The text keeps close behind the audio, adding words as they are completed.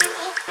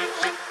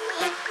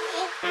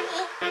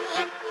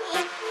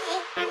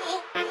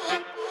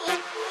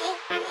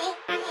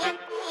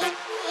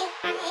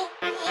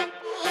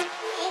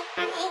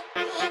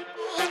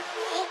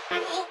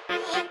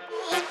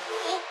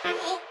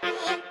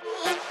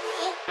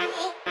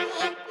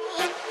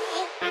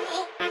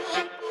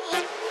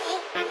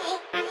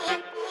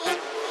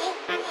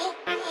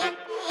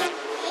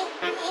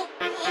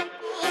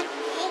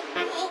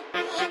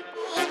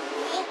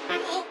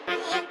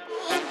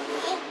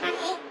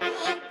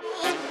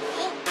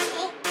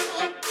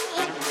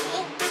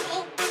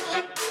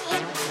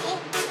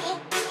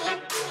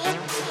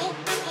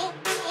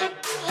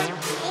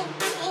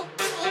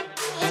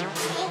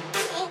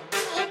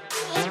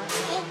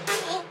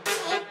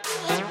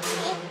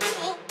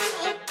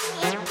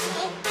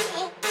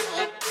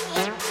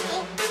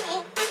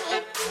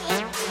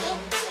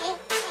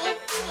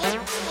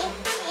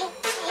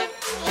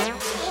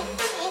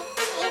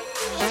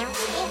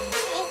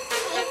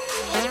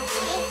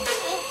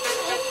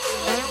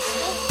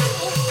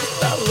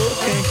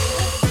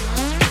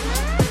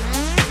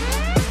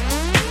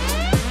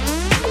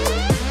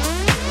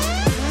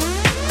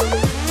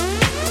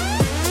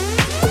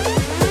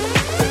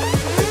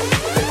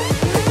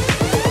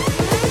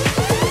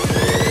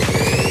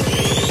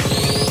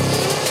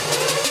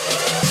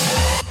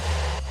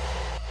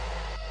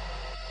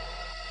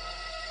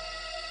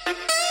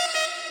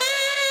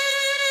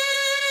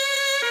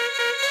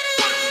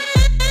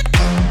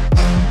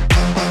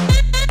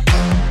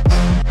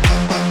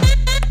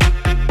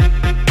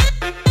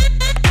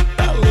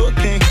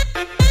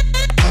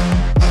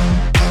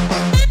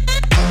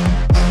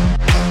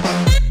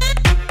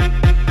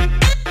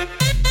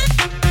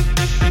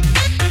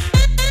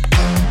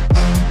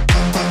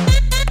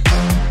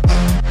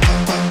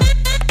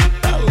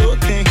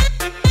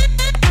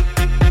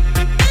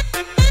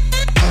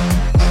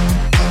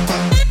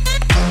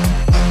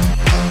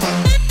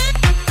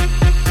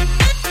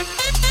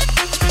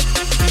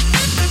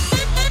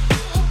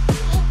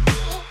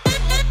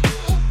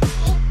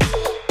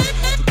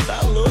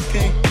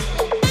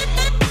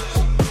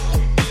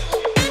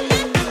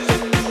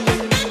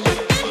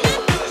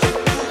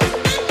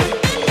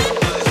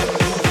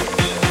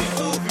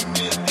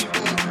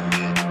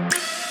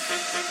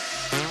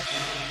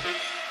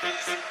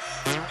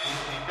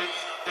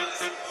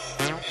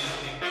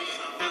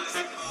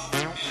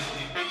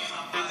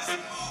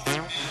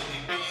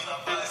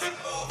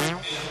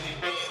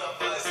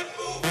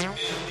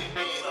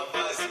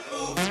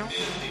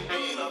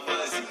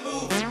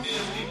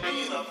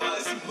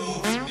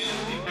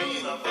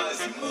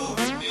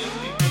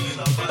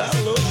Tá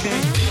louco,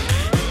 hein?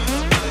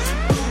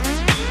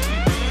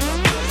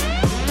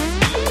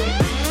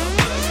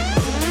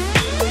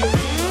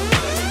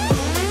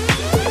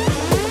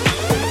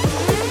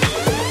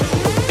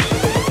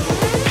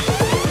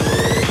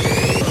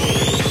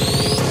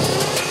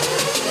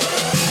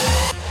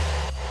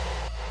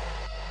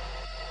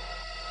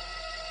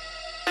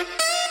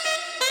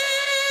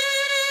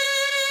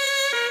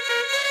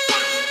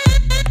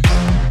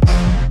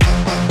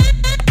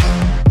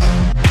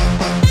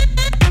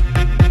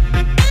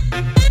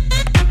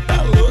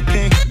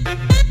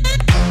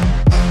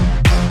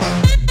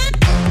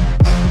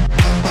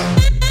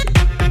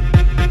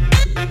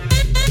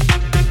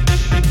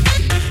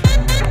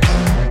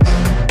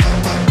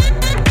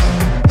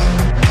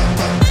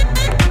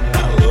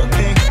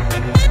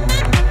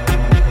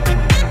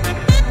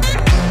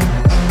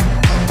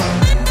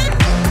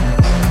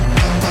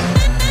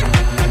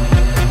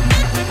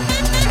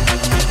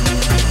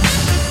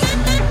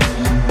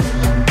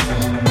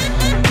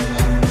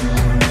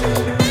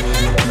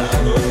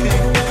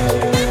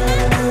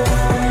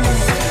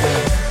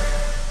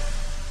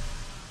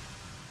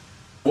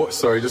 What?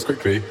 Sorry, just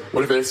quickly.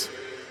 What if it's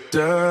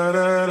da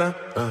da da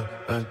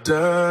da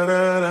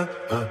da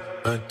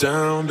da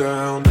down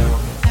down down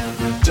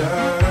da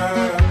da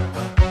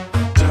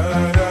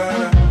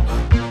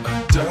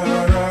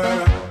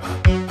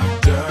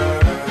da.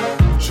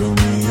 Show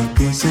me a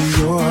piece of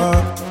your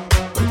heart,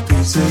 a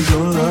piece of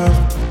your love.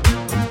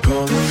 I'm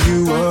calling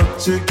you up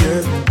to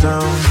get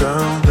down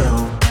down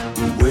down.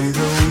 The way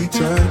that we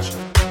touch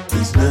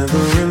is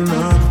never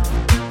enough.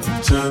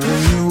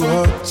 Turning you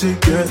up to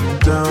get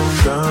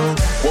down, down.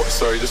 What?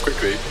 Sorry, just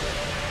quickly.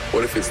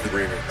 What if it's the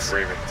remix?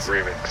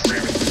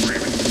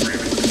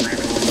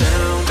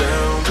 Down,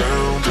 down,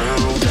 down, down,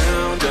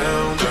 down, down,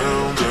 down,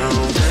 down, down,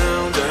 down,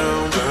 down,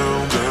 down,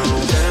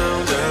 down,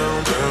 down,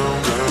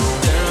 down,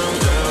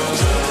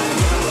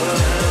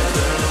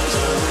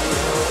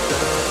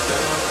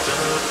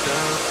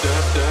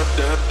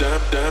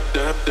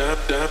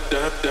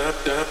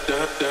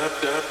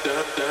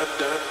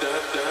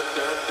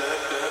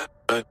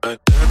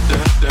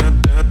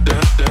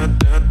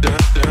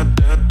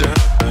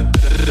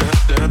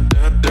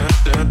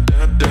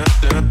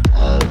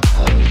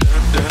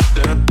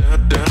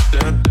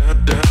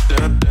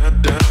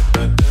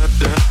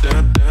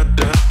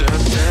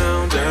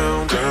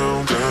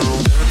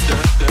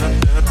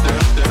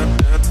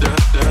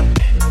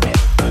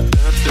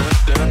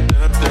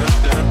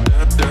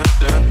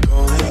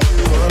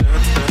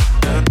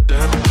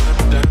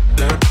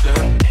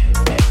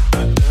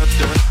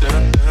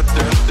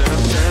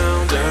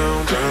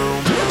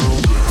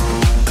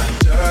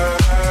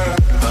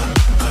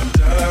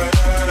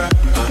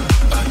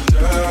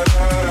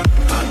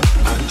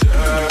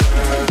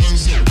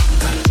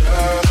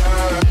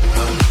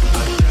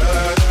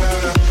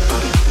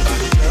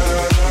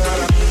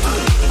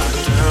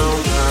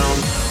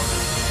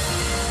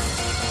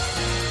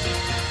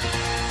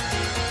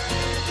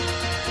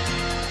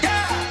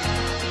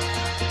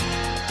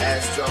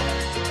 Astro.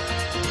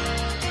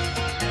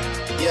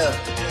 Yeah,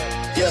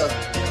 yeah.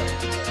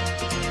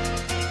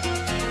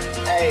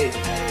 Hey,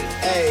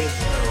 hey.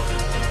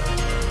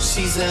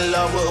 She's in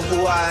love with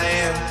who I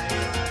am.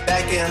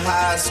 Back in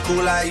high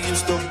school, I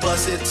used to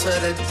bust it to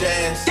the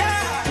dance.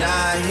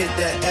 Now I hit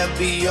the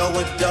FBO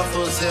with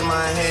duffels in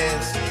my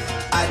hands.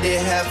 I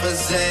did half a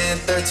Zan,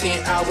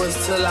 13 hours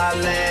till I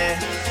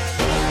land.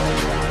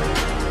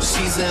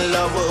 She's in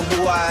love with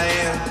who I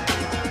am.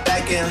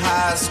 Back in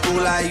high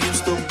school, I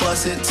used to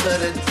bust it to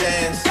the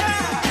dance.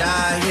 Now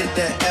I hit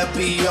the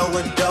FBO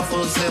with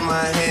duffels in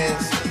my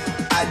hands.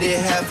 I did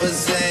half a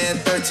Zan,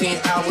 13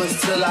 hours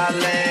till I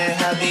land.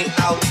 Have me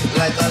out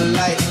like a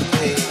light,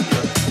 hey,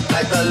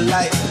 like a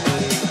light,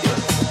 hey,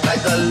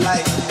 like a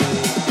light, hey,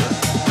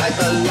 like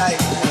a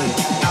light, hey,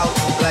 out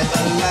like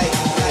a light,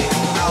 hey,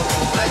 out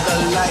like a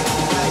light.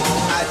 Hey.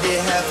 I did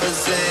half a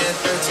Zan,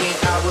 13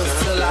 hours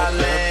till I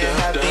land.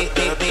 Have me,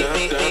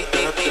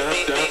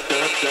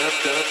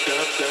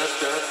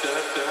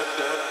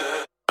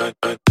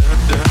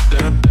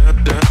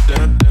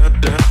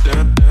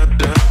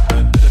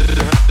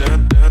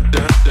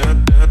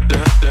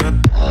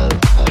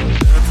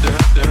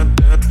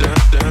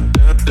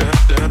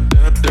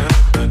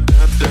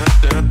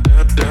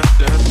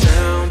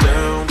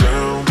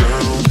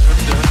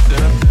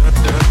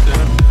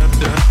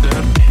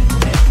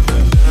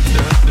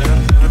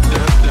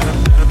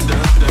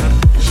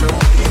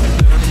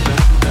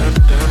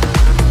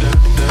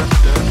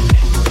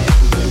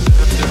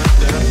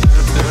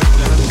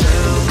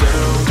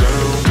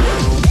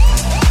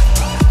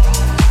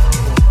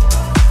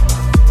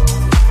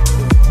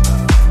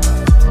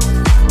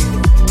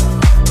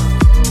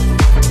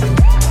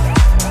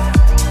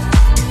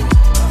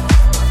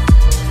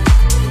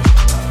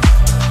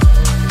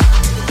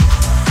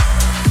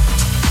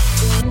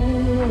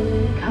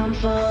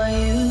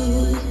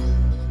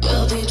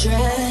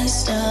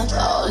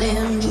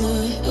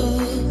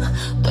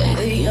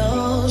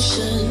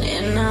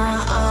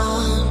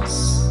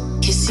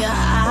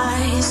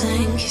 eyes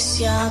and kiss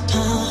your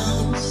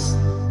palms.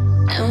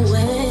 And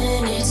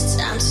when it's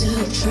time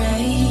to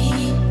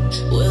pray,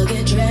 we'll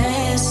get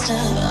dressed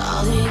up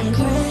all in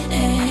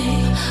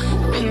gray,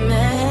 with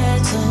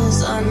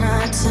metals on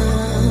our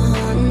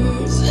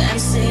tongues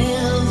and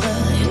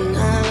silver in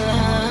our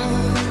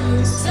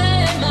lungs.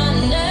 Say my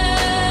name,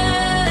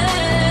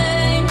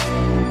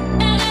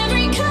 and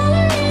every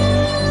color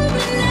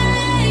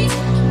illuminate.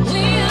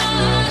 We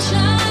are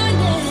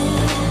shining,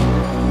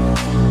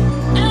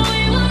 and we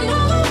will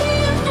never be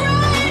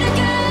afraid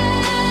again.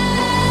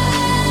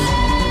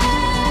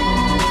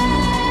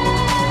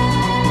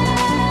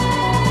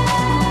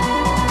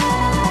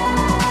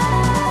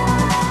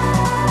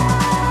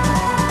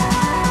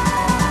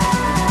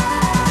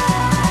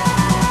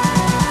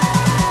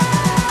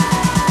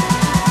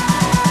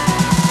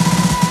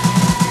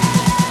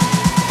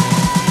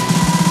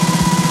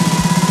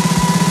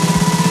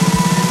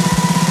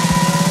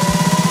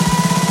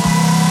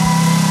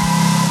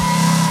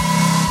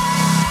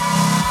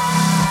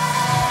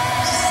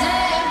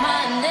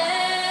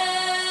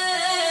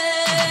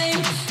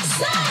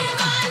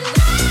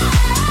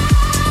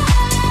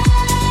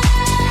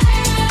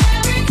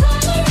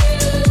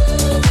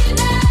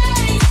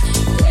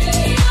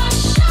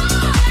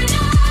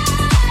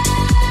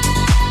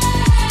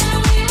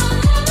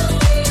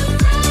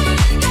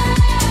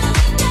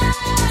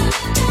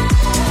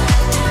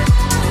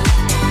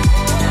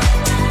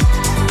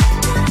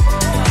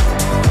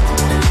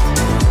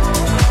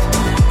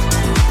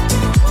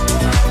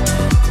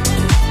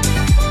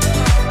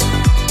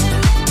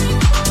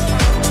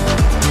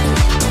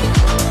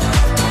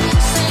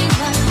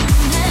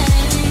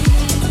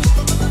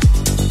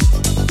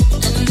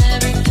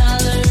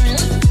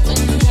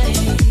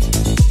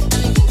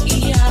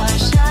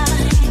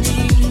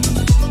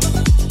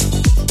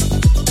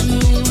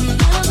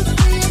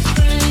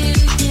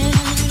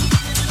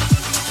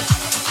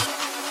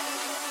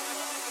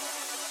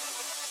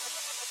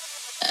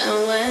 And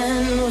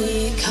when we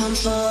come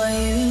for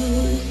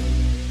you,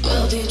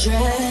 we'll be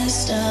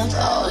dressed up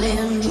all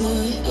in blue,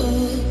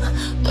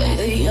 with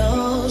the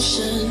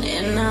ocean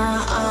in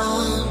our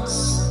arms.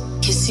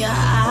 Kiss your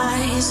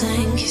eyes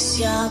and kiss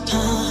your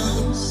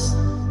palms.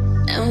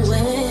 And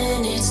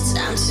when it's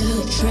time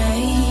to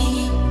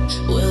pray,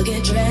 we'll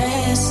get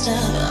dressed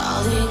up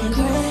all in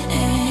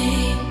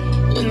gray,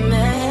 with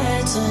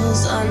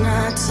metals on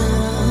our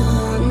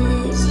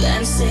tongues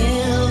and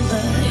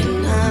silver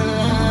in our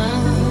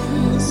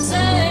lungs.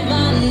 Say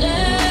my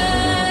name,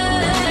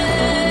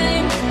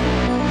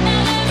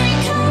 and every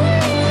color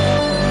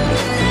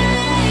illuminate.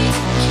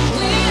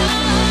 We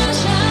are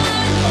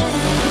shining,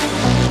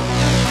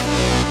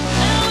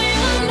 and we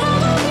will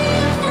never be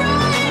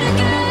afraid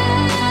again.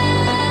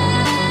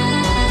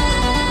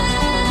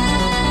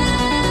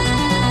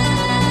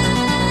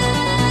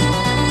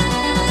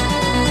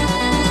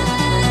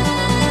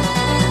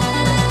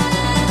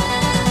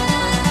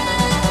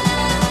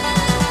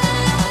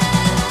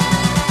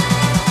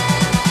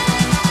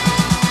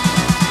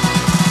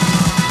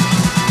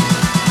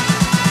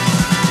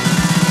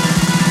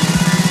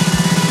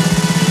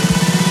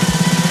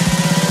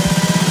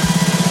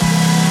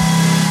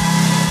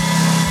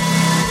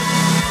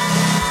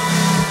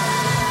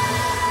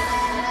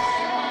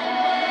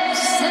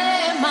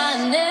 Say my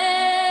name,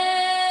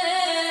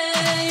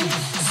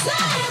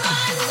 say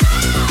my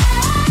name.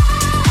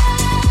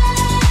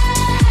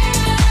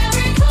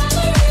 Every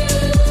color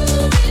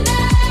illuminate.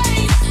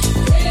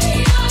 We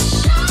are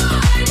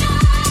shining,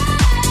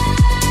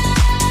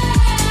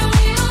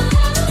 we will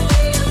never be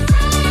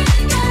afraid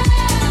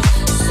again.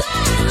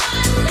 Say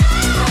my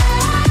name.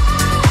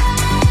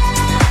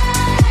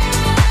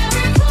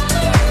 Every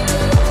color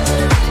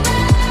illuminate.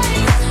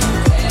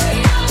 We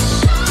are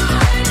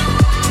shining.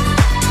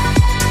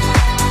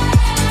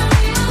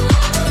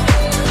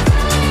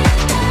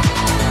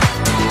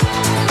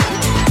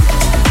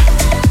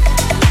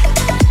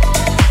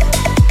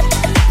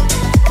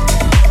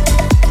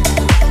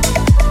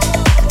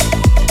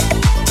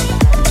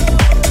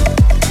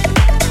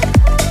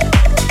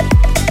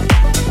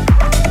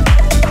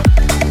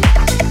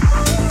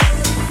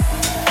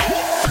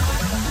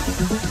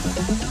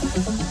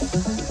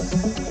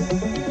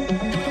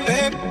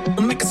 Babe,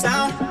 don't make a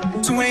sound.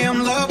 2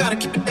 a.m. love, gotta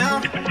keep it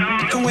down.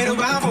 Don't wait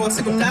around for a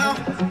signal now.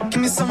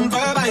 Give me some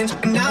verb, I ain't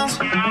talking nouns.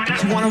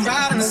 You wanna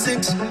ride in the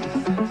 6,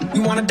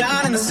 you wanna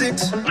dine in the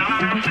 6.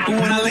 But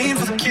when I lean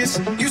for the kiss,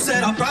 you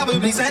said I'll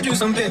probably send you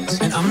some pics.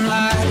 And I'm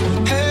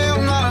like,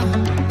 hell nah,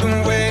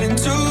 been waiting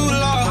too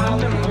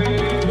long.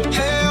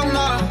 Hell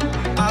nah,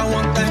 I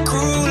want that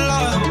cruel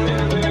love.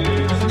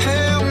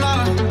 Hell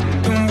nah,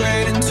 been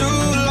waiting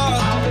too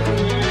long.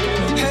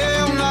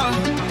 Hell nah,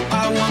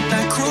 I want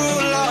that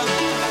cruel love.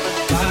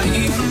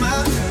 Body of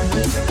mine,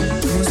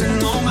 losing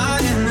all my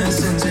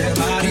innocence. Yeah,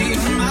 body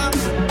of mine,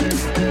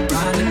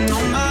 riding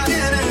on my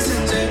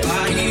innocence. Yeah,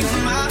 body of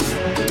mine,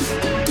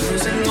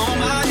 losing all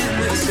my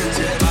innocence.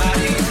 Yeah,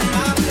 body of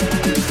mine,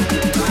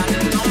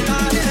 riding on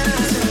my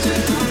innocence.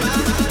 Yeah.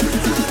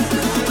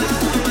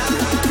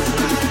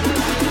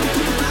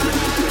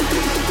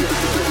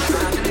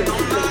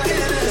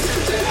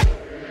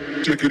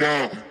 Check it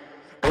out.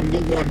 I'm the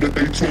one that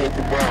they talk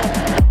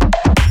about.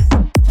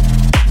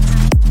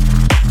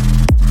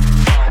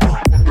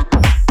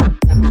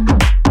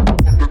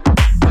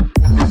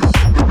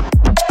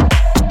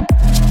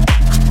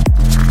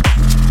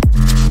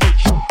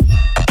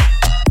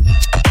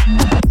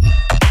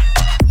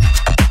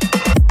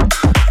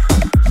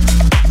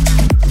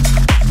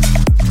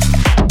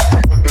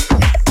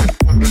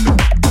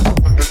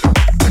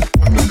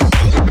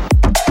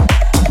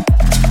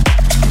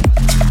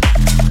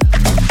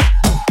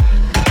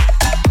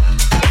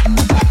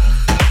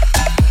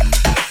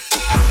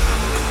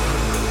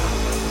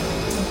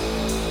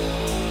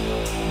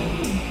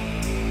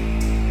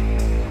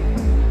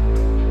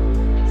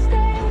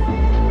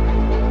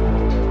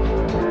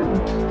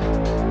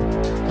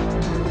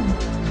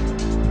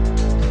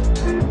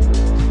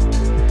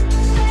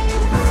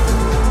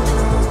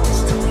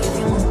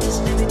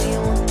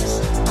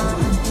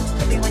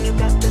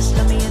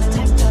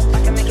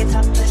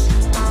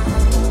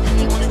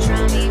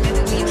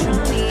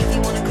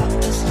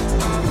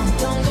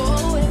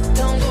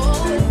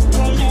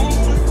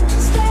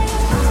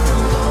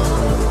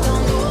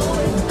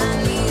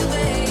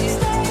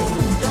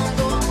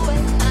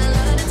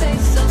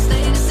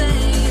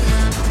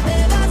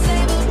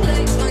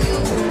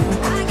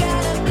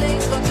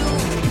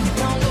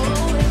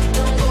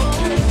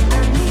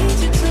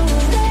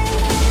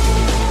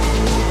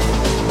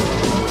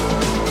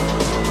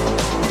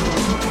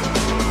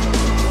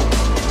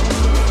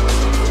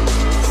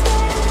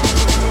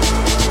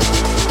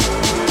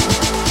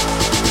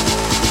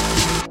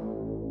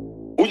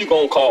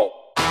 Gonna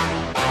call.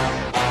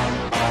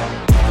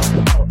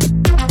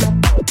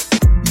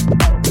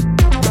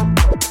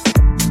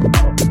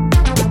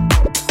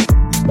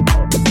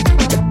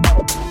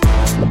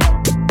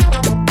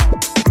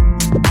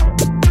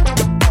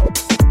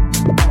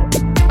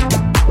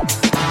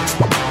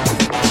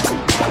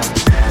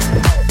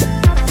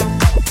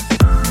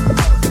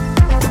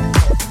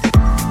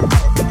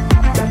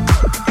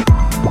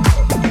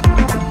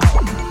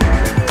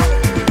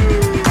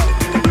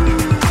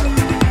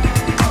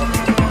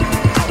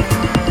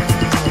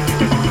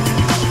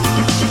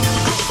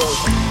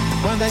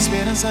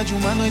 De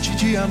uma noite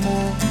de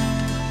amor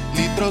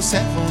lhe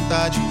trouxer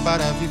vontade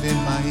para viver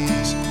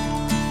mais,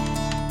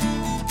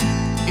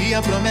 e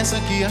a promessa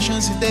que a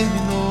chance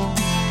terminou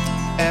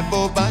é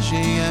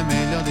bobagem, é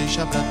melhor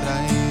deixar pra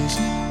trás.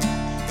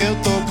 Eu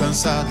tô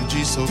cansado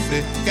de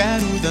sofrer,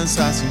 quero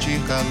dançar,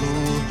 sentir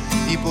calor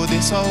e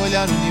poder só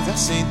olhar o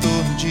universo em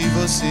torno de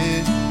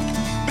você,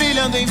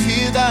 brilhando em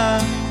vida,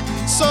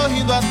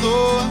 sorrindo à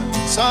toa,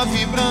 só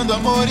vibrando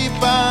amor e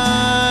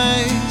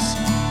paz.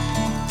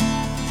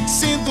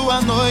 Sinto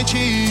a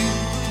noite,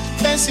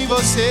 penso em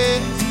você,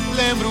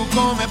 lembro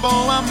como é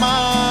bom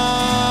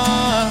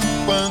amar.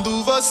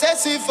 Quando você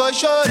se foi,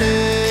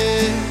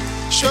 chorei,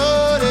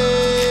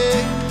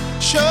 chorei,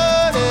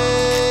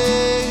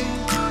 chorei.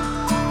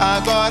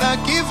 Agora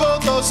que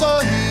voltou,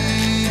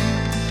 sorri,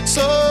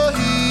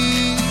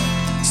 sorri,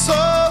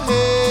 sorri.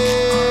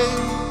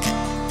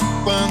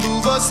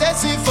 Quando você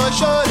se foi,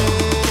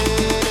 chorei.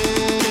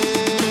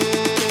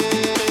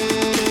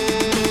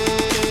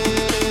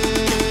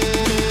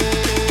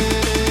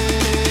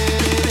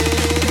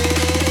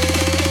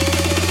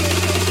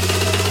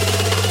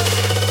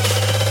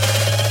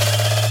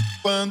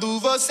 Quando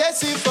você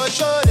se foi,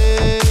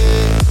 chorei,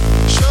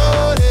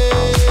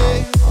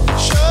 chorei,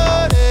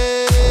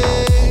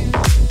 chorei.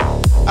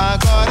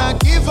 Agora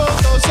que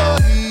voltou,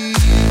 sorri,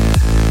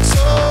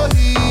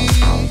 sorri,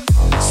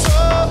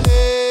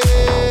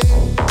 sorri.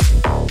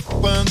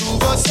 Quando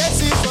você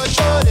se foi,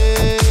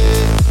 chorei,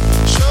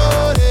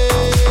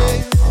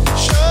 chorei,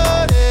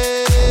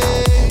 chorei.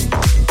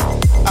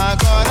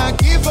 Agora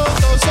que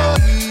voltou,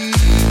 sorri,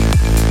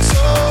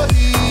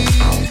 sorri,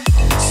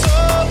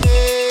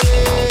 sorri.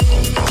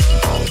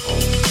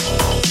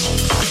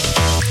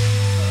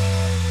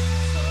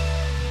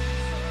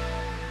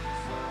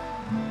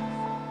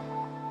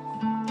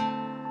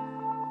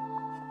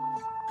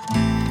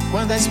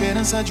 Quando a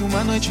esperança de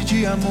uma noite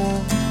de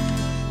amor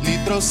lhe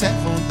trouxer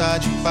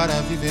vontade para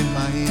viver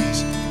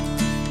mais,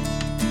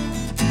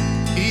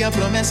 e a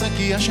promessa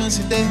que a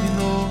chance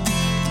terminou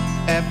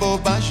é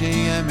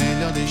bobagem, é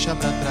melhor deixar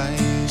pra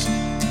trás.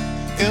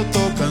 Eu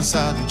tô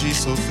cansado de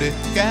sofrer,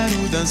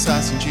 quero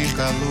dançar, sentir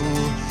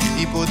calor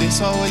e poder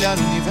só olhar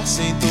o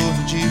universo em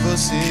torno de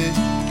você,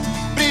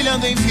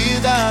 brilhando em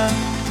vida,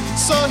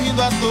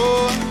 sorrindo à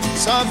toa,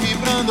 só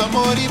vibrando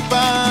amor e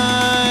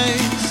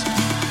paz.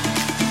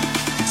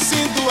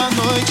 Sinto a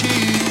noite,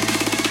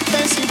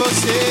 penso em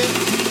você,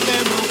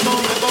 lembro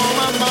como é bom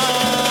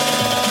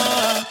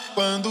amar.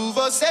 Quando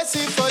você se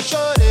foi,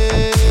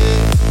 chorei,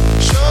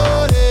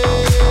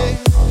 chorei,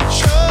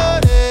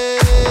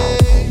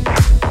 chorei.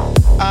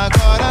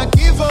 Agora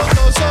que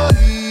voltou,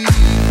 sorri,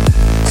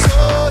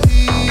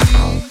 sorri,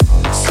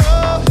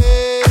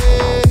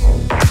 sorri.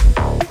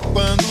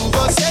 Quando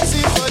você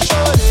se foi,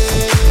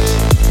 chorei,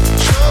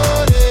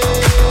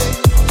 chorei,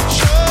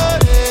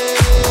 chorei.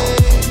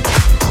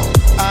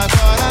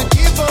 Agora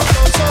que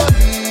voltou,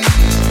 sorri,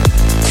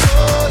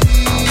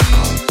 sorri,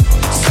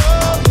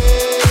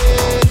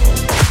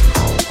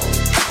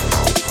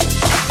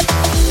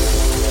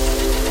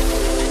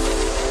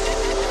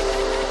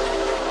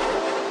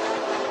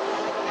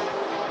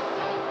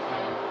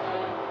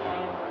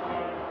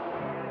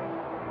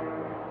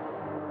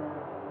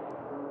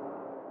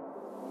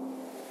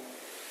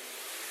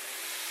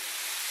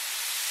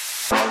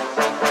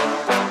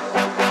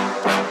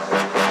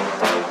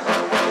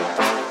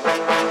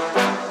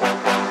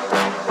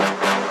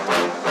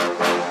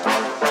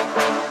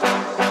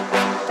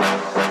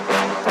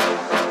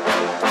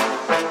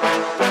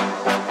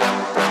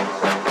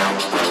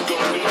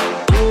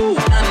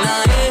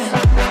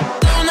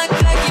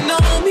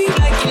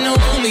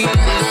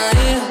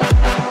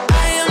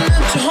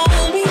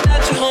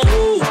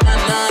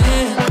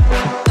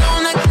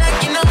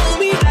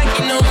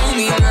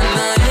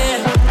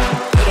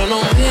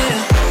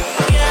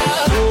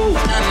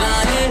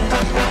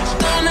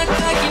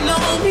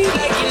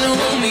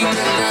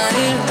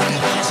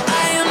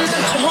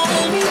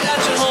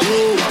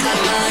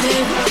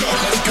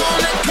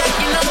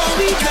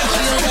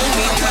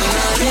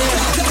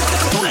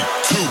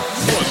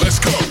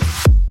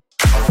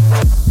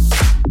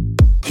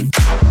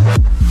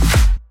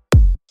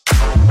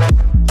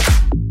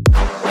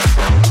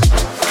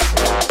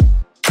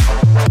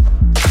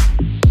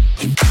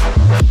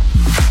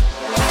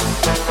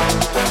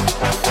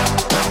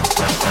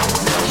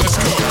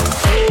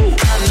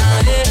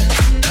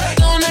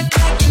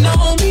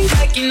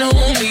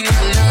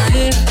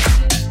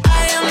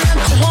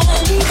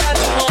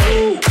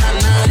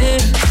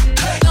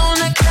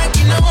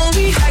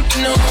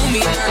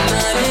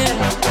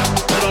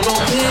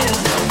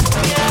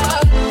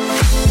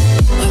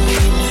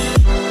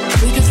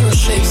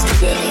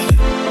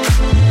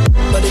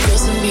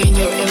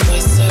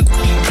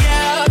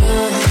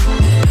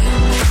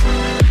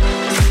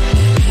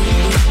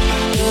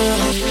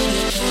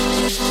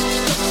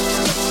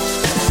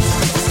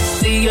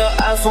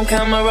 phone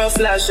camera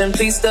flashing.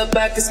 Please step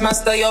back, it's my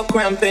style, you're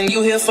cramping.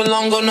 You here for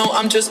long, oh no,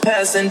 I'm just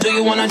passing. Do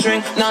you wanna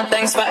drink? Nah,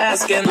 thanks for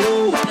asking.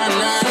 Ooh, nah,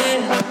 nah,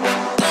 yeah.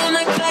 Don't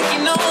act like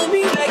you know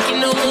me, like you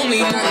know me,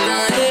 nah,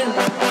 nah, yeah.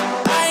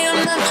 I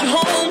am not your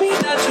homie,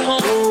 not your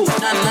homie. Ooh,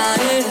 nah, nah,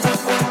 yeah.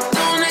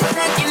 Don't act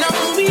like you know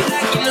me,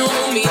 like you know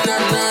me, nah,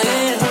 nah,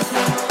 yeah.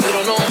 You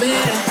don't know me,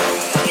 yeah.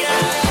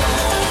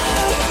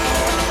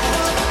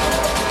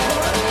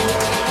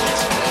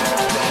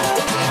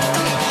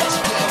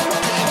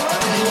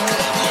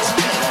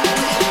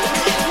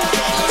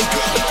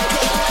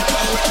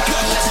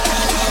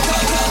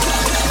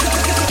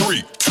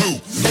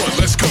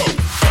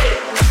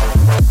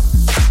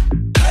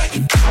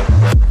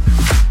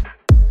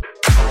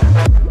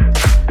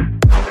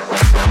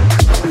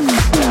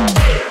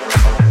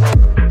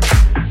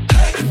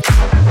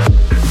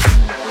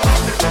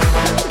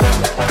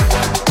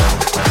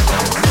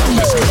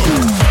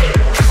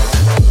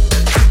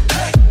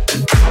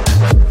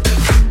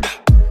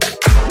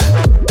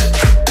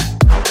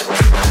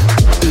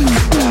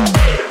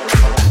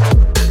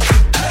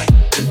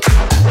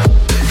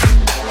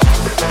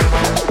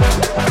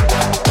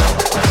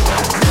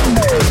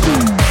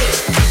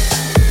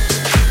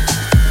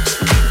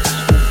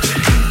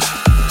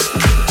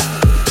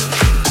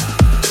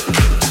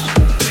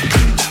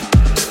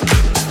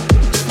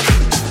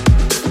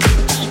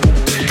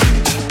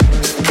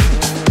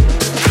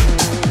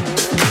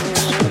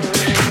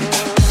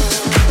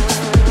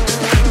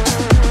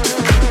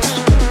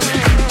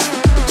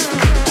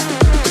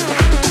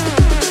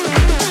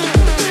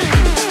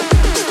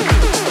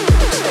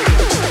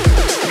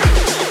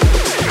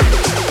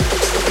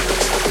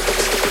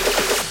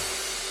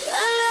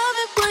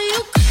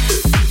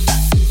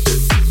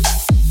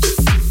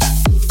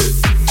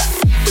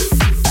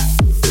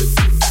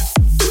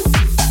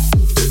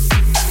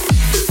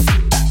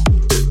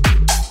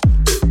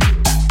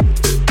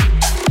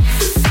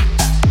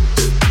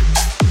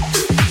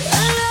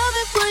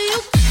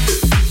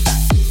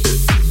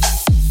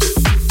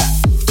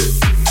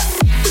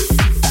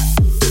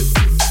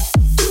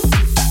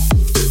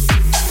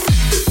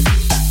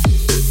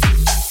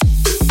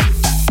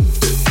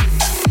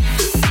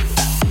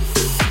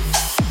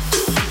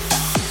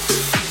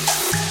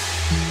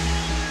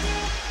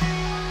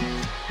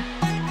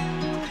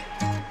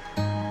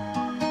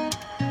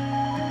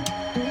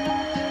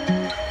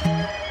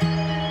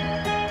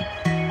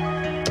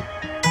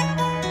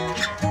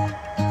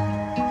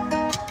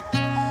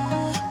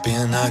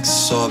 Que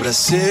sobra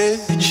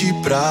sede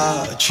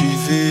pra te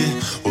ver.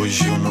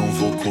 Hoje eu não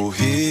vou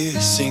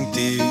correr sem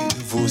ter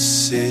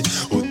você.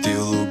 O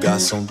teu lugar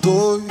são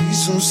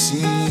dois, um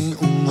sim,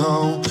 um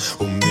não.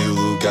 O meu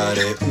lugar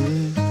é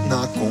um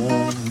na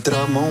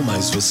contramão,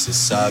 mas você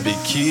sabe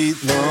que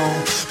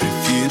não.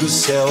 Prefiro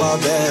céu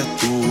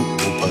aberto,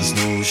 roupas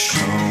no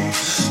chão,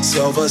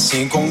 selva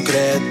sem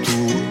concreto,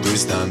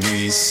 dois na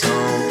missão.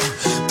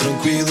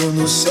 Tranquilo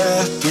no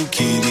certo,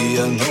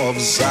 queria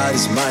novos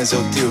ares, mas é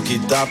o teu que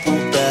tá por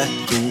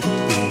perto.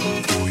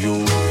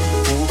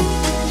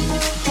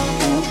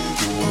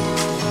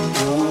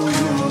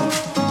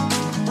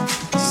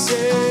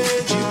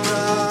 Sede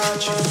pra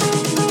te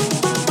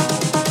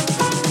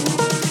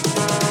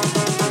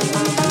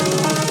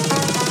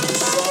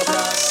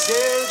sobra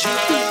sede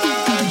pra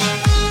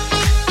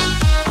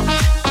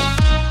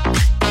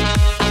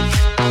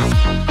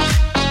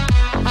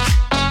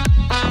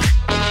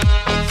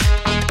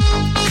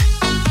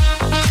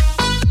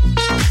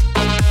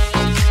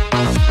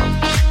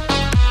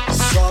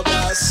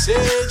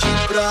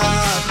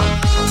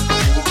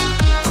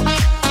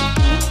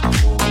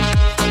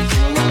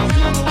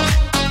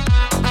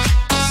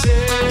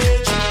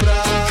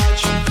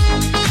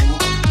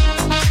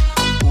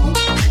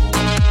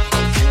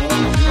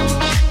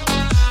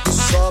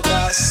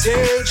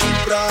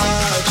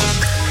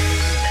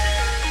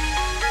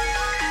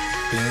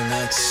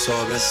te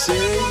sobra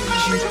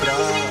sede pra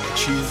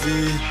te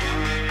ver.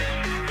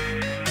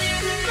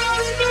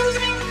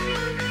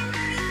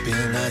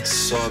 Pena que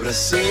sobra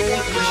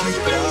sede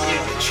pra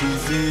te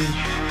ver.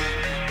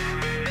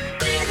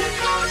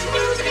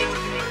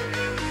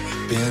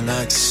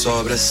 Pena que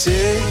sobra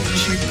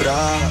sede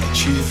pra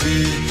te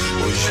ver.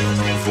 Hoje eu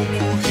não vou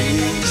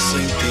correr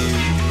sem ter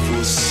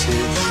você.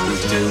 O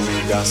teu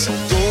lugar são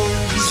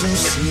dois, um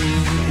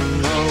sim, um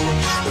não.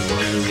 O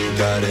meu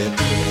lugar é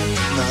um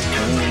na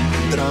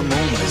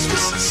contramão, mas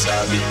você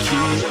sabe que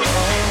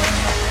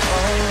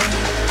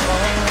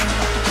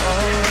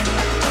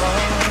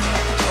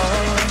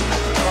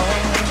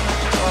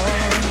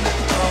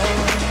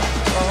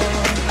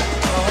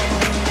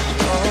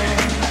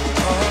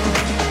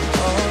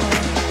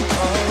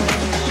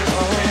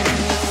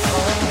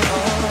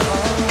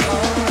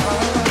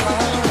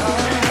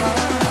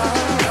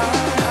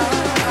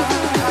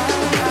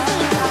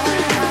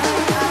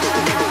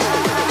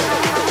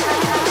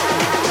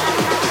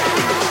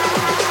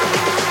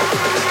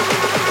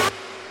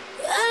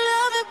I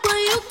love it when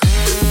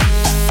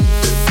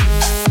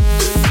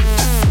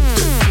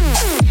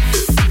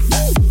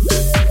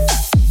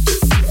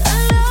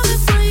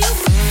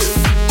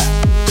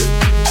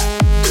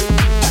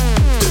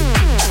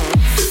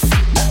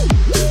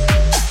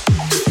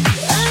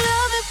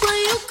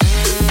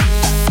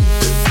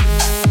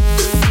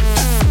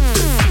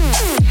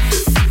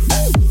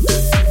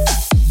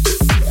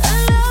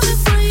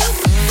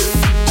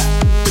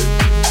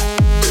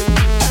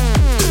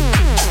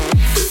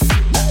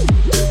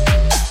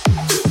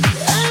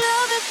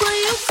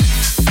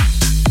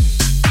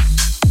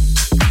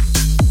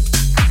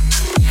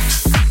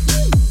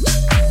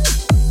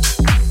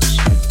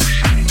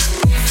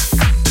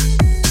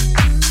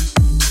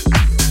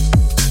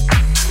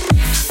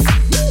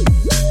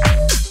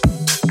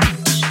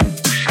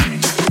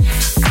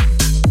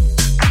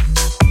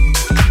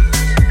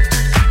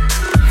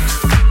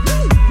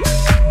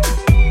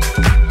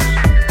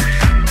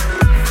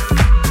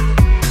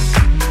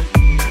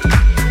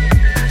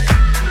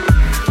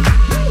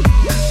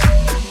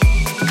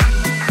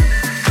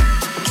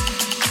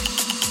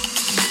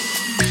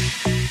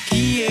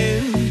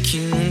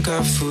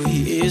nunca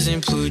fui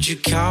exemplo de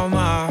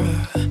calma.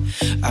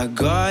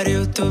 Agora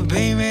eu tô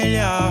bem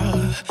melhor.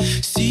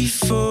 Se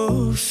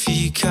for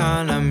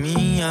ficar na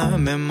minha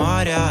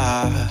memória,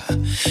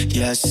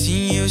 e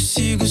assim eu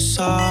sigo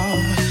só.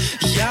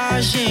 E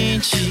a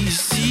gente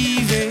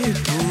se vê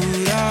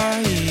por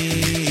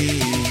aí.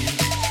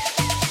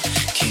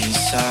 Quem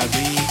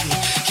sabe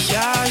que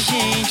a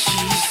gente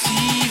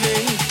se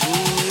vê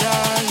por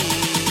aí.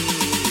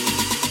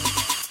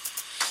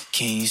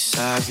 Quem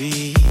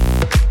sabe?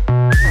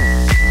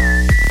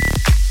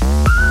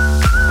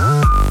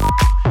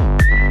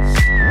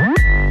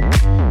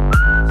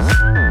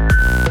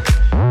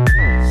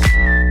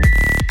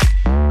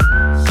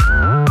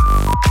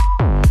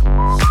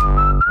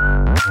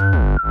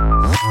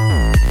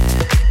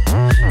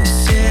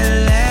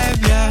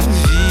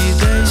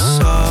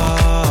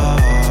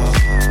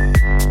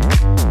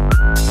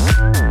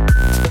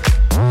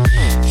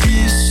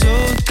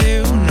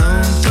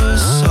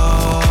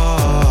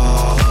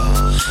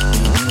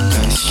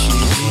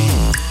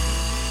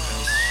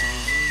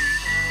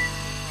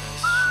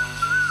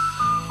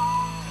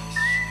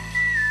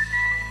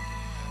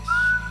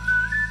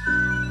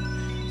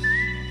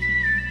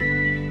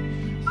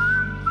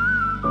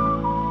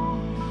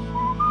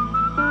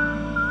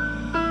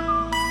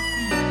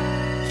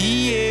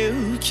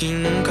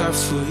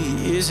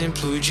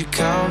 Exemplo de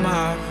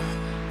calma.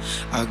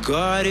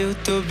 Agora eu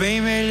tô bem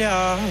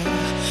melhor.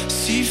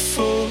 Se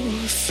for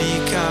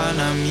ficar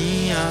na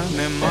minha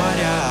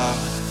memória,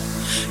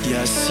 e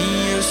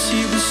assim eu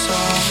sigo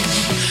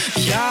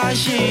só. E a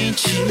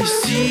gente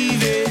se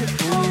vê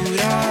por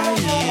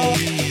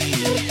aí.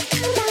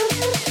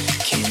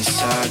 Quem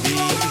sabe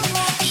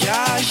que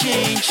a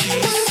gente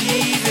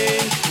se vê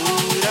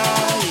por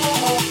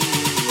aí.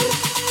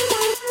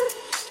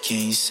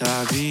 Quem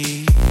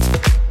sabe?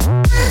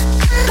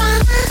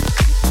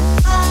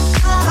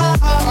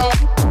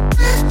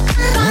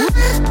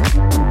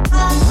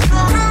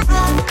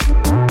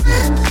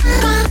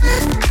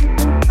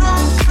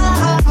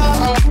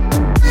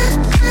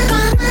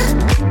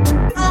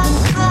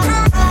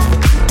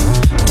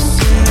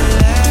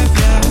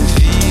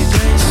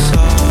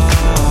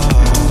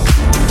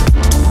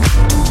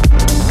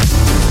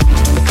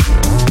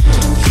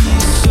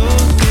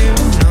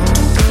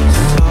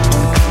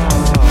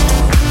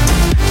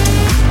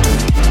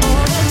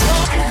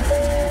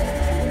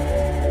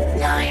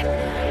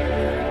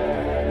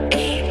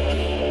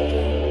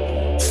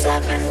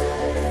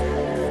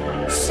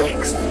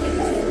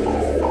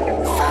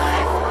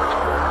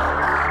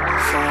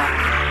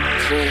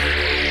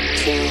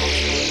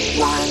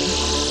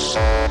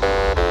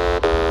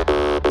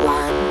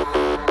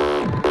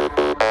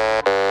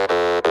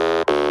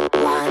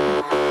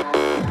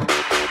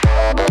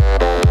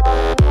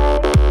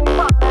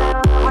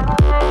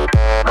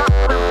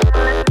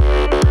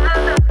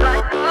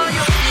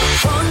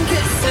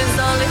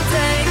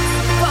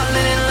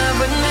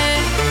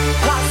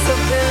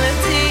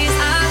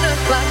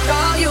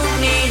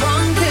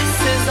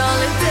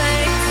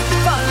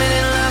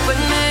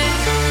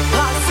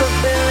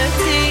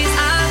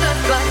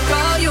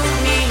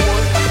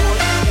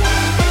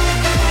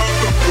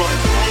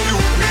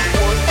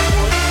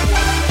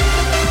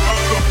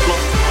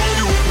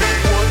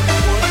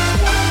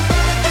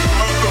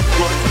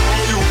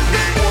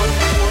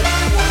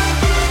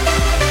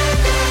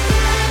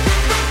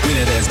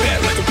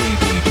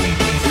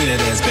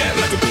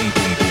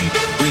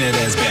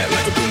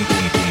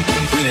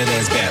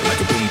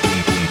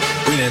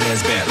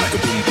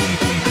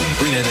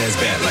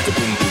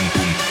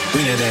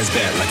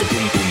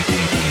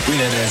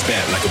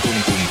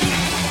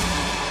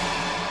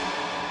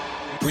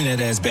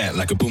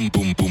 Like a boom,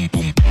 boom, boom,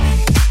 boom.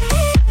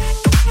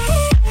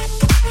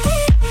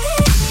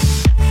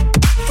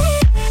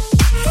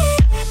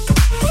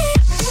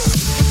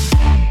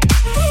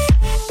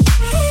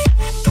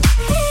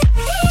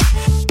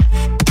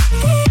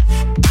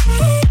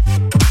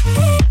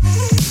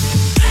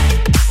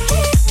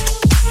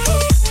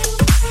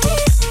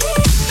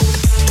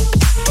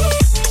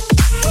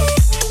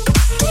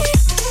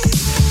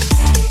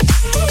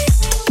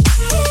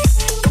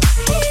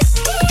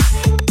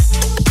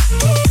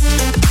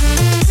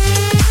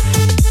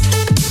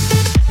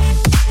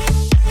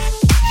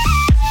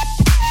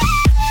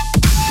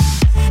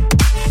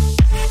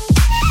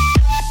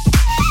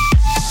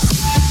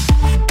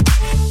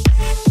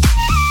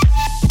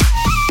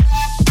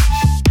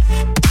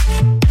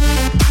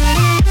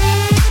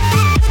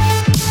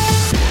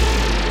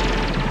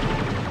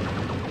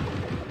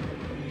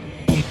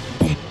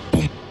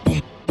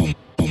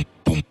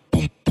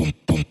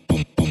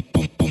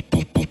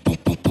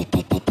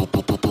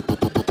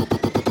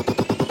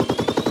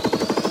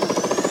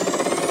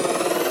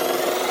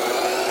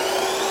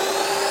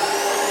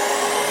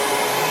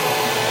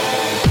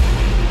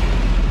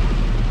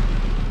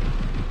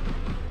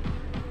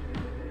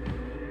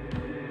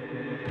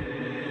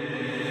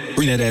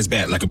 Bring that ass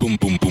back like a boom,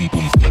 boom, boom,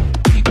 boom.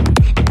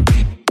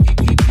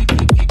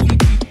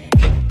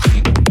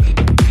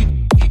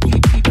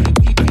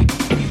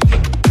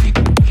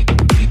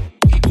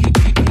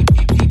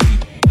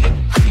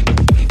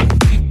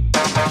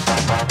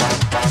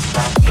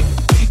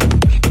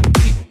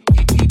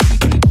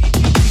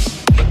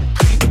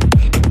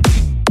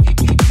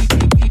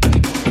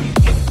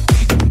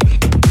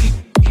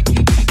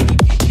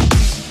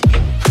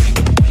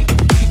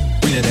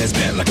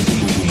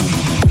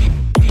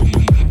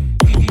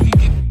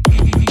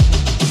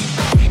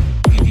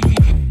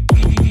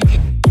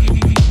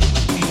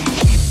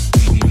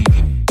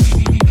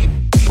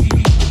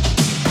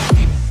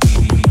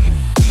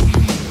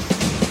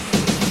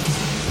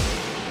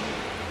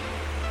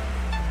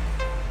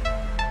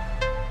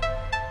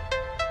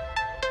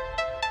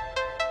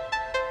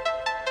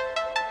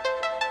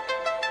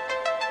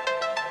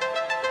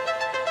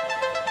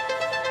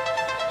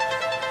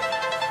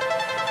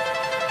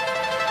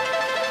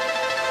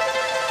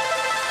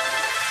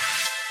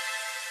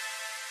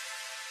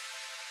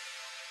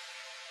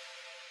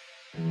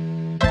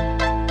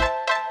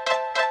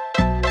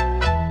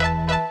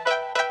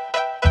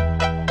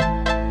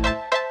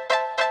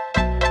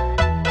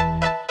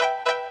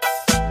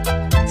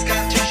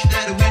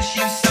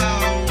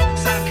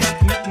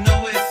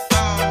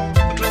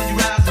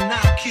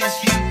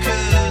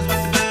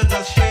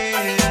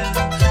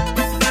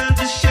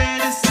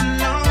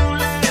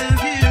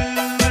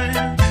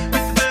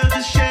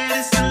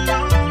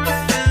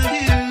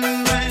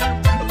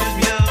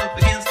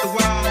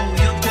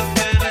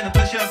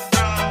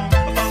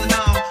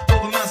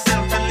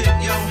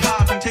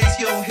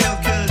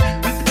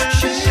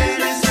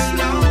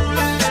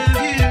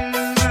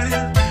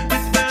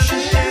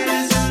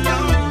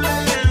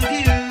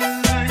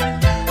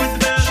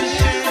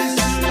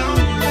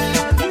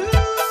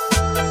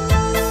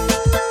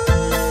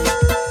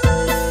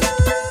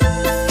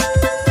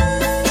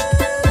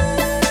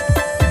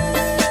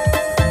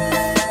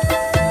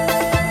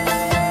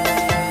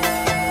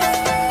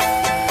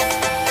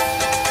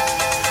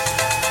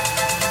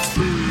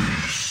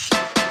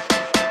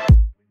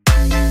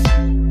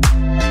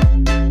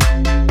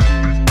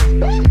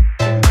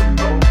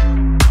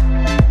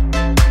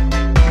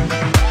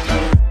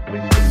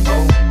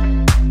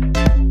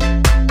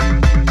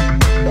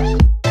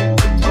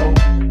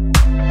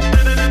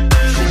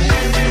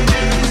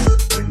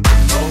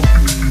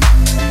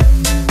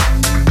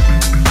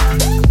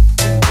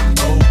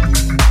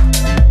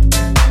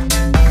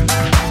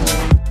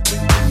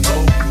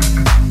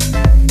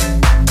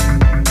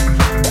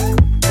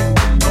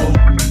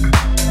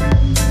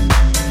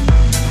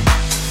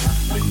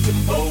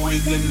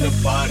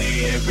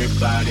 party,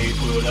 everybody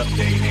put up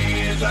their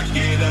hands. I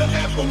get a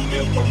half a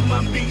meal from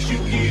my beach, you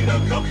get a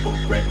couple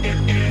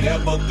grand.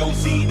 Never gon'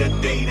 see the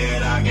day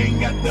that I ain't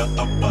got the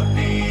upper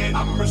hand.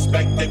 I'm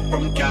respected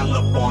from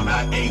California,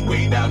 ain't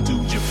way down to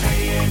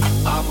Japan.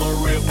 I'm a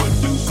real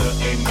producer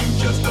and you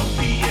just a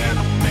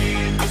piano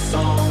man. The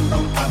song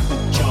don't top the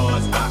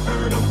charts, I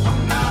heard them,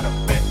 I'm not a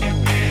fan.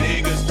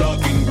 Niggas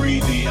talking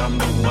greasy, I'm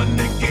the one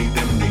that gave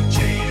them their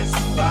chance.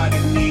 I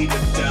didn't need to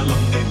tell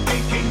them that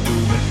they can't do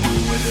it, do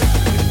it.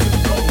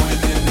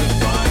 Always in the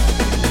fight,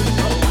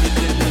 always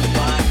in the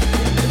fight,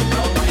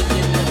 always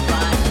in the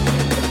fight,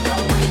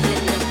 always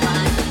in the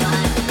fight,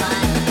 fight,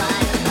 fight,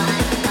 fight, fight,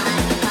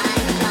 fight,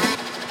 fight,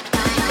 fight.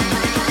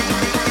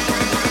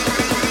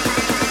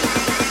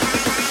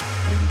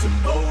 And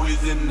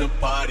always in the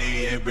party,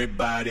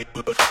 everybody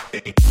put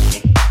their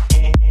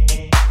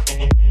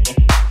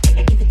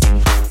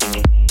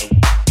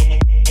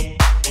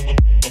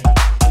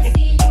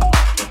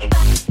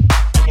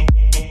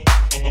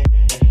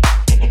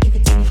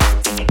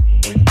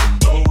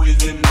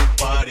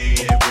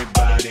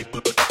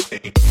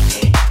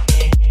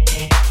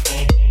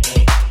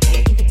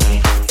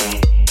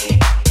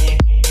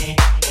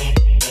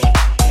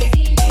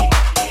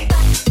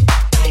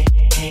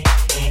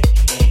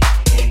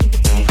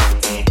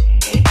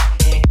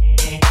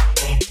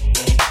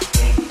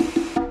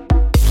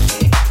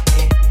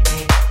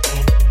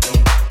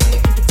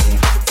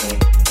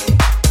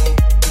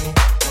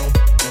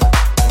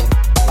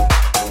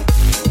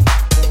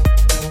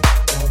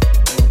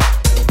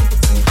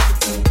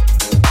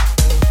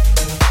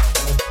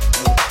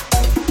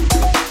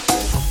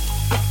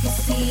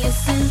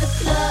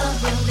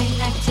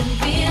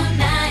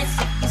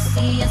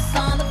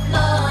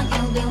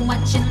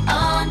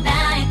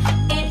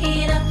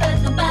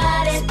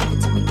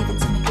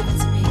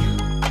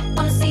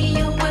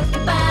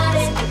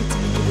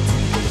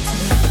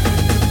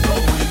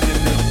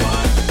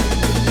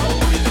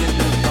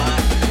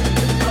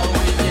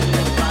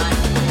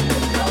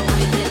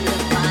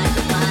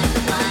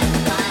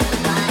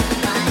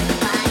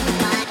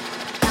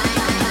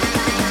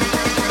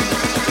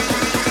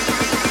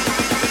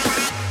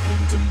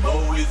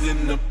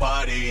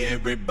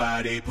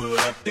everybody put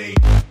up their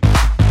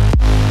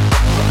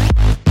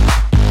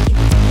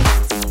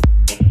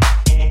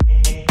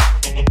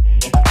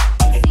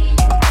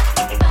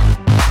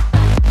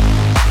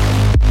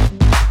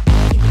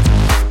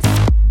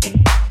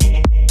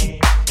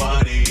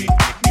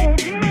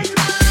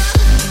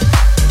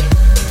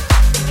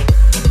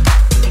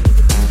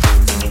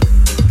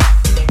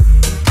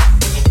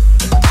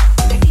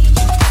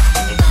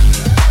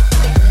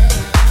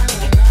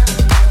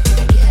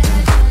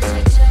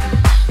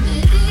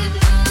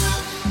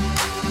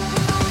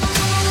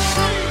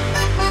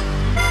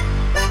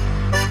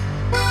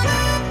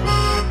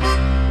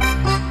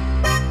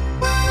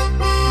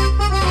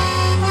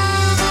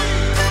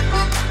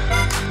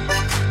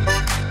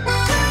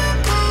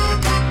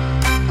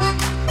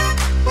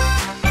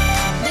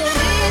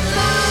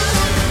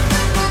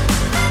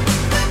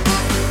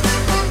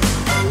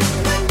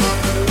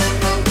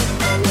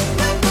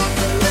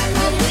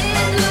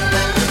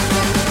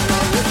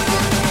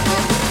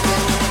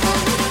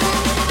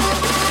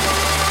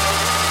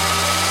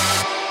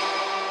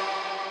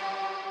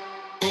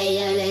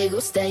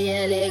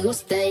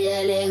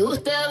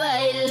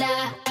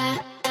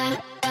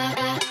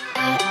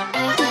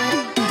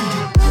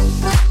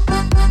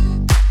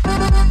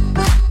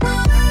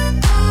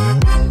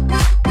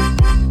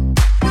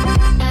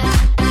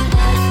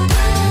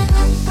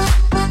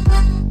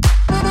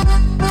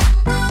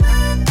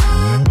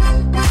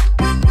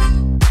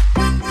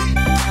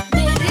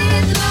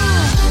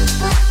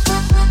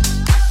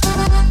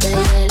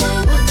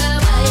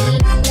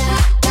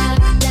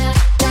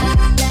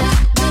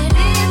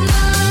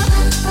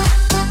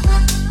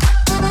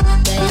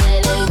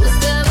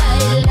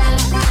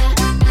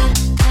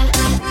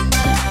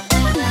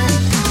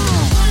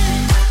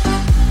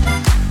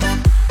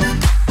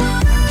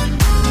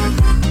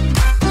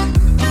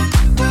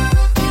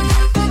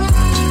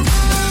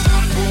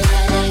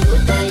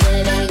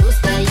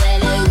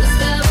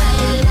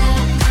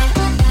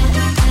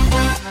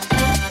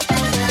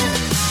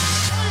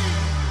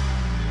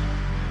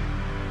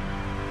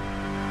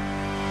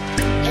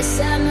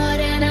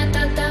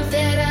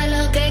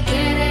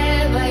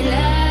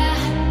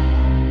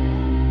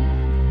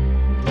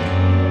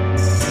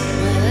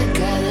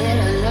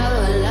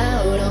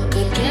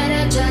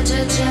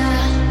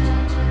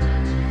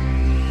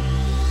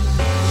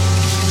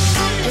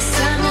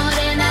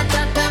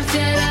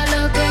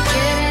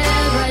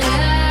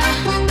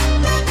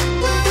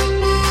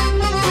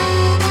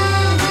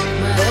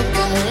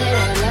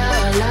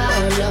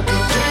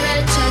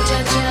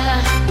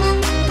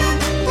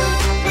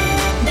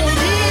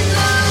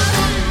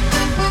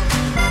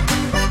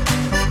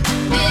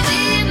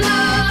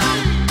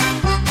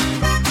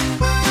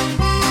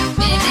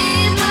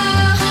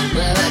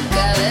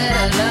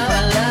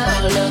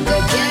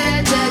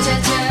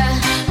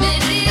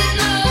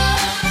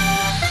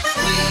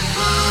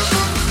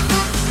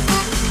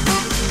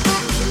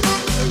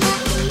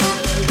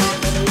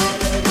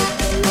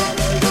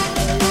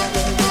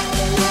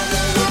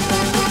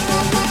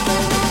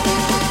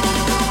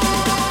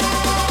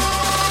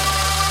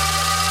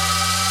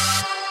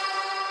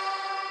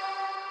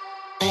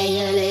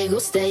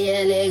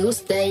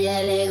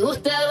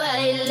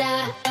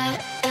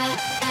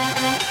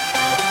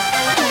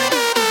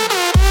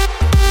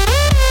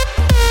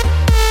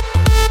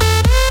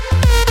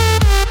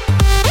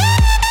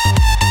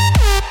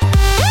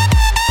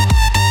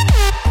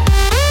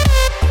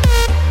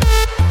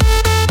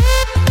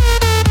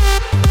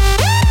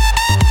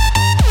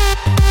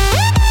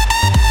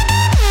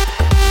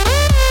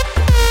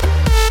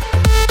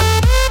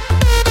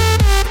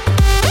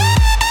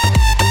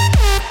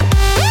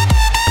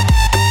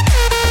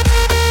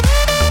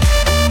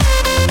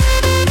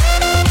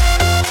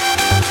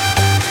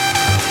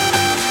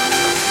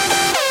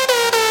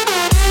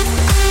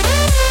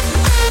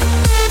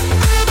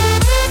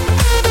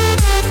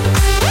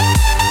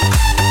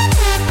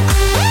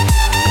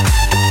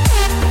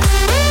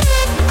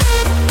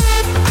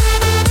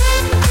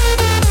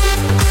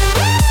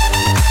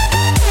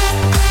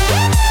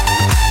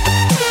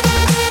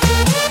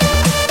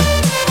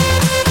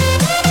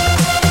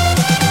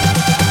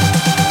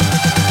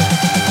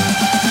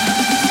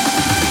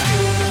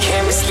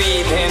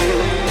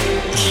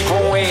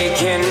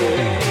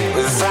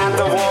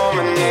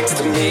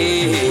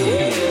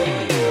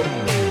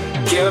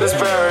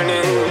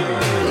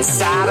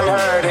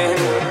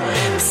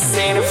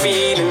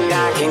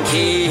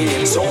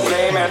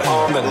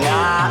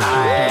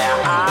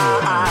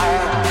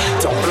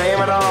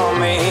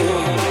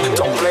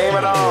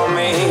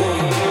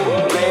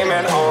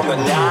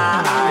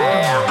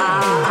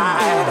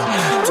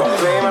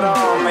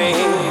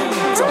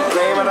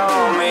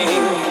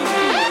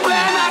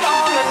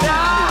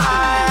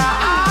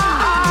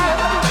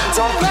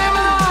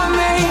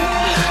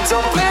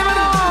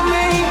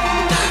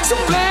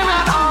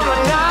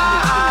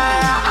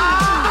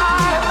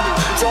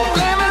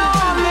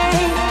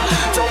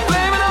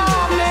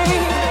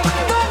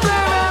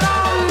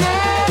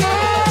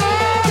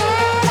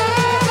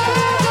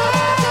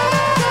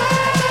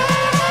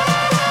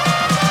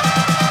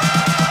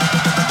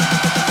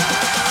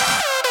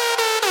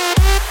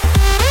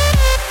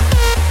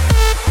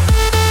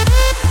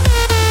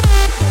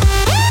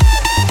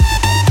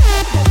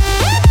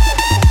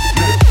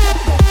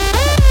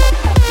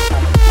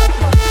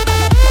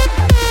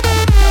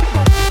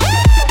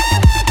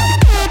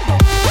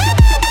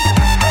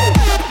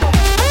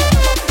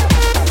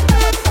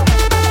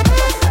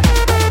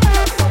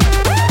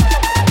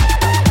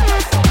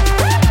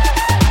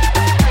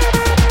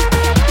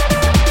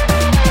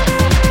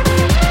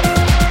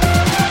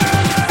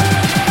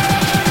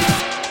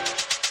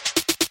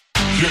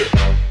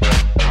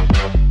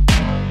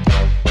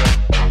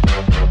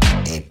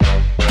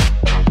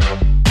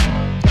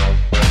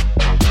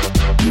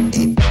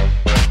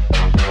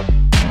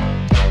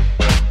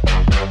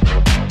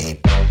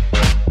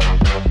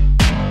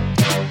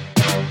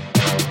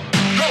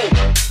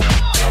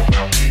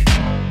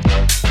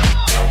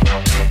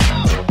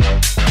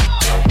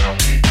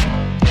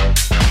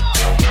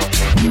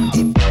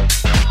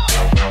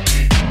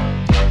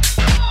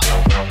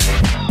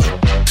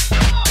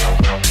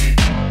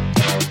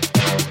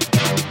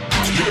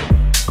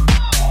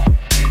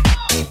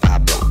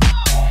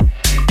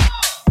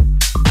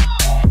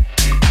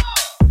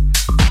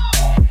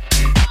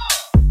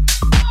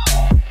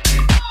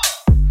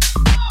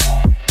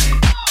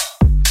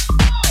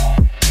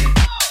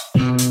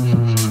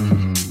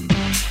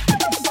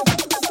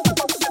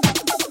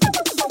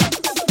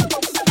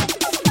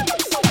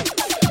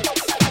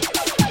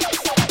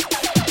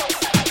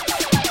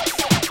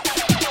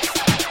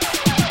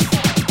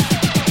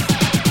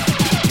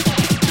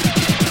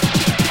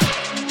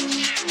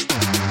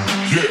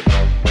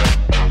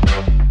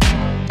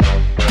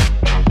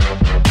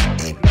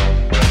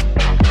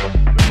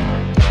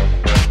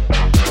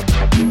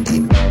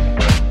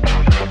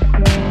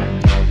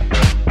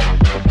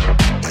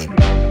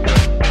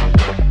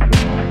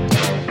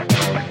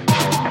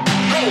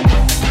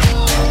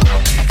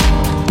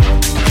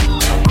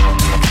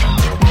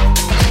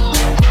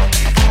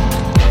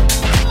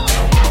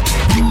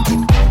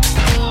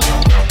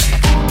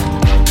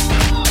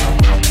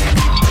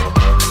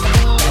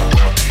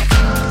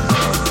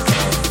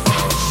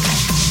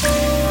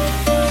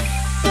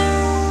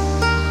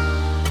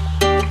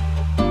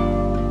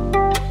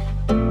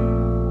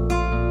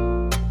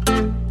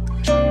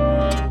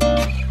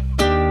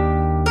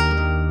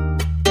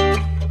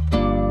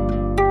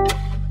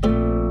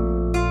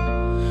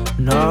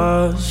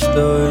Nós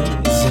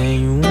dois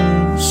em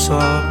um só.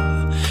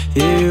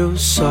 Eu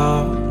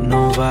só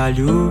não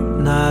valho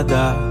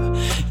nada.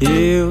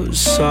 Eu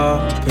só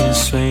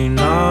penso em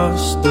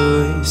nós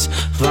dois,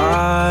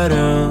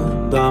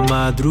 varando a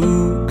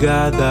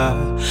madrugada.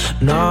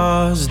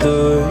 Nós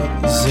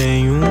dois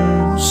em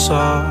um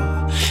só.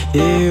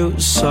 Eu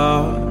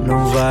só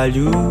não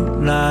valho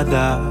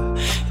nada.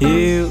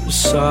 Eu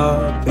só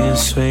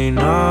penso em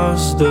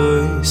nós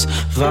dois,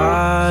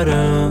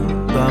 varando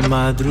a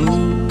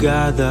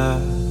madrugada.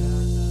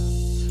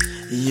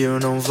 E eu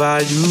não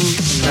valho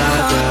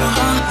nada.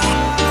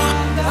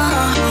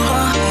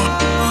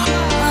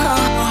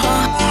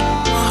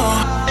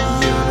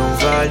 E eu não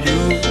valho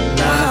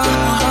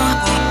nada.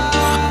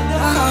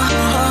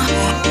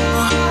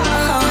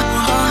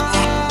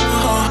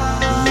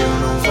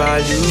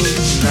 valho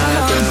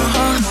nada.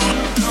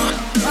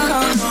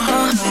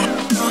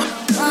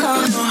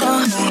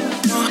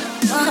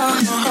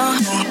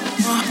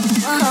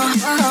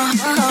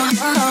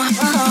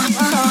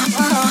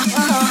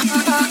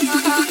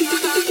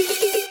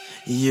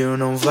 E eu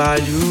não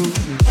valho.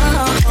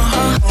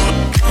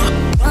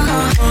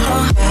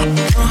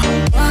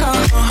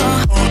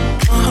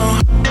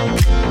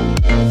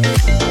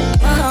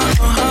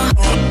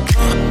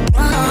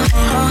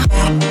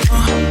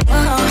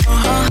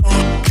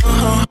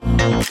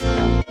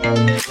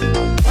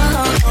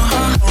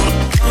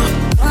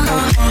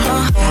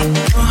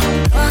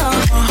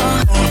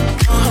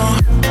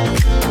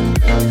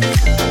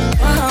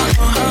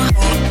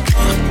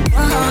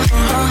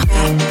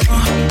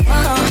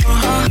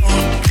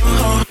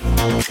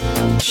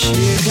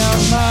 Chega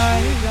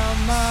mais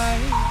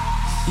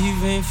e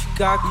vem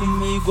ficar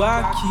comigo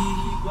aqui.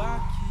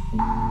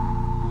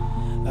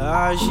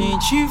 A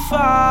gente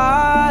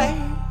faz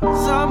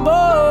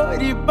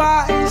amor e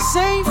paz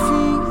sem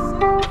fim.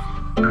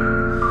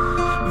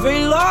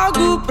 Vem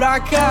logo pra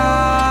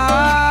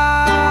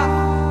cá,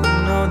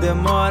 não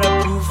demora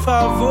por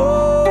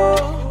favor.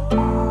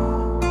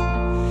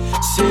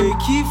 Sei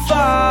que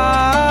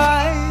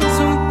faz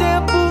um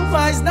tempo,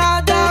 mas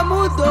nada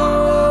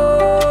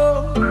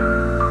mudou.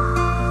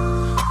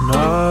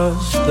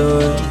 Nós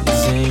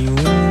dois em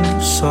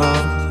um só.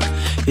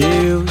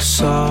 Eu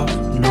só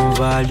não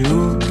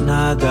valho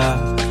nada.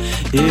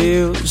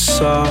 Eu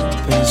só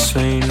penso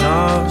em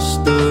nós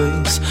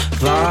dois,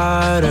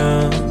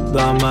 varando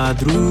a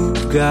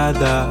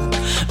madrugada.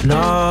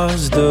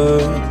 Nós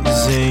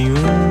dois em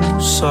um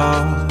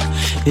só.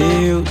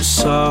 Eu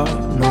só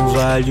não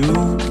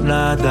valho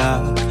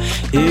nada.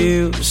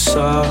 Eu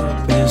só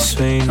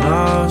penso em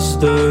nós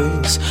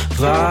dois,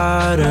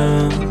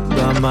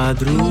 varando a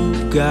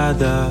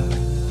madrugada.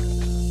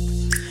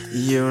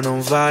 E eu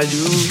não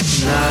valho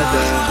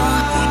nada.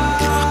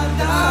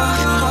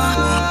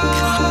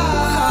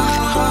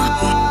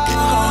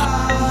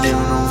 Eu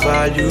não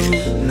valho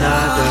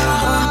nada.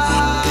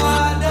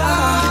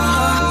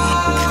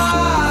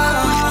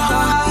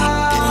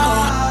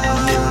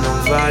 Eu não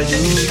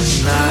valho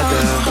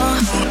nada.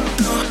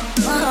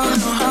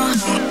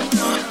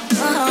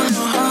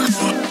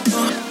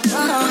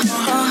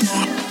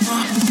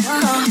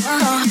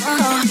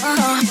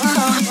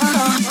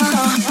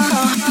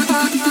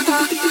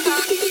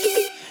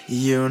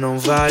 E eu não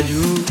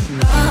valho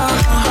nada.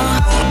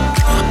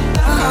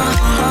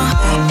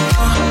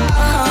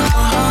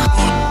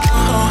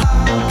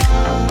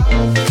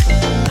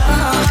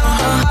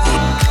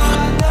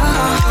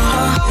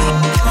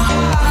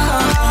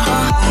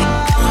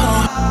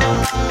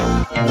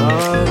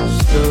 Nós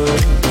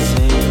dois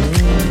em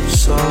um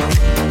só.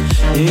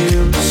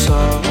 Eu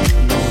só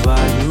não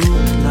valho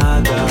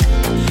nada.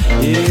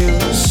 Eu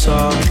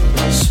só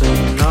penso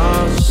em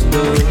nós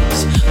dois,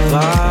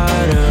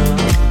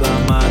 varando a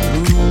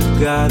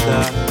madrugada.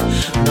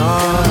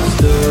 Nós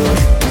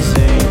dois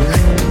em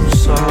um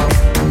só.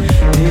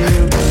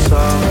 Eu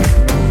só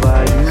não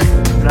valho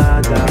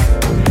nada.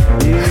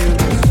 Eu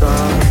só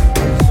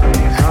penso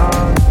em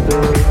nós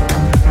dois,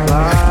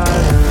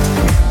 varando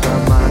a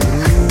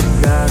madrugada.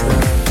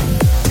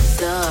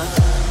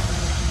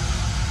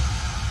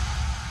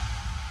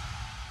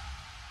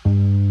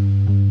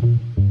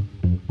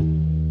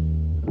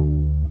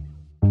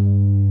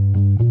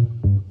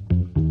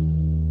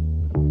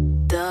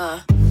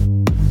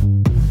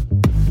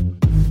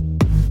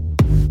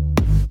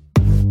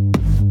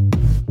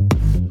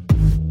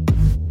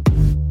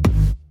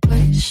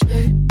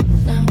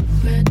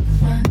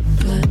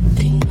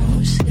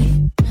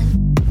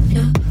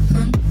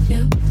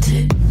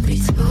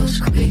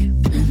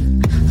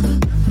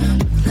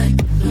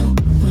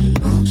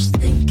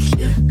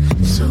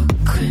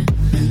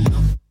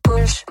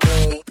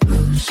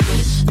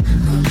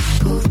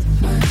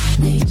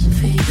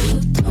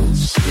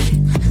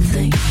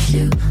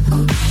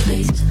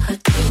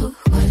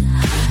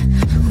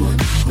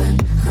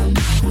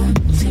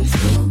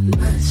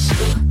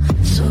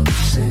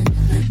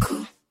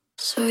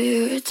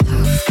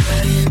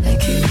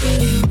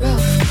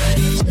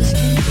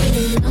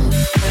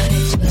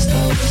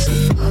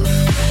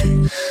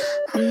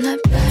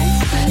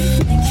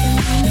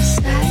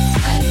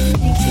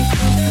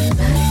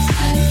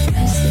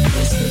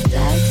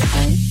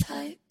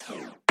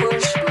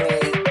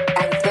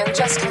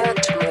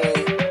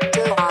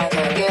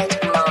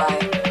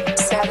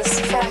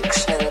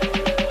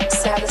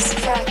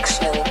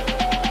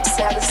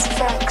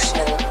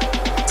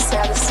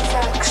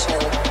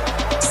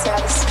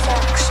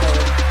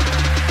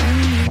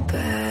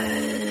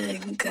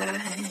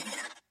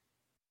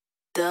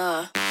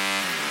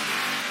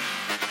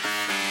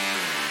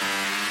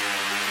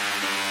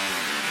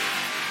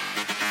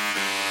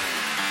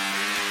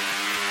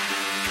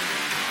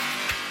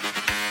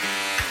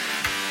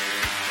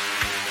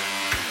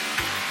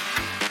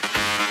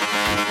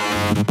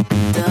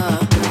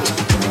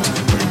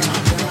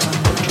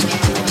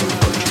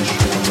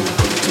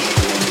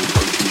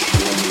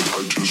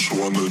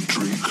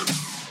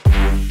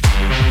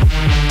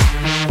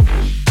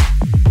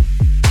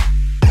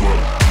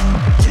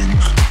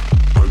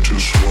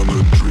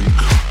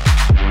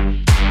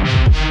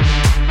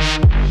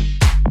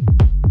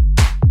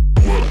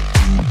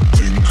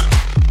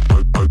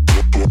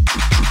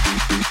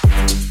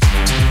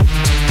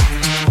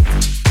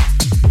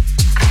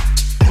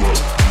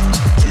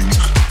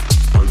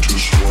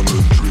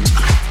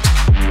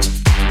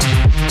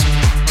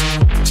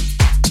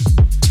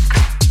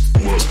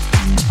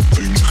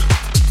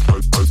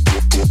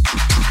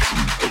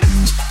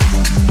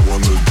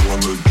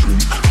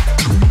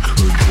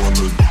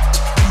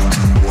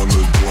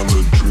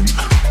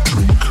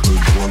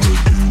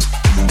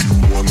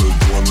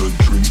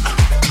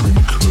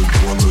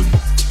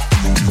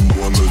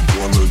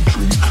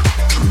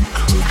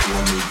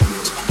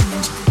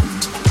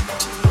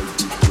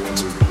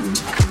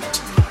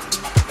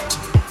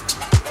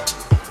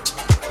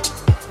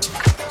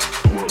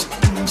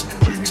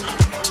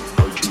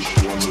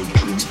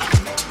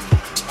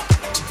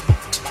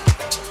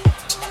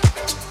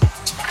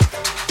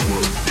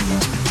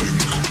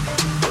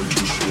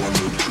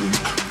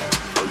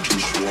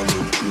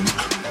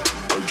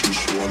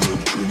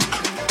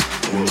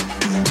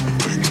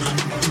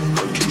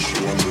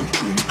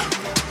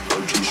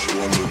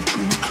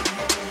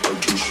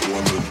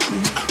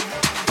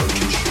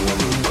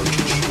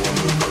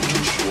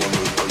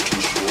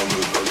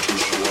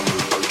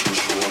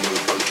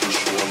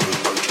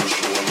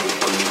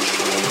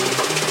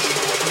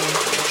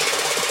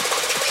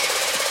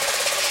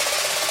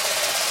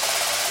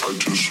 I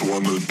just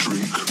wanna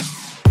drink.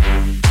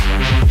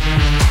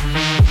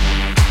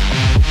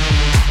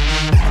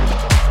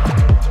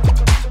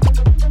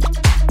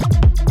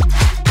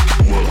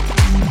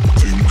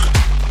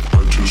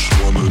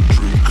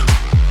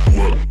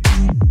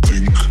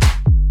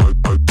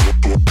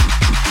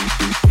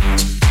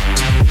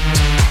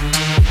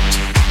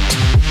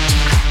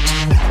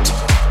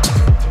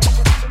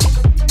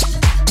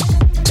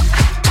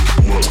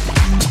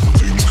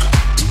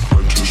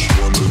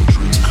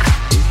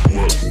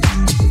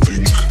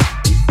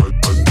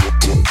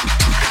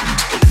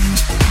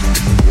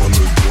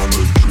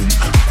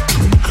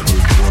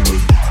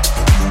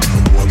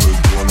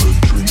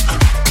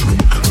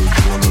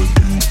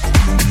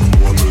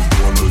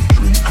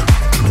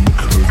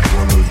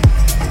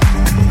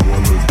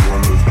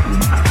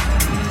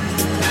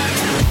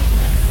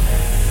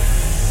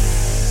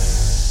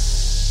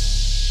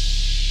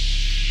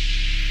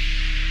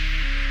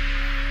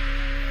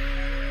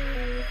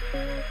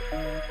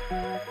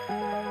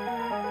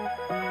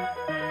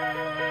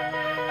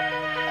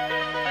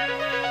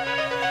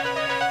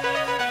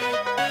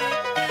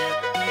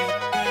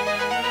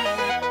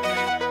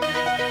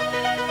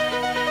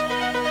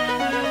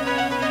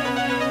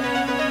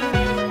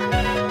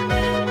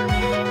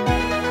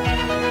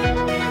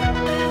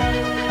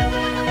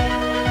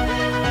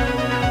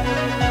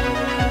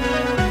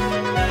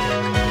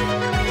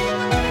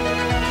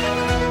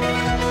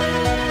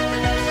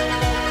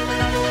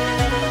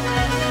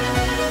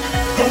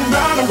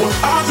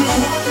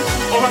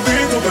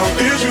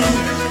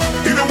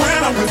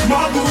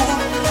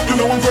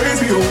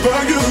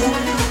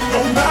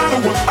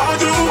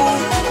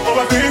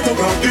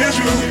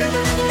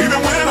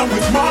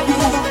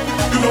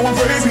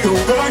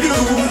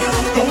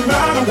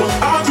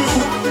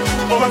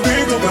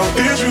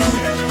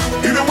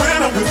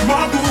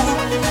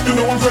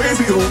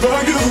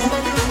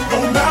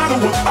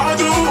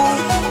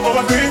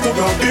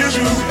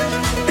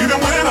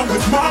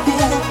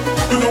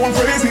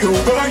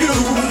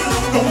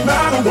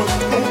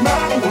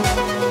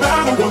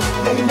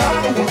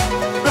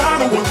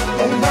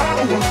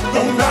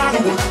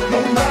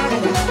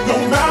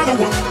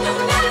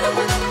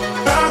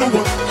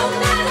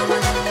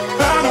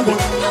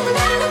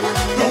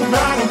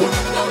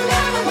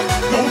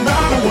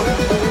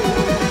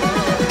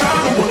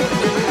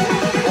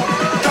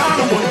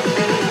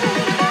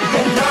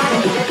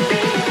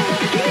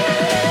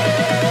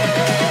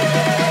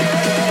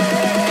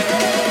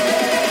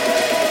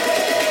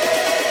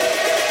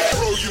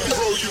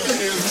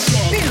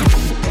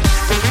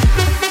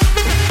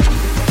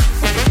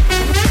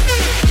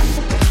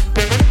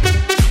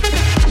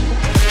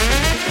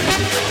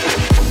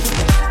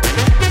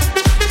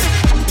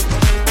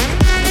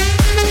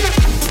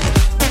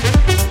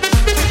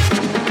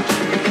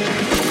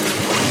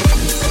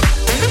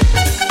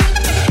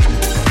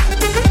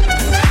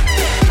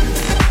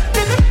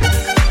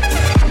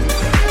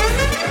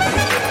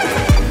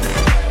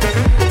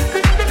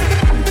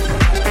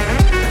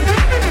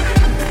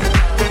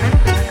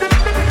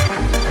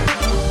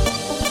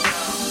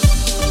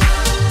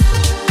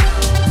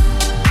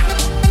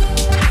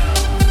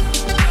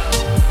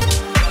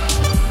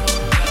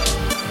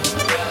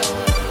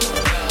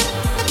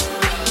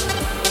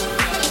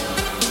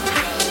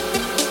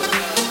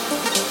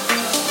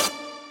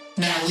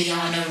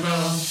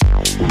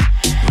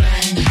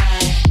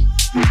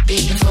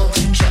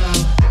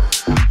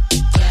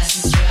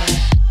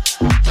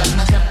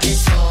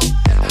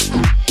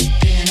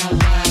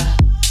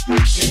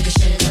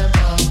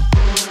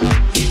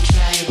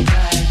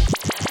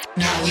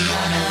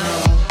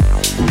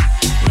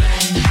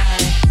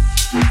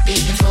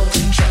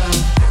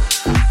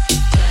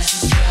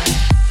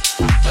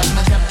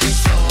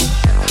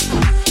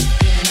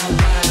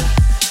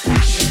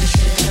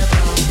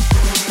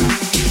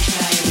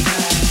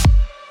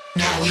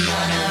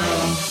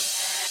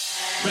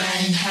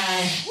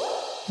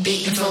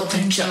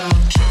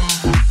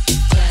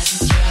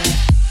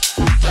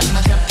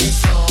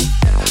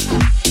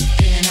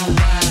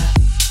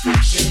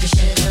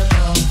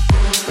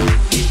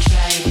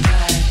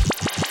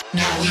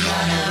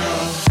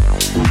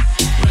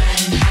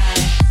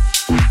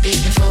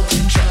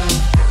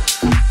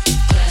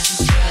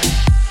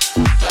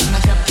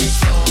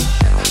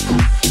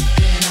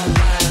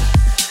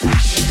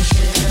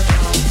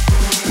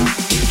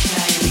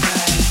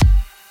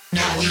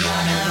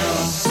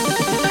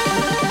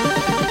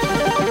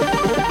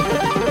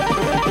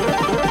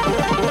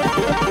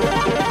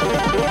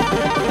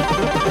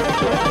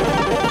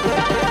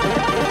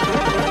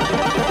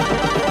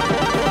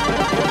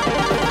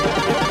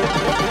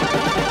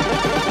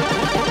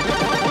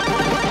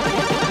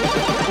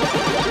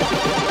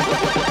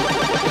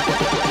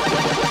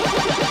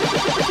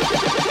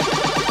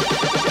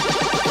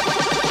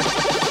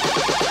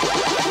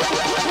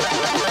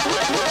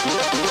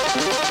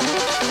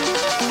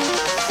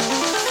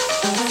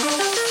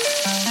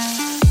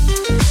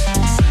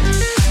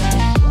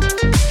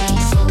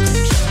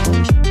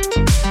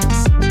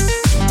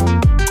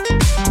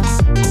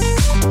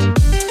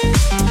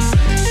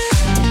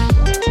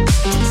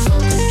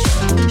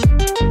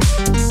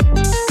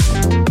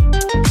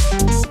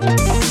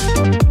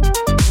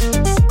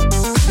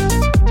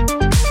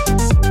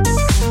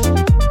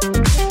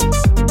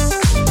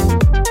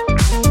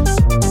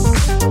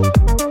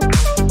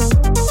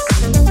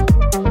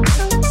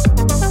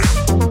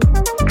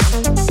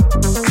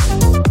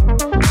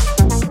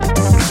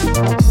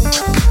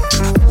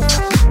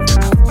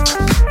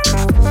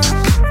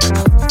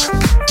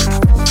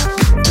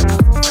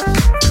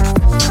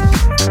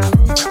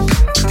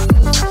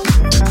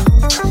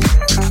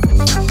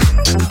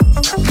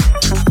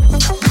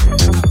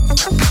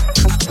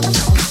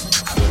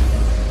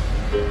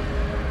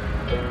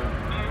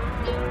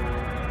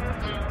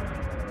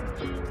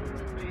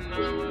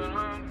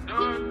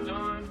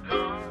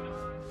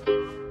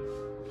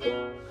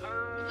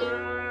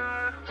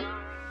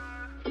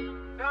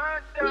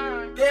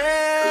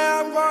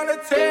 Yeah, I'm gonna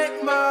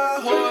take my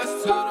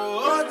horse to the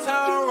old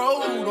town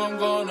road. I'm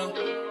gonna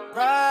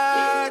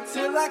ride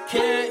till I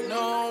can't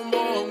no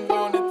more. I'm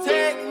gonna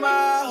take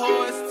my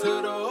horse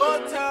to the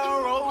old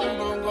town road.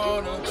 I'm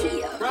gonna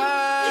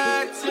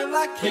ride till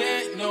I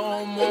can't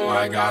no more.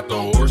 I got the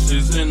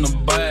horses in the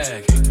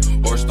back,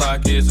 horse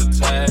stock is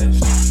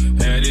attached.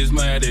 Head is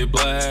matted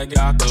black,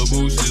 got the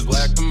bushes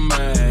black to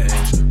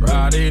match.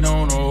 Riding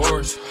on a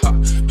horse, ha,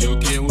 you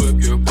can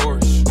whip your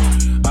Porsche.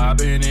 I've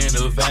been in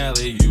the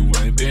valley, you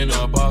ain't been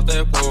up off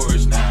that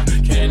porch. Now,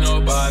 can't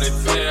nobody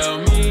tell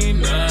me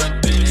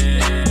nothing.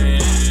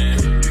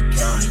 You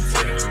can't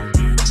tell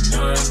me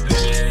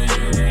nothing.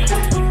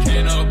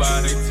 Can't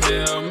nobody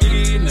tell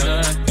me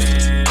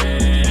nothing.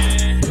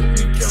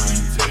 You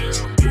can't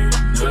tell me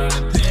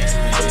nothing.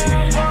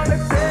 I'm gonna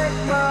take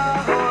my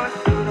horse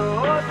to the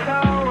old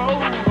town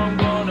road. I'm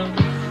gonna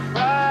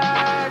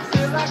ride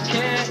till I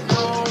can't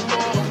no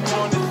more. I'm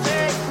gonna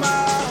take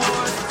my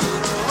horse to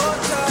the old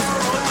town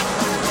road.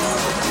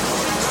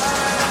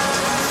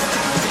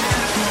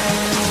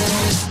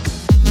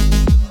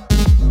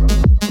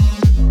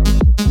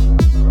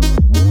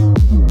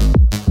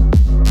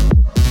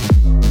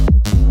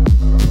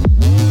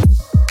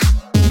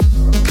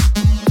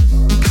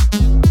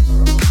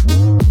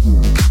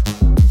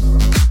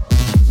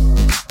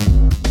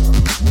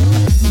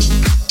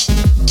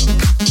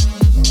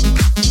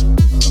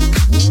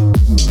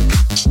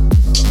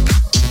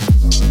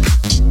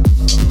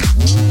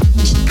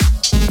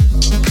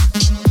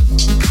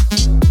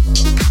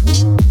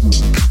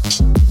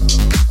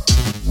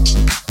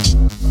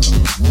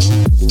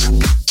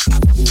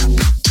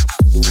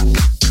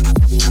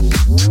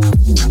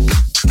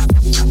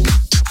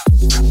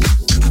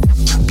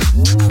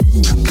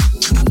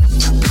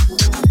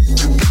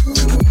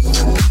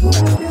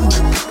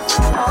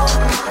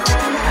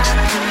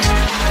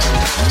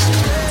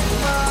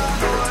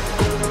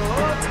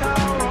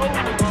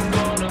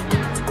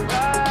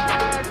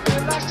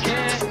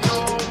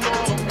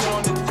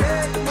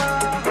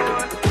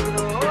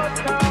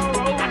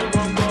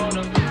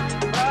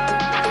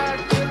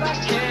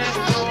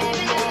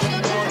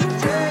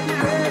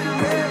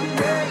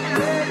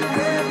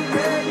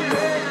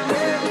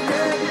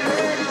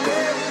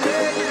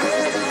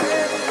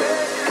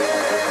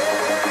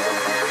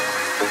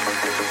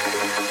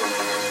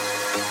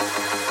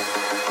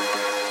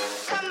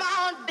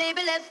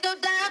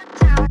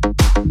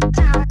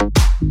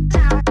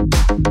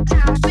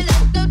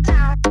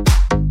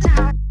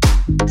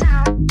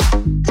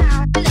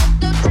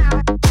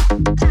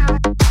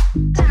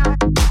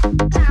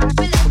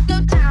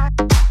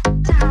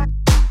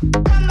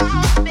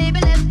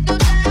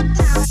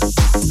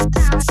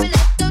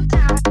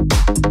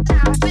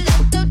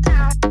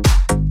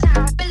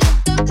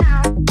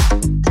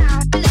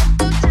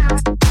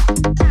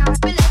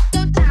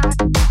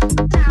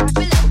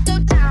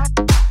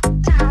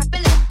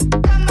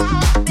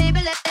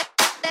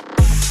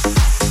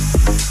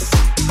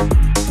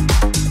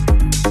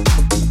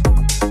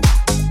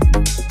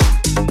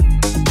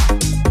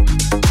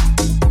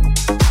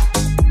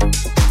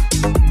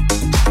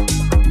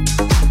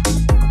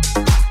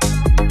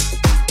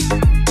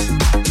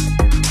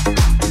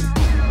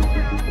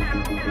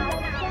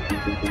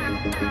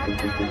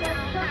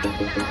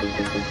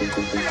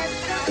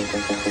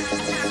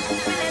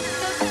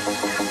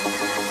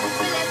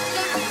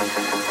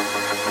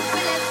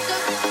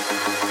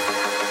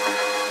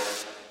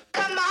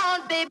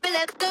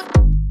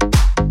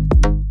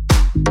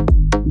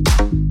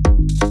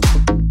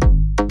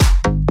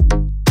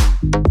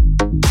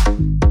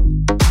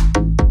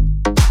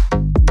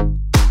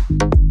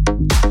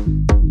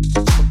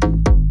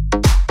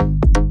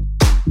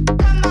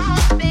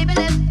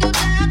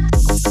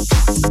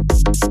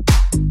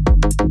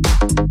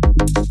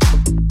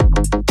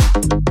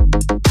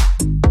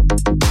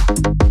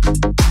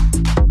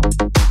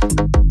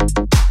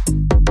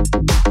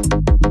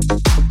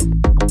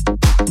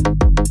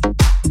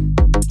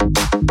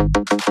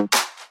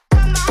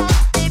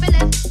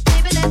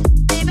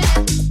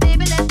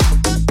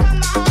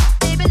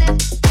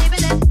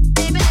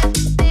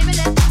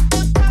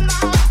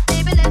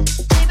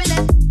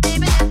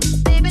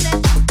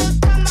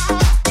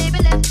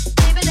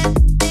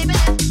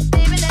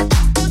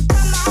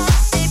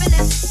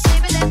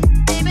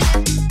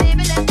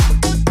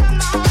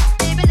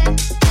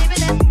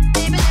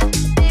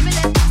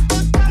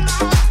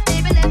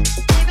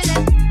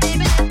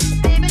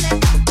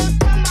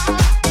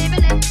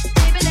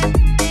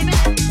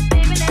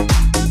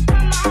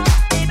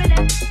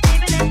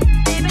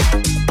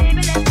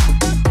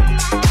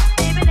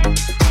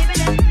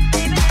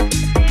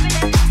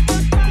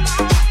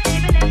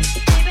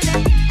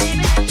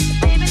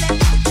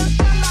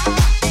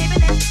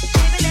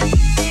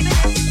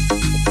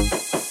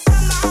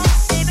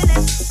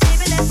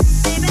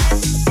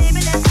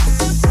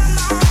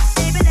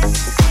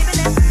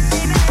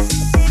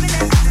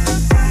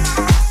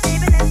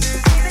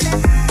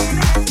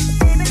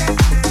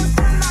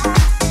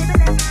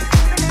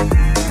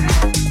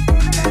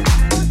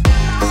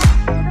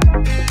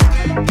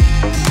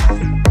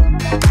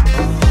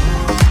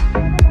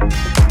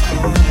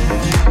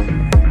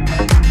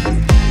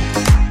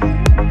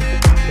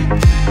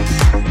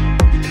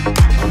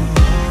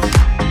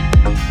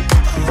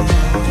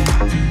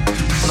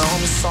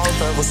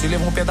 solta. Você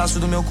levou um pedaço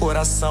do meu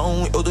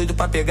coração, eu doido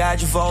pra pegar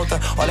de volta.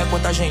 Olha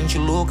quanta gente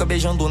louca,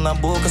 beijando na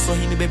boca,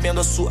 sorrindo e bebendo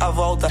a sua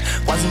volta.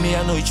 Quase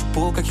meia-noite e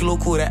pouca, que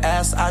loucura é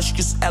essa? Acho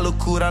que isso é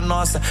loucura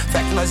nossa. Fé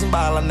que nós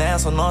embala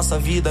nessa, nossa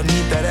vida me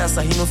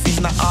interessa. Ri no fiz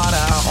na hora,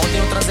 ontem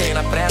eu transei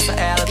na pressa.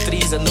 Ela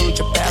atriz, a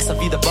noite é peça,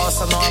 vida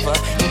bossa nova.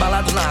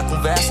 Embalado na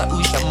conversa,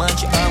 o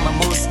chamante ama,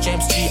 moço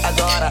James te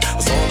adora.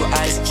 O som do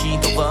Ice Tea,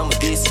 então vamos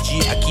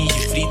decidir aqui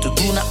de frito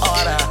tudo na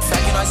hora. Fé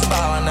que nós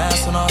embala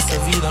nessa, nossa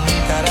vida não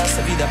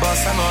interessa, vida é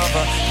bossa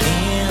nova.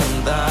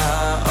 Linda,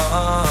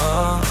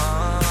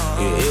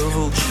 eu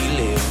vou te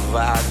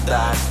levar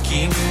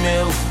daqui,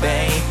 meu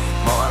bem,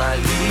 Mona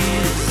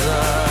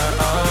Lisa.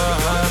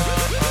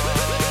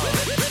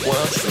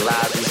 Quantos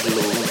lados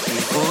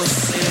loucos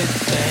você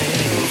tem?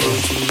 Eu vou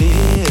te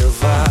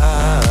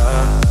levar,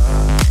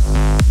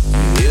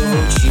 eu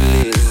vou te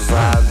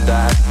levar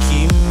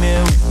daqui,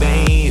 meu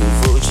bem, eu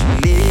vou te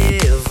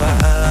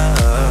levar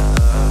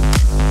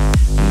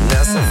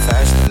nessa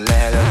festa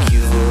mega que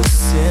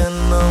você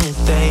não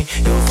tem.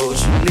 Eu vou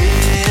te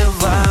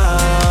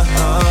levar,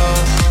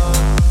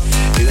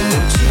 eu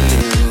vou te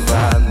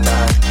levar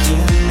daqui,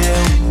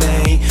 meu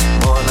bem,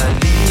 Mona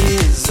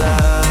Lisa.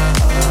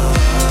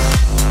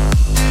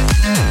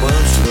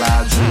 Quantos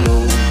lados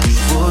loucos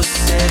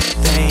você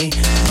tem?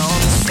 Não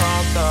me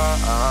solta,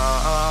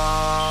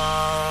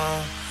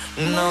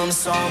 não me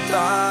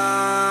solta,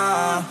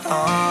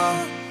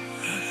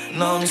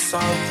 não me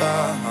solta,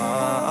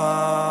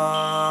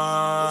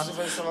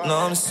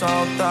 não me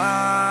solta.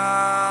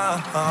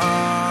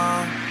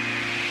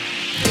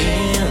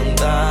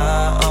 Linda,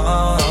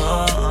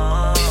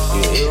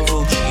 eu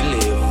vou te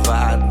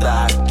levar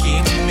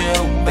daqui,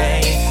 meu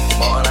bem,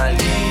 Mona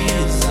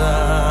Lisa.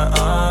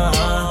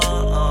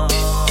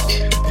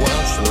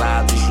 Quantos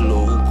lados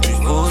loucos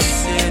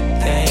você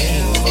tem?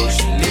 Eu vou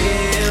te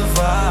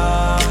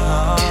levar,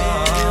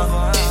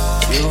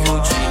 eu vou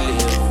te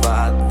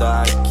levar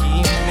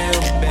daqui,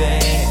 meu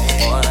bem,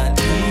 Mona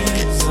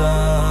Lisa.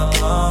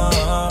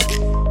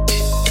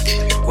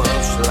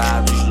 Quantos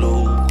lados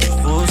loucos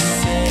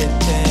você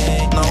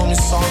tem? Não me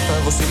solta,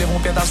 você levou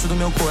um pedaço do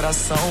meu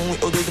coração,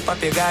 eu doido pra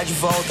pegar de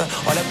volta.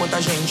 Olha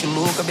quanta gente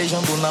louca,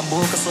 beijando na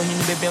boca,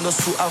 sorrindo e bebendo a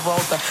sua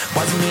volta.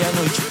 Quase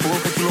meia-noite e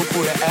pouca, que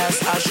loucura é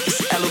essa? Acho que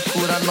isso é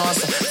loucura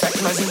nossa. Fé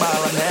que nós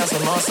embala nessa,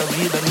 nossa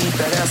vida me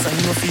interessa.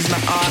 Ri eu fiz na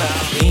hora.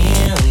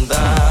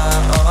 Linda,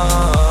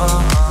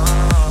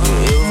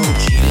 eu vou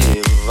te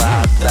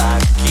levar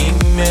daqui,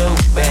 meu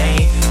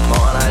bem,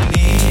 Mona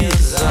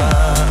Lisa.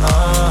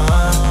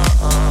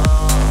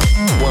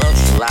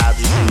 Quantos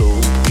lados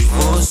loucos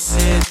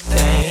você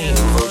tem?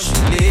 Eu vou te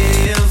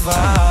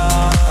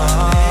levar,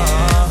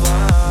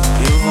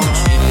 eu vou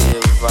te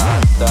levar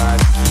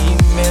daqui,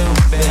 meu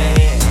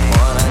bem,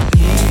 Mona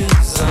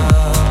Lisa.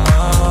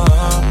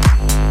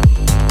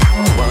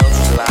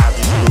 Quantos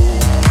lados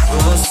loucos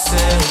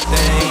você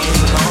tem?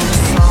 Não me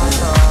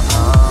solta,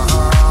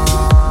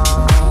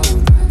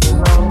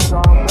 não me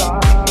solta.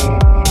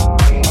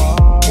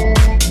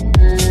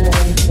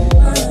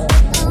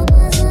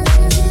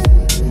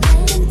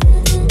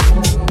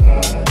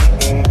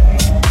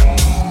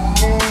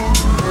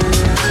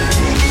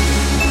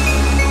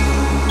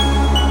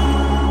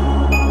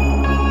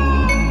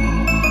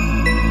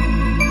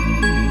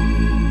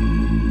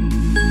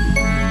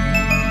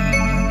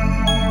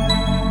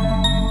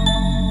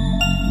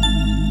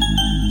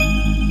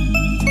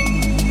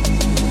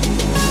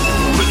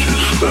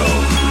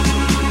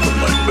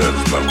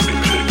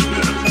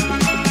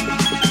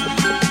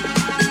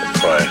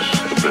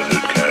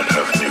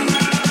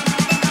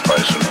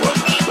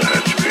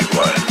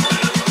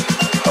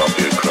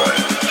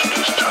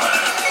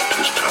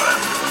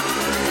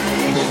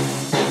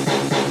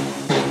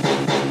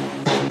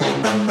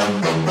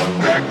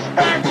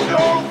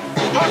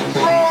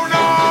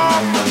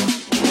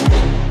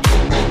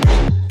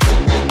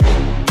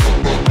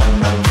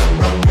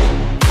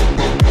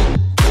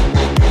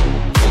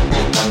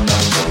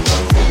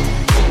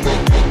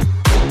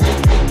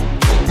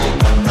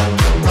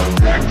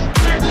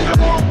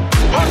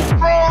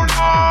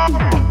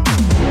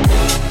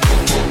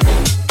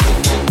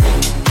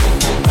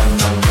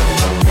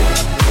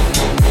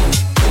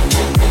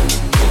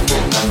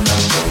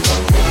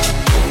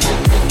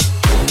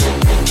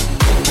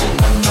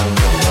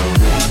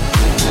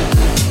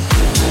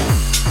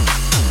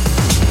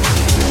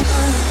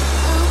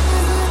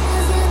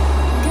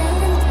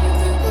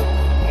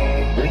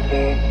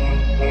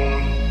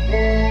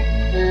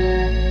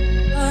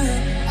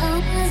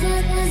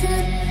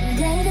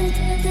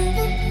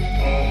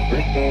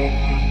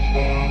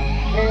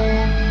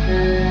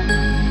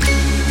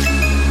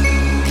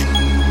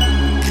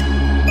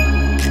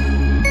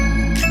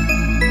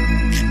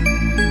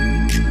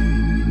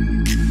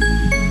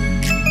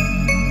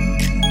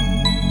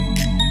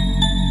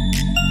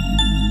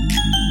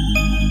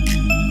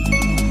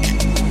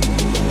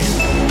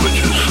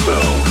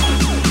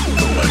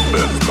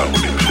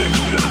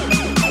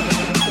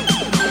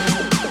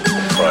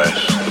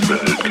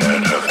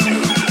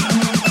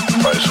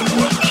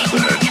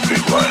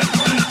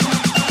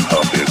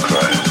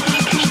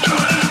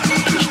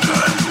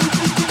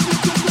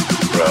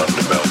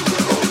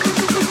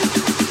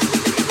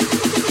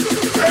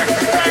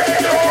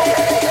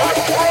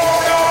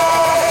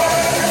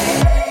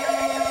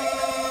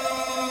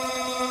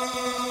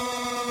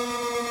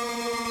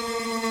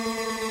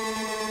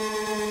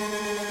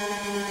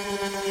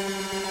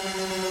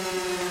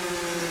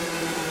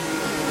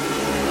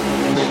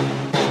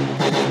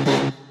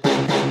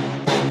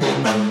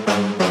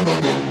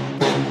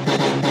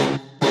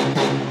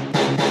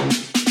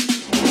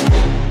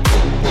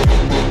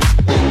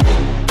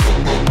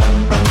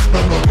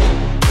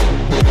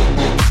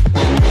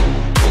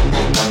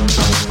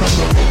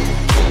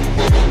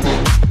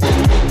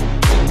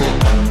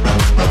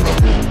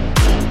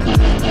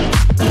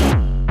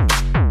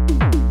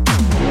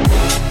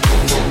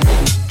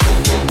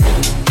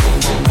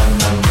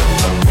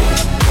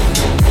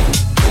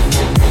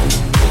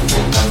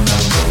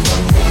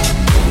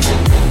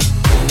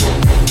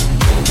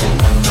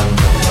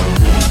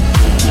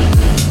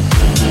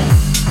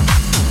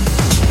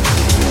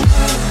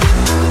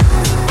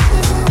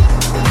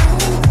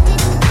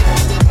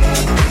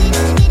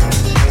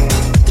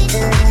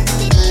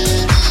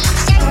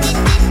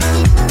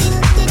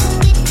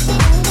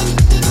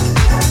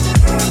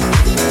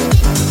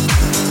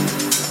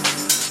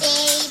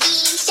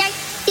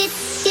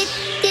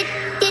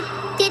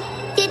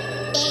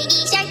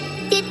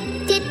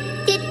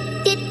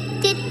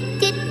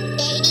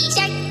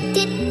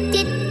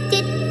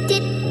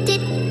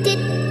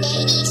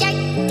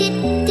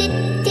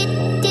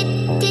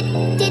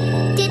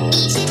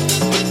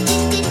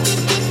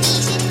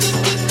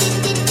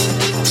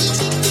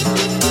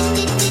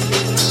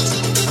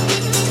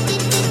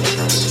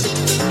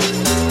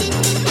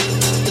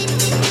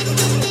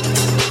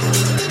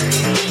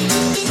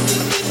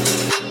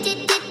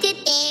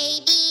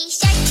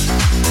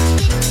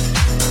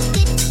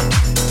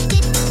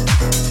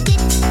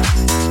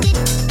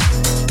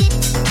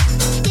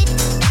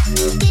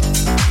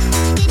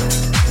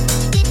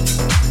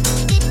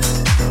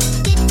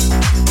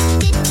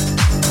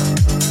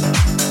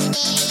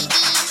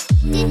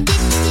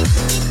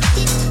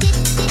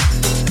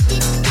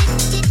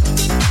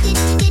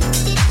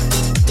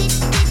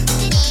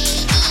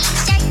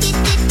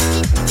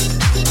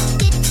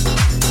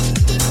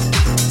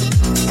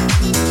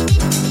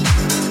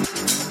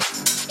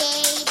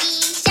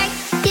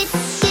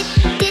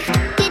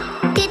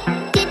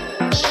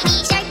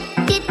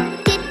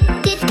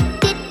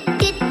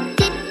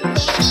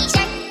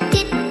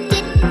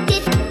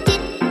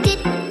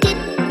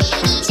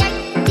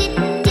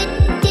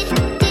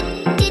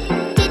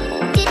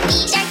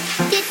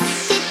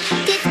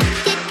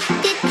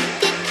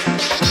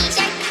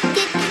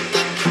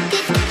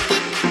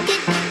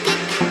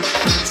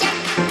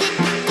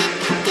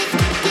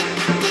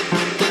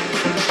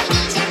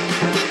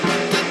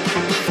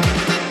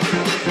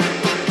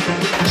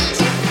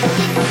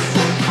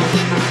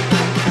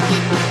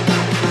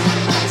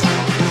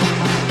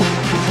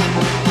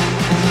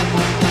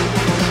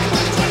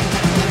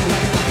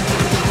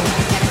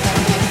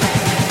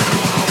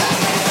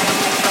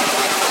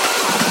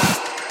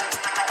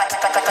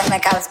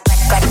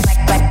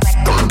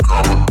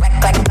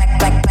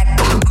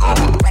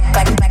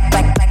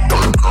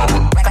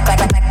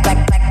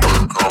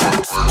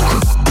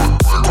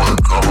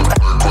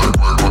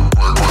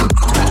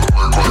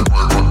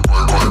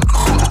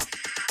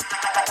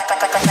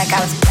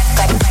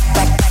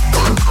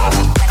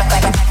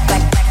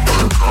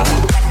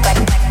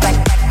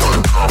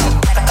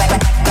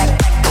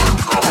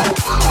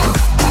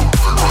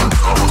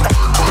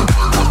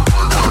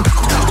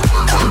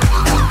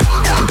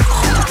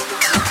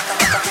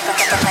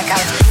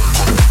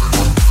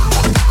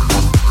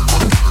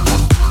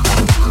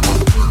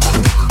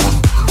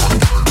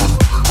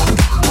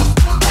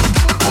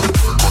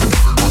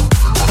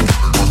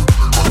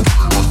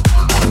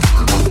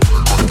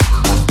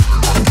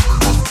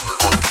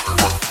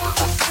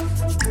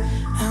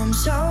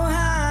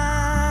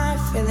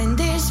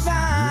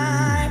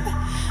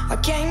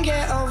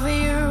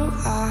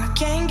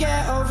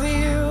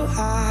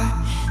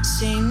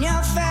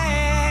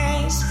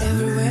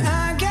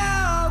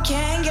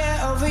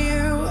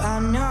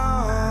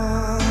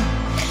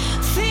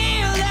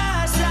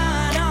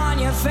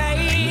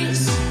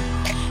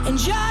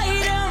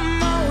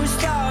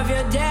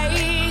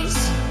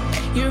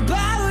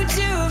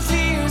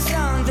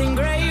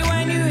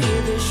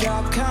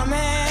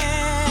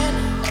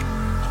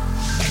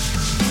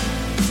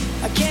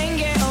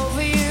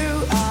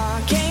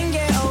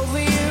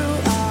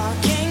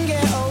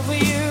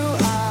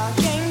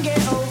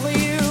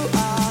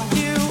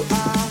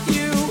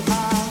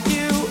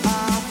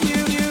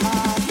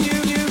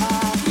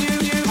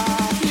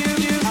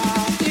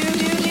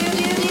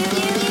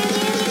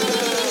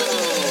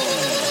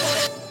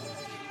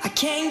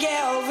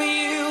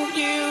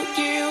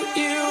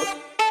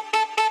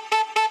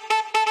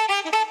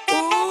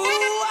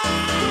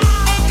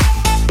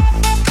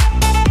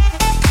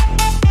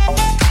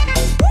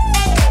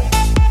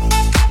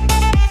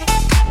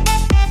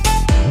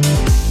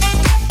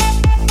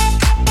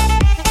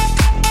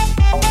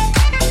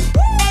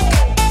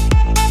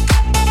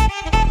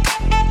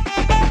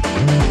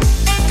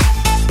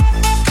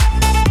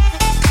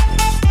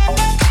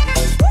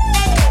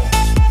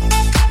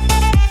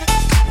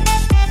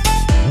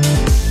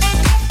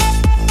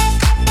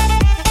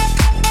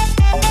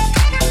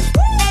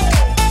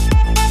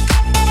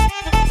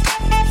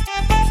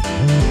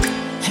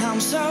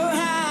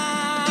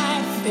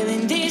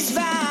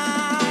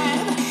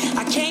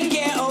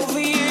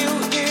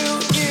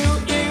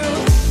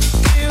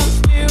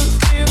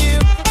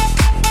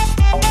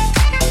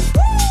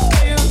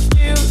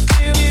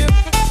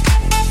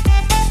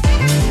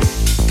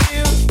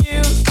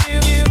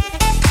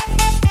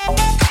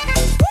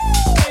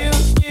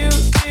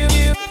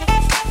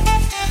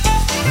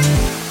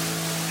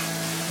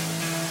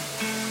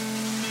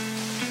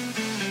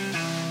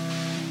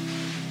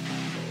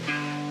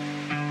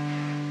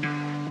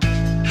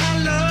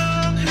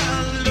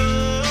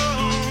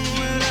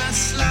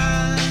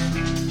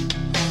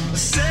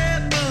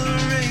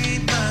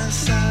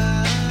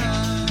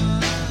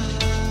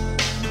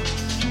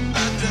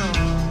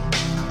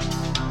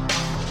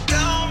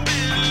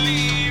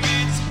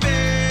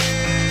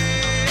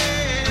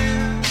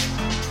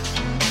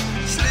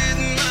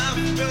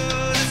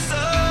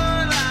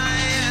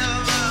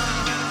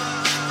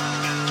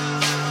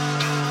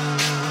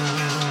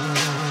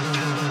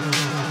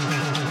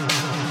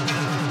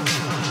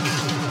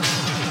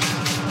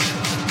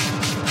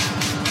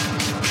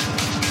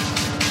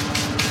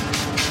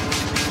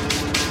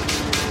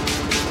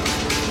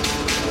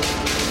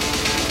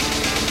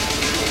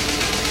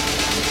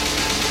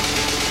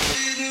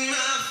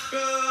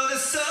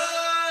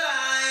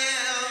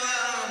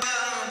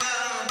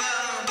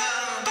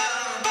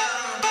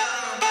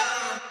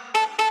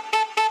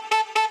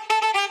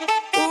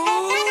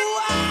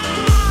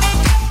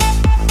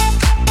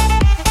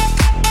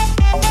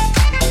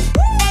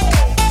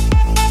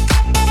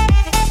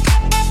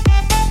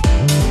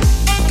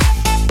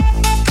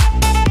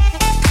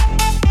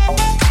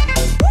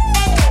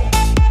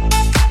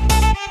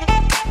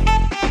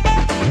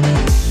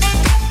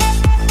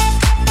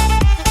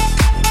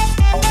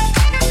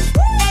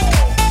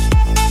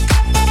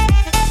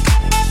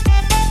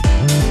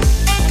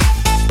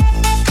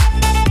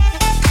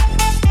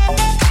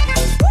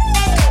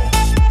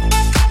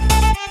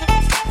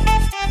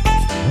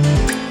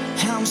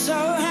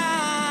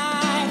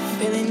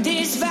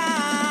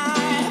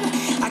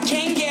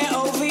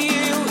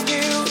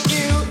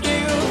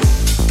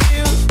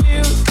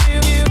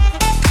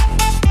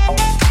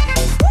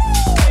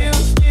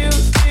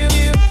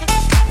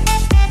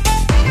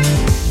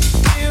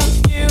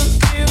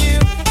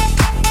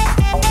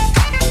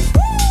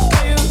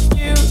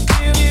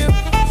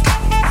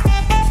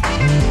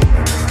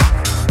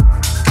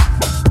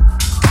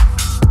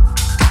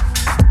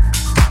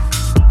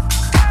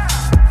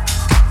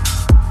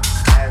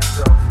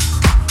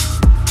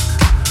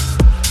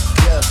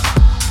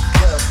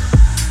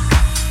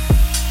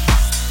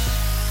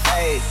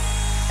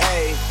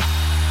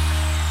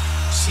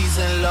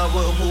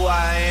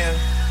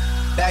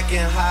 Back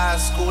in high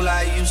school,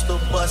 I used to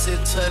bust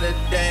it to the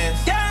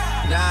dance. Yeah!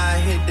 Now I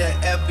hit the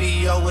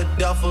FBO with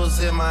duffels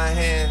in my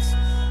hands.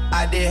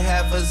 I did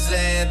half a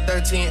Zan,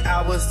 13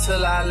 hours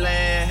till I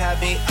land. Had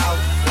me out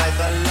like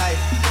a light,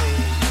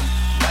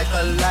 like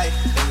a light,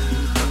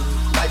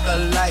 like a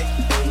light,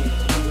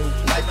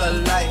 like a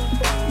light,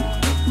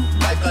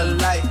 like a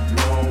light,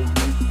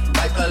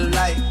 like a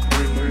light,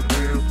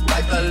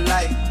 like a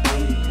light,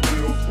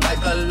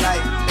 like a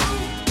light,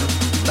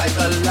 like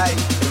a light,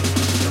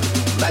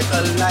 like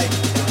a light,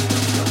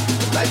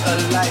 like a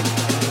light,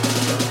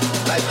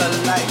 like a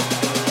light,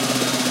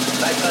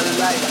 like a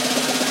light,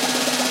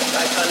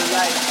 like a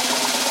light.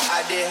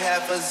 I did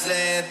half a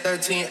Zan,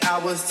 13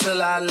 hours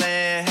till I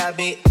land. Had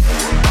me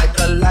like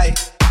a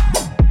light,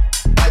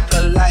 like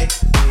a light,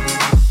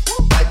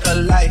 like a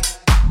light,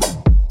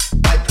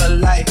 like a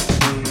light,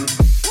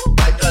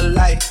 like a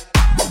light,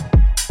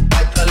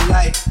 like a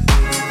light.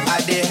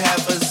 I did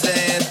half a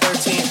Zan,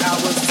 13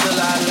 hours till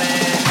I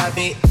land. Had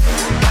me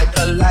like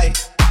a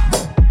light,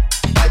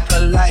 like a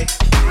light,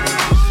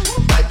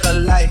 like a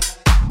light,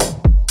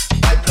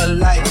 like a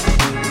light,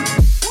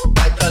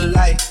 like a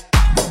light,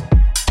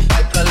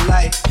 like a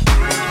light,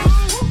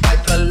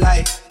 like a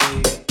light.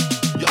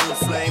 Young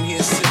flame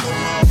here sitting on.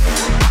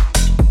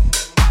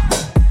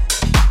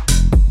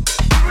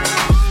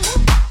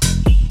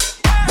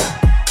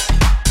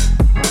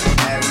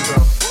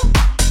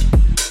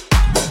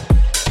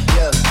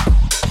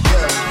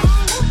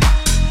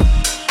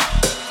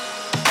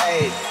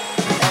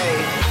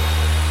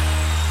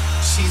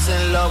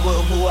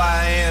 With who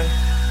I am.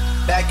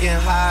 Back in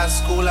high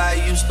school, I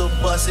used to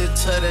bust it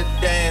to the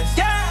dance.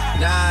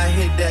 Now I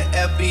hit the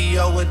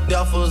FBO with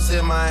duffels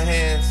in my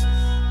hands.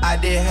 I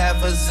did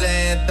half a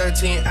Zan,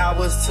 13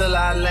 hours till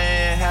I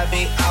land. Had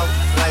me out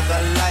like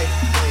a light,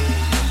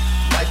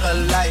 like a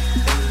light,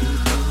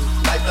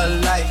 like a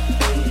light,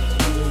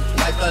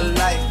 like a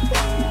light,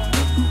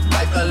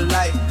 like a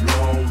light,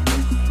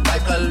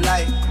 like a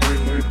light,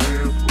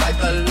 like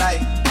a light,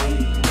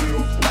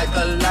 like a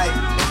light,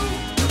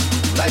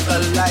 like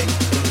a light,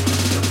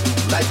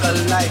 like a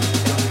light,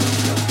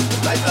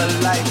 like a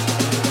light,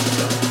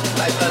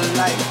 like a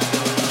light,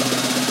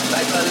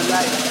 like a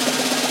light,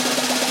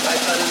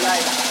 like a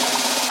light.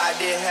 I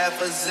did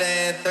half a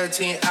Zan,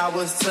 13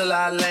 hours till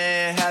I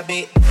land. Had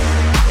me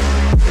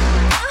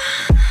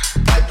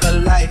like a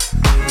light,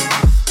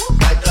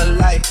 like a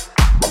light,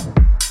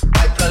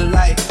 like a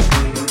light,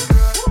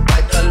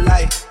 like a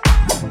light,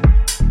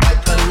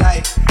 like a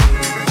light.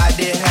 I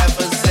did half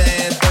a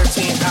Zan,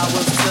 13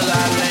 hours till I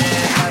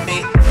land. Had me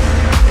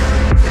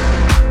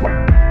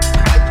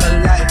like a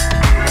light,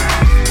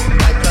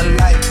 like a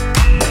light,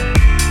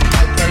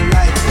 like a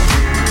light,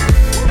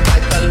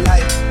 like a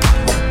light,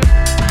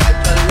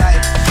 like a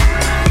light,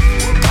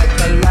 like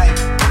a light.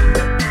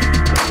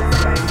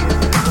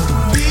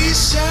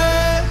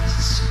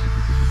 Pieces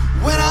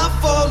when I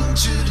fall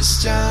into this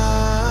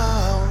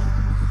town.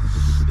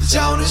 The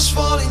town is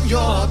falling,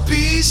 your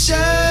pieces.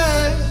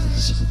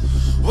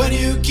 When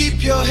you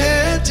keep your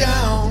head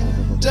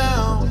down,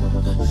 down,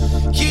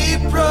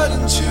 keep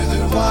running to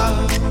the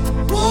wild.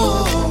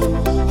 Whoa,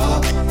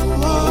 whoa,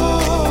 whoa,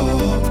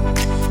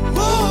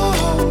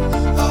 whoa,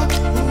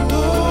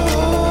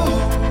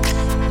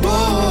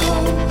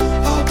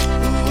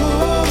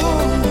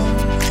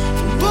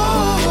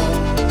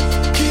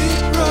 keep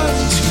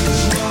running to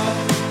the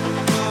wild.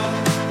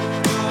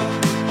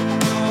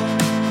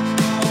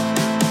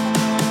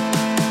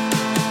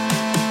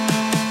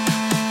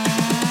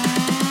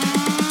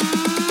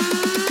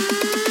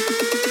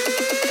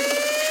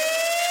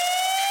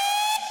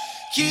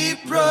 Keep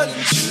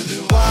running to the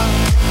wild.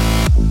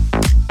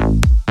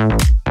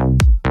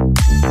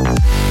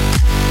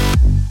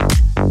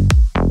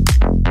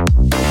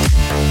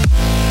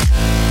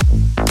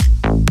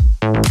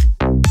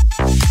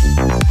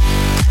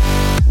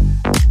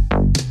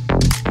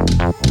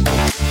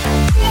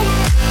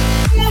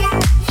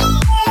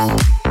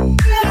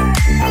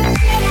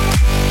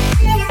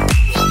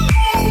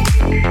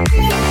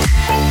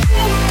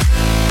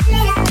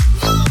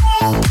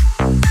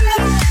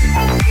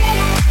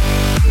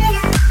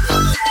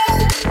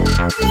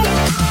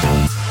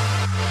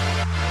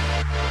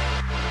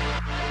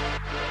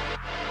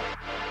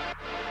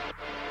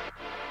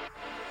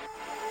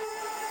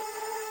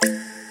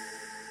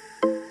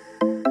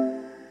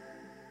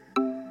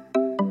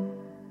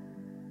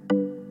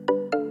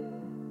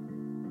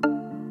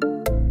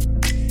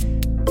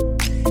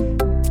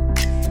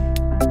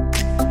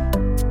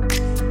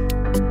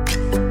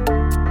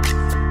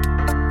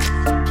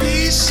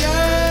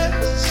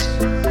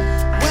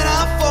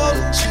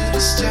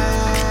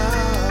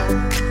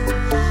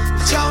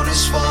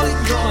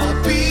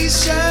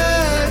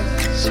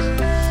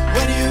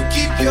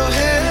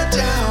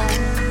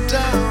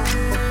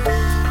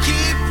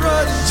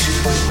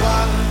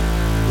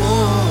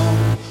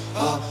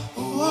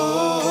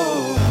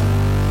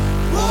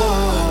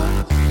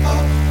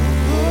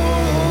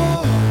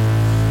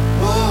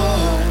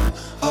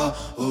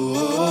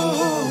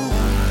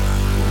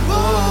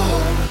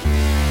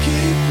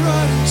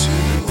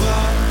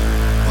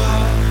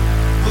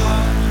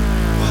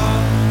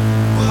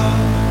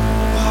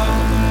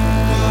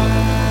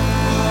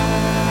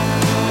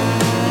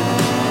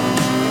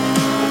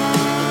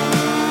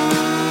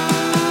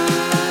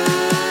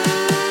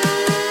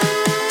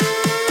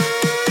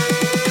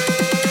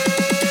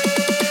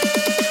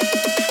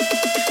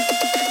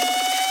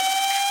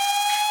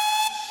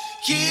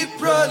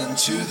 keep running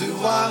to the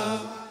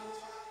wild.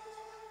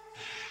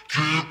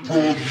 Keep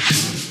running.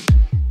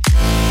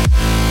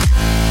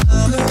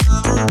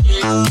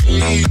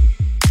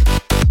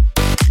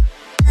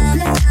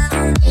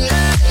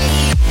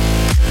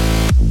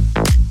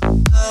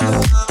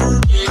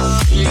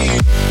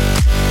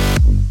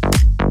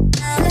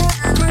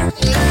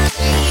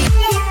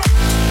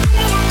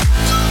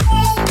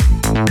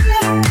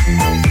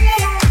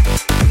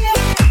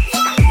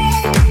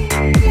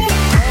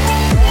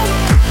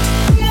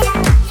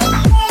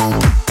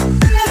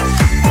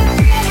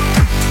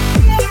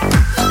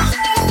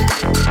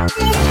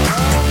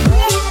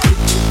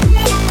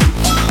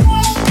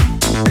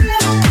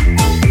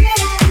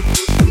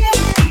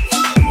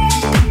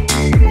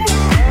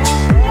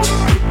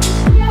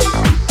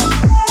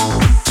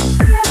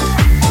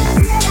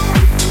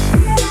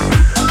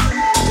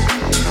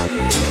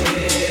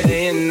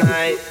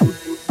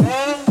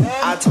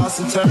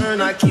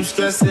 I keep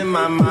stressing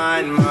my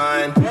mind.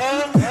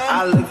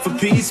 I look for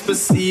peace, but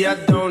see I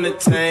don't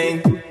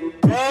attain.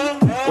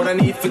 What I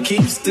need for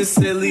keeps this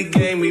silly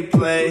game we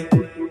play.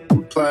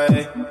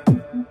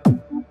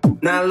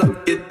 Now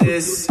look at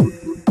this.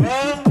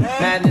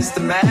 Madness,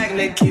 the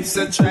magnet keeps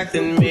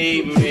attracting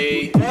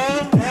me.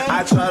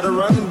 I try to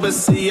run, but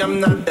see I'm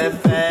not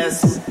that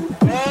fast.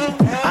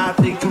 I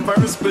think I'm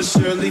first, but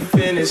surely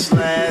finish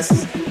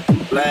last.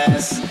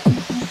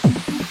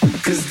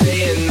 Cause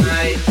day and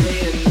night,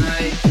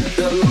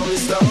 the lonely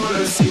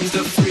stoner seems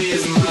to free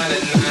his mind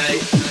at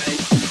night.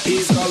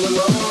 He's all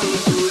alone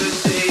through the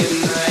day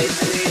and night.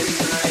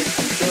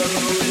 The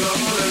lonely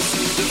loner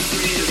seems to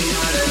free his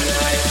mind at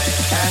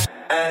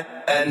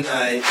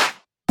night.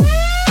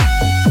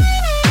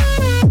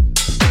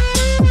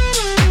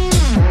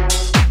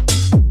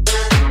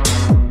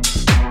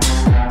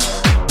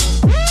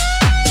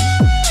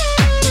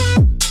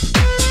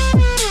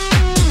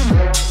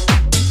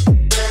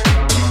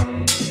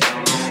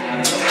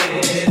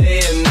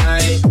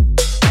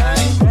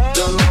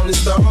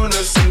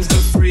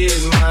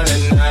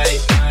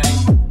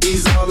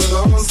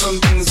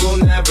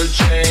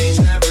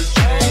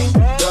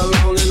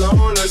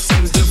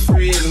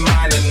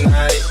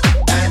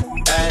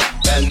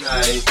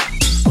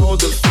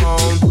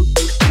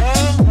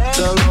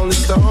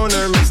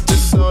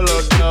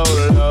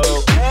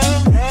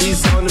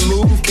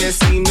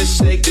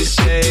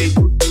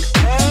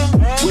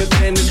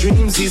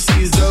 He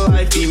sees the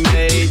life he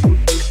made.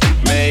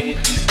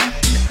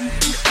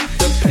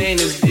 The pain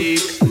is deep.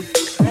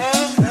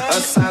 A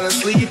silent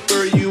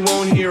sleeper, you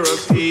won't hear a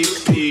peep.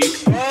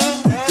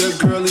 The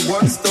girl he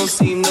wants don't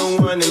seem no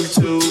 1 and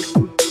 2.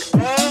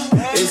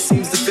 It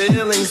seems the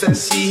feelings that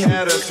she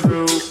had her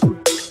through.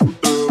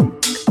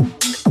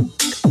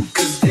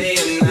 Cause day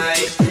and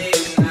night,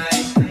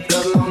 the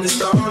lonely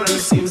stoner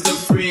seems to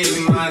free his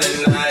mind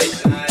at night.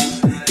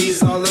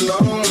 He's all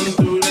alone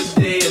through the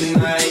day and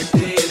night.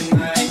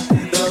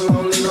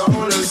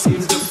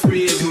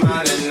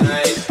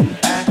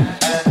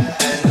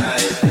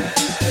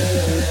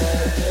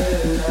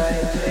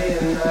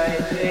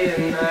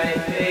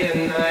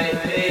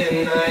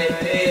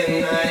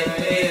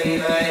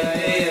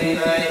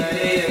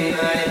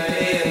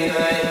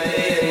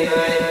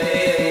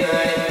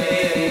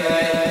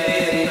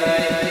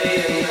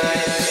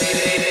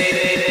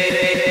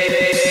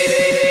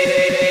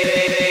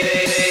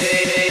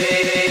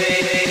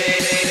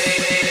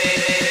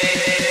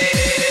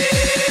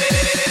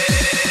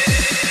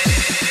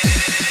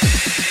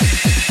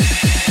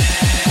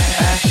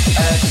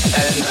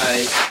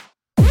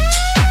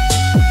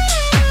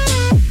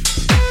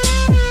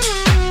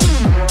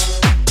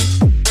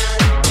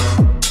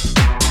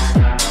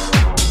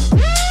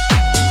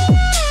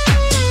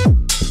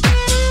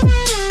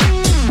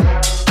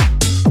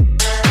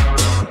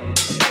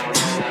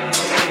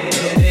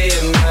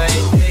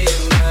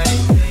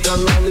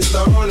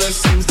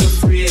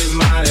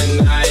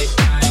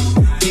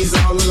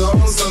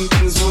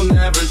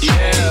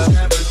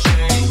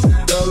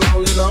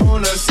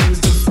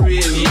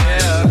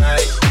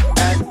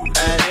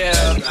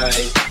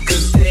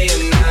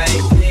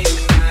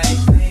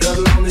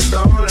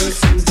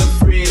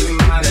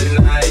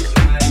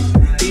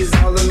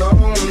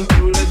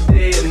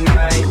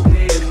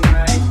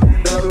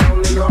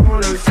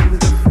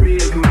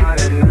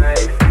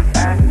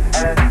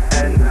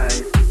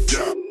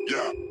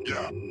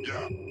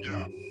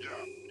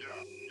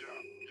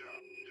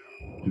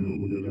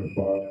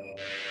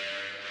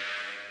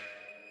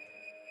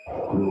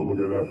 Girl, look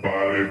at that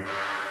body.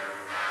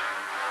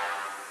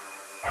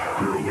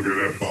 Girl, look at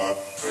that body.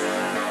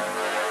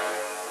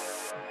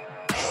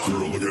 Girl,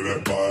 look at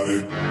that body.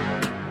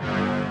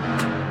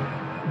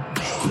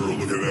 Girl,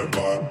 look at that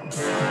body.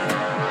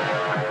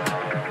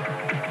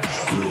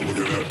 Girl, look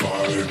at that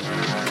body.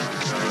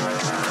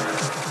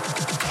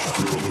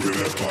 Girl, look at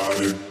that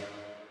body.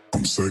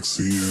 I'm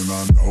sexy and I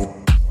know.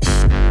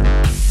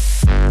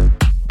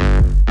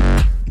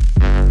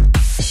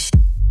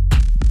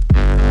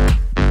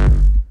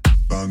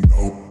 I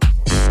know.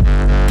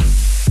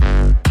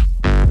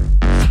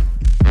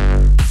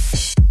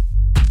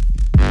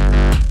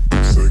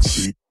 I'm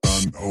sexy,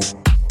 I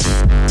know.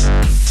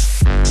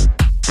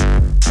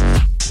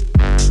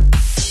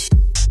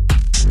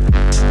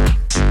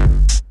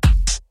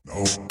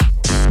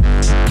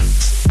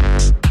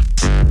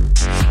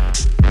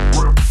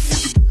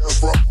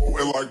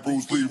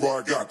 like Bruce Lee,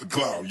 I got the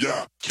clout.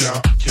 Yeah.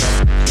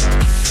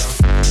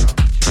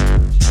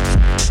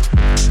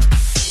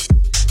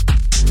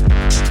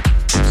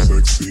 I'm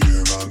sexy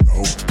and I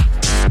know.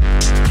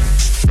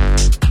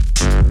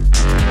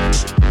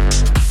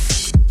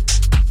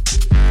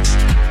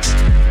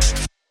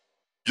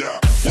 Yeah,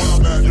 when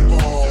I'm at the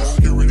ball,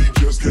 security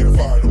just can't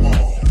fight them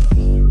all.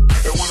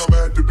 And when I'm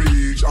at the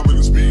beach, I'm in a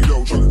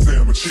Speedo trying to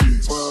tan my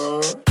cheeks.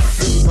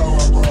 This is how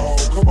I roll.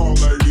 Come on,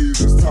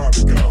 ladies, it's time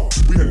to go.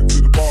 We headed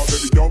to the bar,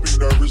 baby, don't be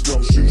nervous.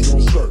 No shoes, no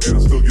shirt, and I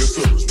still get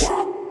service.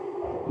 Wow.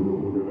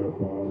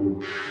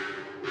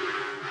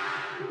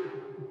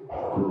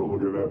 Girl,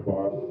 look at that body. Girl, look at that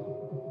body.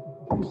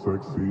 I'm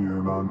sexy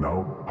and I know.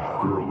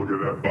 Girl, look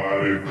at that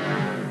body.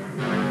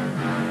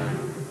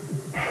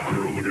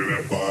 Girl, look at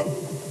that body.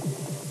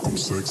 I'm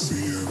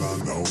sexy and I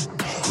know.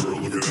 Girl,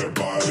 look at that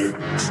body.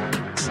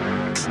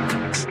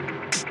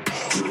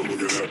 Girl, look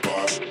at that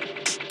body.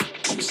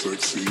 I'm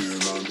sexy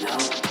and I know.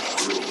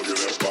 Girl, look at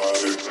that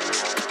body.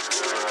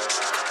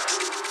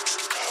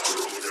 Girl,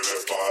 look at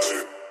that body.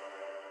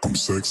 I'm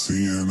sexy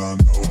and I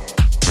know.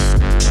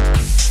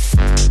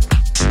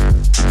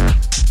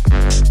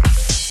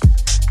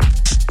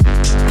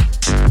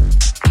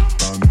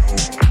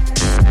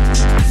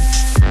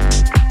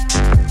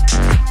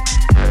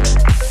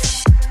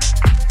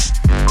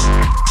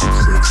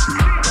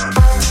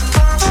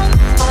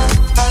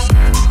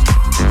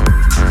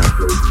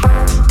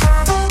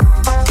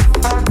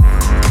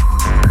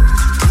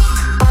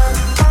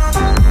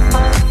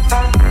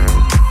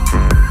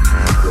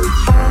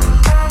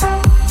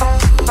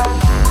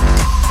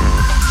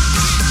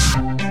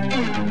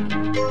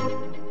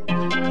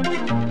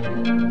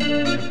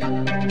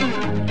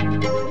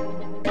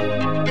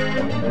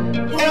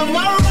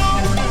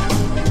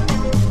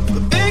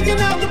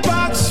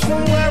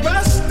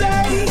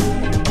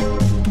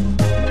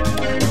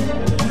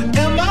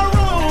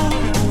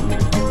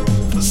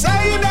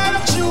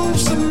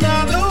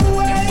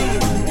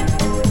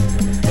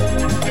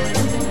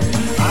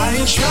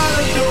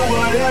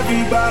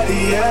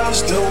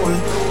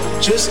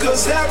 Just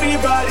cause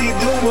everybody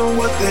doing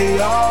what they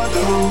all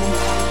do.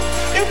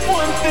 If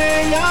one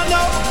thing I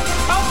know,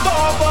 I'm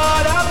far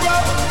but I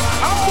grow.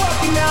 I'm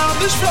walking down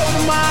this road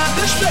of mine,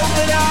 this road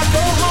that I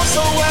go home.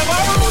 So am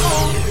I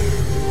wrong?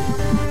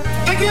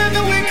 Thinking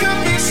that we could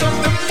be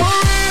something for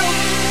real.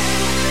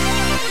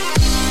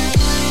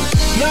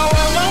 Now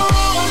am I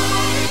wrong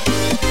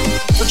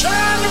for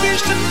trying to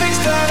reach the things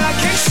that I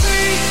can't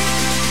see?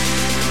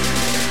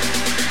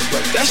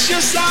 But that's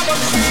just how I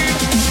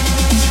feel.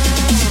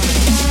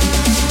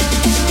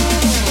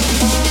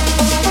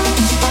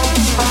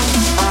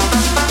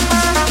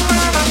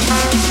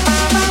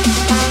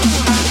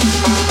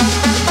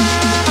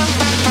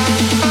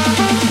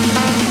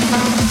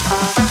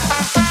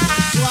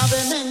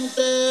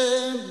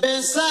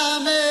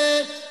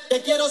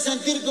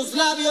 Sentir tus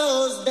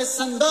labios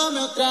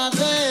besándome otra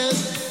vez,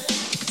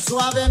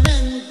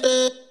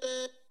 suavemente.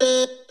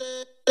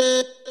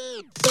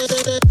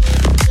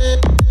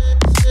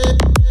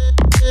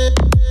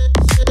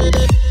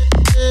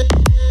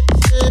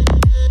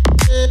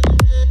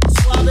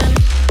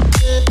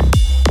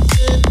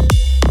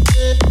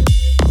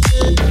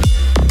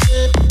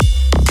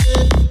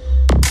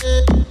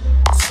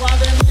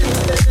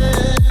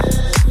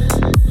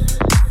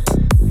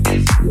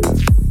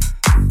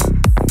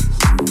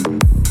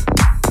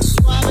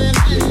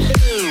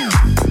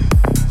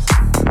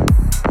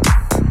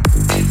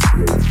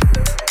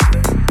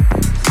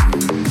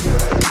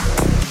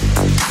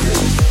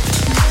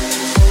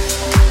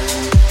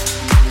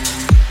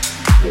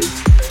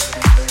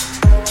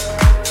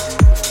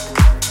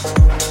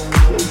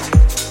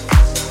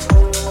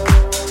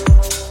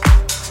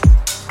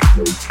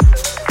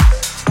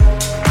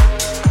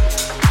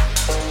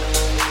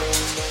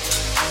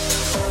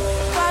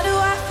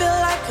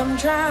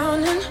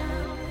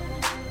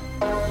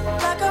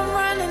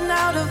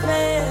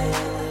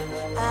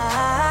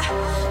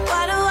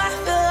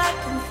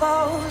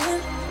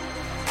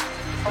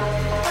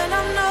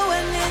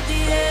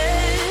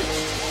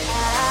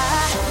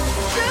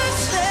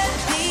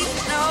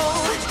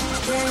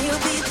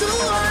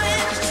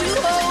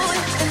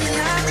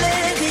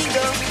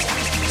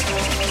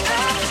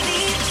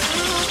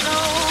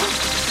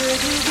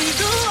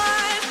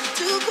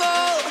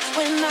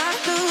 When I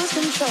lose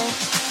control.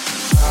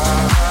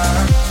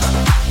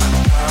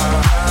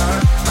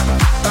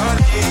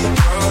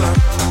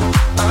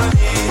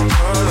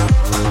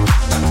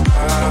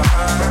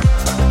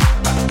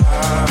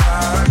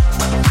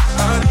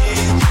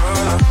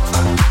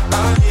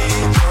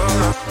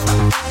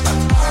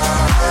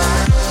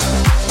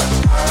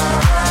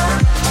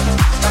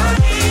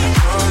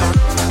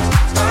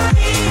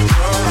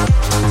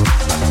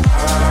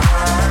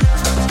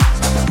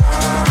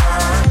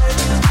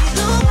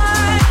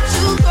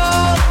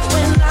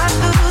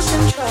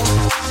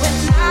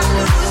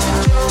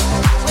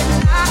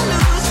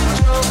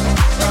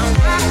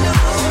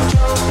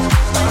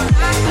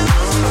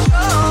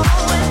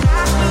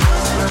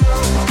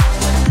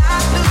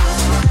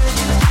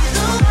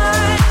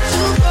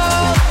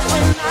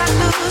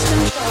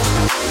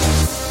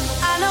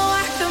 I know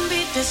I can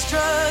be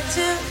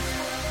destructive,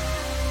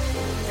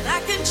 and I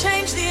can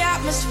change the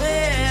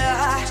atmosphere.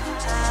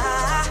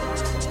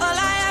 All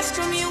I ask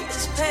from you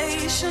is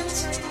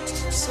patience,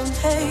 some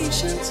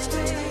patience,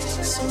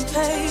 some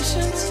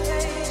patience.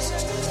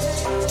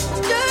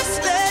 Just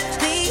let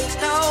me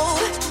know,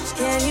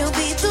 can you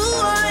be the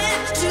one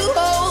to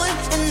hold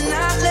and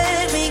not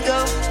let me go?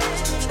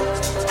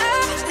 I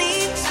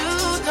need to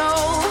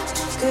know,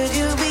 could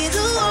you be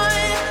the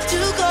one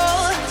to go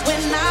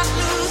when I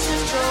lose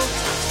control?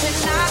 When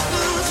I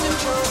lose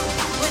control,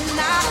 when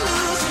I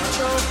lose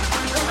control,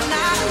 when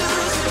I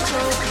lose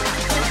control,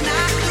 when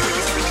I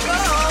lose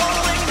control,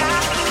 when I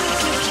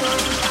lose control,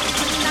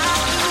 when I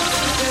lose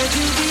control. Could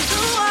you be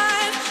the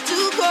one to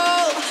go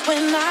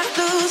when I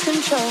lose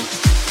control?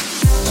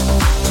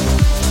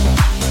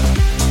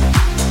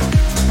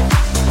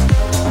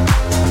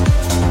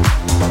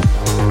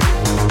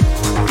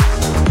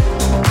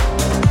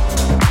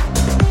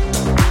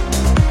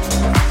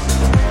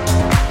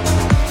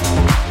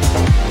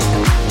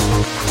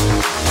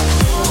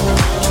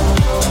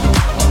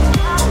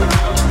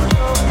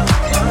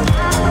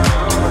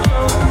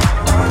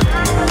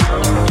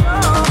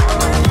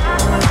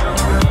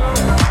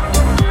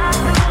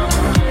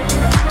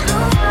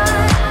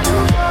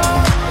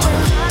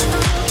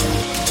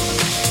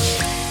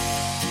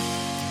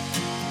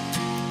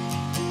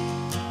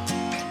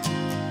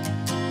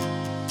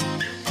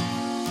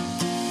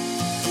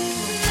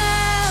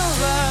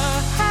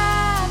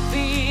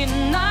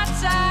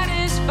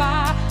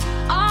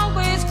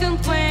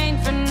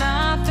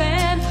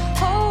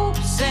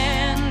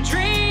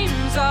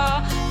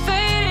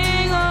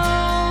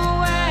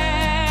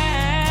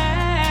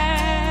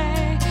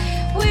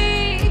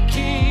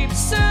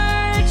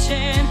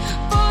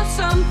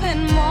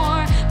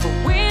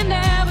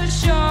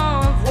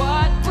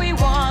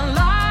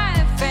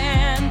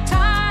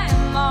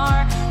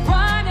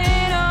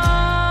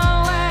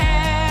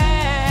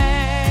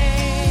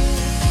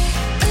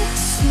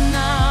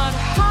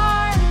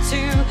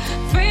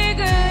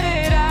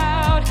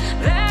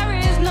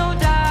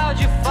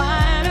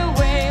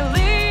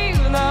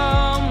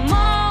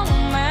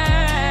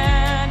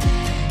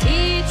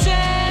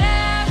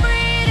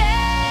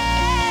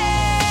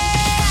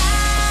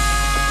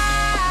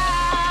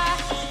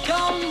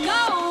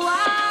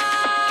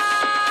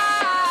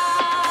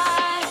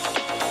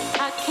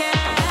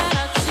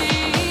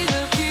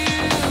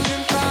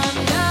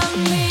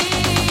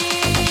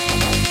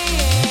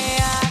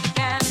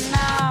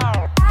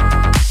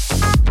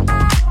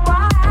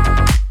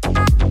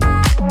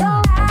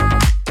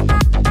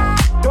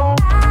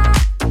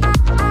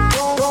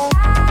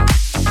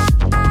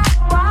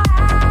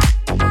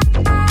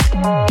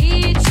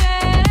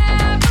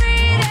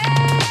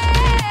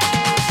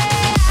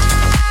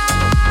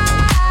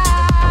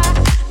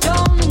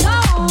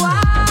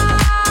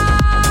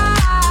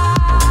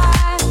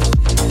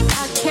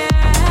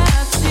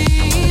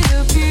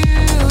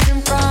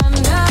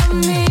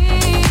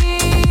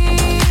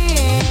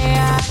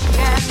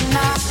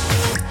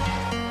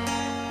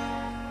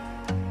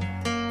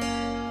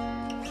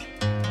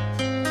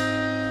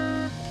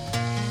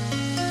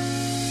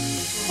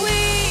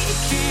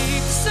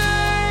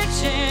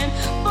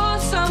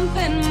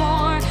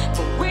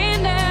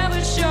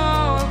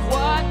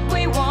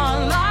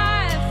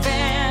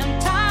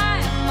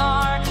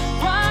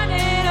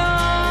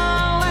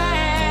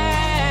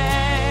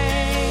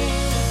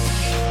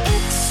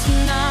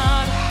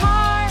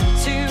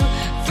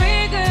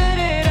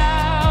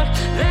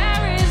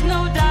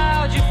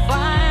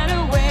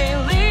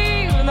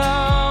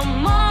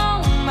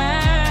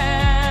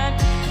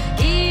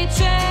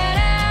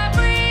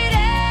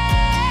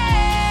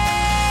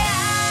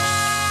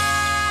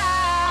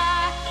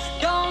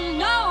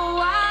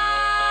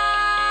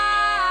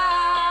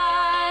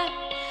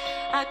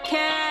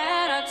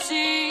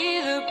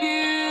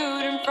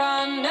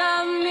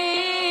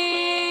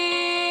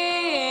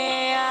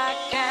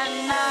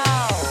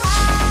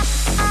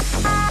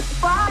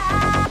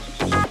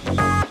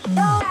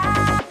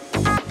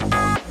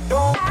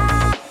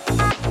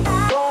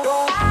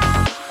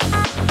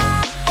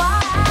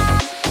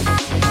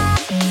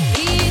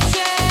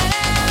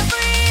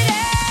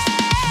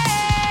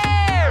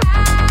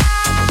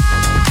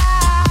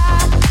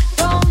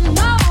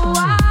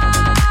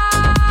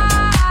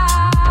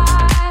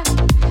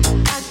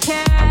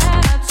 Can't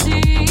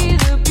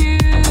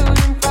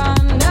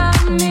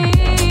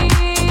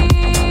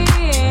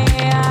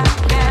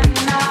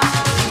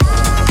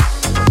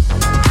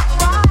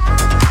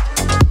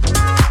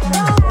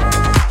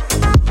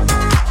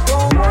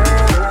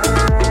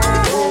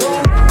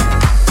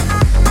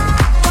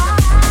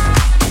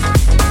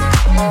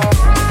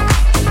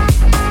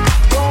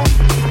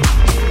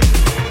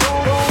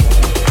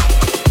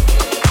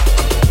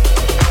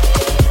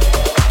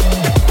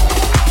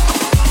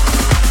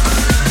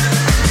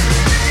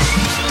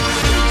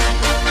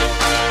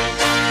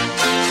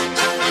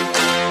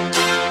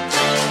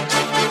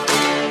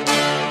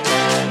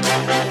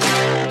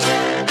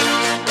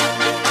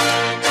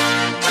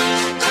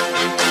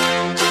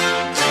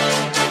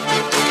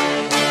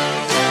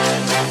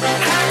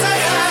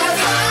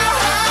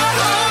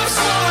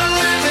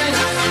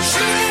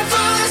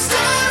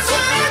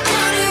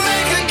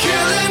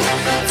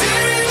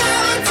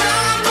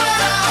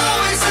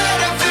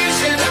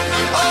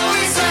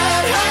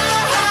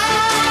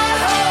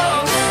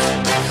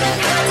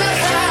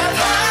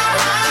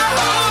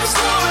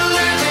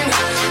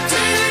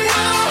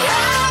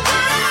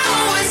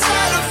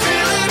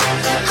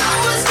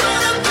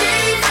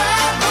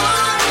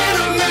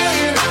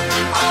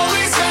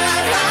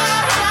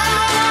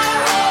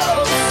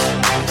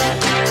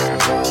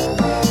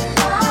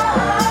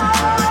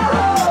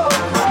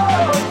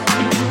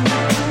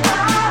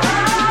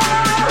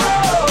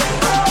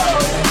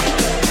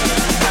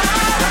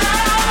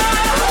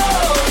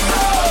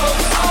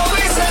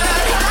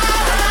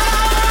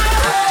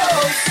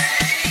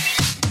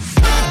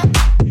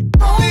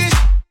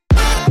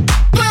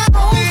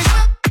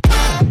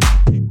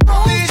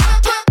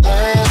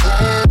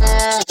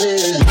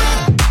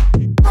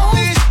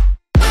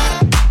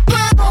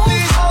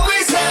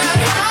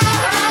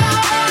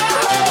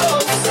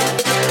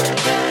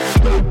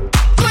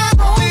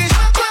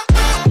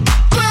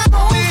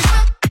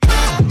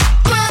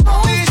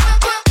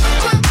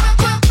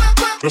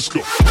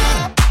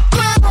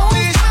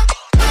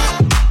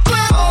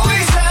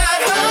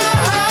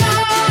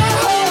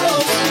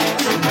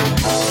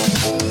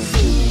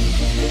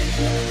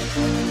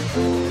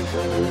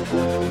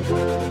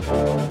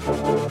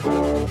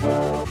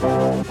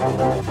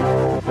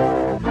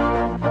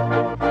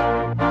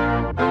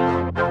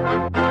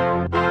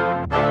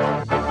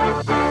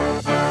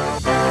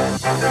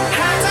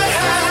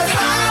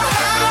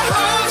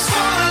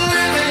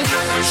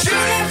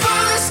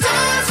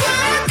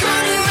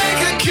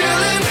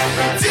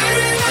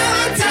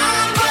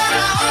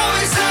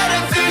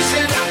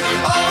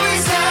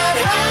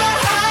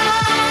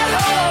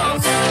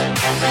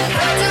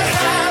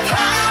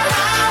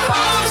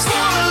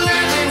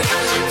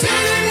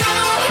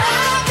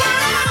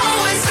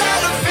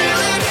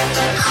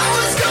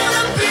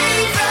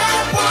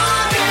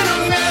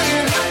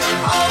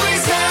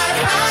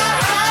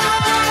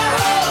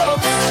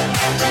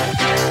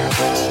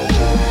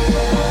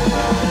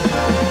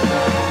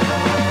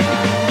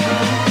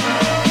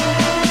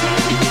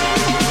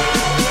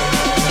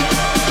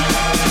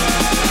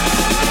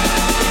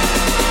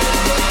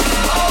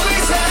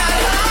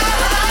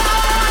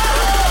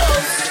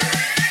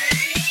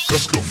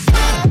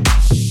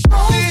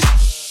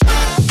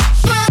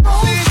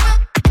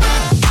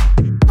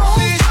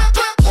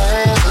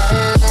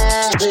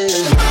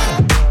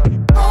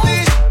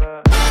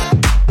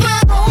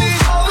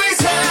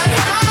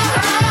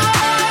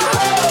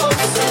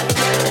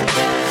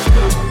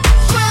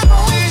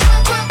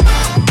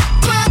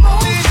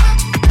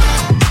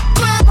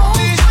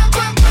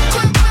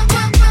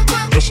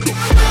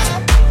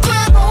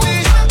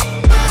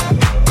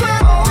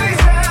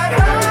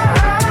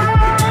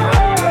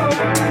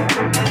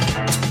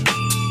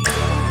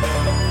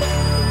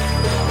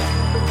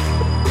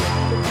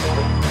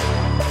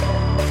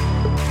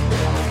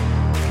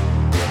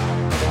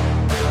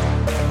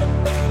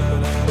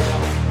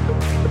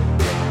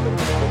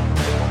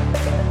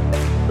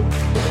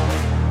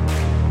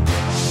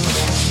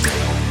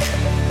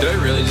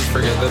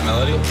that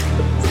melody?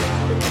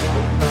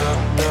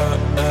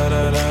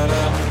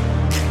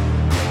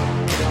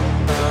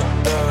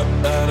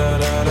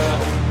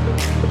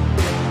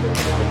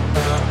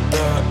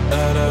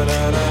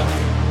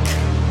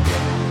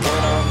 When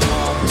I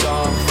popped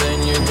off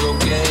and your girl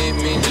gave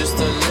me just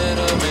a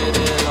little bit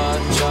of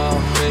hot job.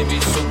 Baby,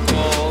 so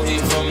cold, he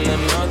from the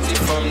north, he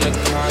from the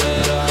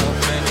Canada.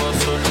 Mango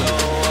so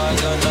low, I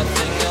got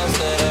nothing else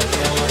that I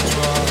can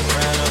withdraw.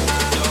 Ran up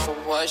the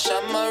door, I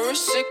shot my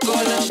wrist, it go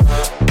like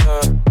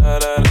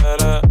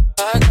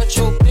I got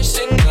your bitch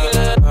singing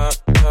like I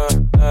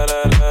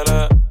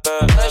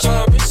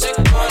shot my wrist, it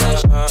go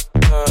like I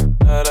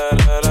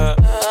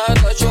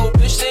got your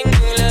bitch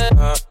singing like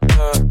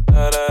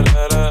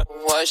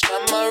I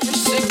shot my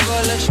wrist, it go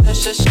like sha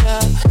sha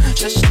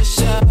sha sha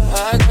sha.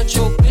 I got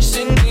your bitch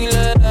singing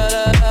la la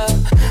la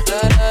la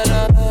la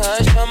la.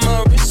 I shot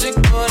my wrist, it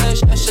go like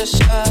sha sha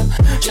sha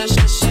sha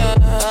sha sha.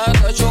 I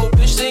got your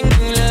bitch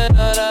singing la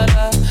la la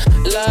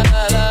la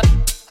la la.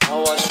 I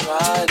was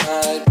right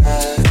like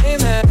that.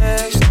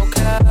 Amex, no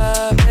cap,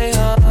 they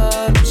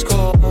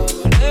underscore.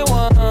 They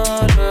wonder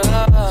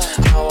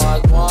how I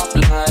go up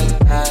like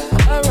that.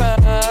 I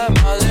rap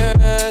my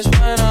lyrics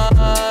when I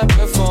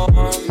perform.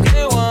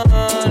 They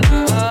wonder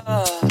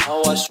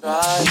how I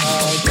stride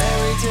like that.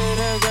 Married to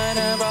the grind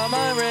and brought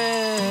my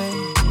ring.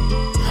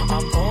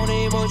 I'm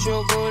pony, but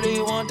your goodie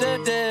want the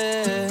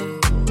dick.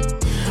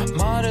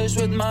 Modest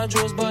with my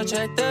jewels, but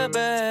check the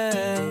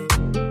bag.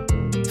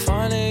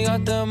 Finally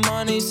got the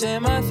money, say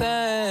my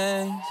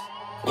thanks.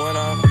 When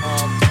I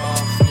popped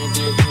off,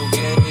 you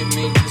gave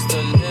me just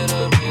a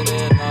little bit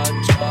of hot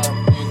job.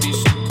 You be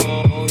so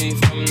cold, he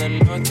from the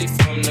north, he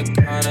from the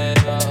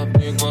Canada.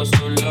 You go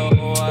so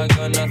low, I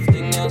got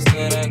nothing else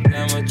that I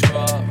can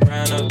withdraw.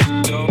 Ran up the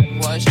door,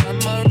 I shot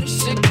my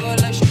wrist, it go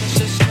like sha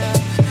sha sha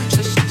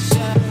sha sha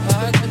sha.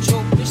 I got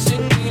your bitch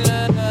singing la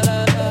la la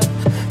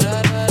la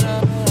la la.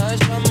 I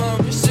shot my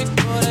wrist, it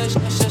go like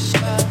sha sha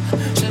sha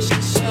sha sha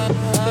sha.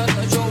 I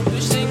got your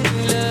bitch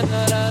singing la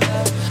la la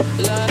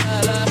la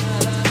la la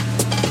la.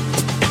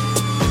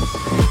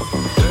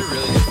 Did I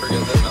really just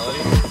forget that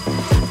melody?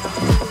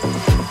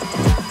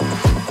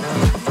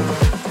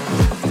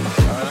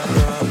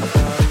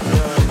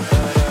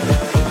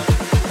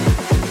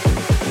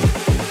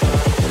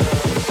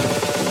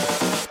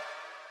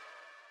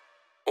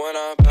 When I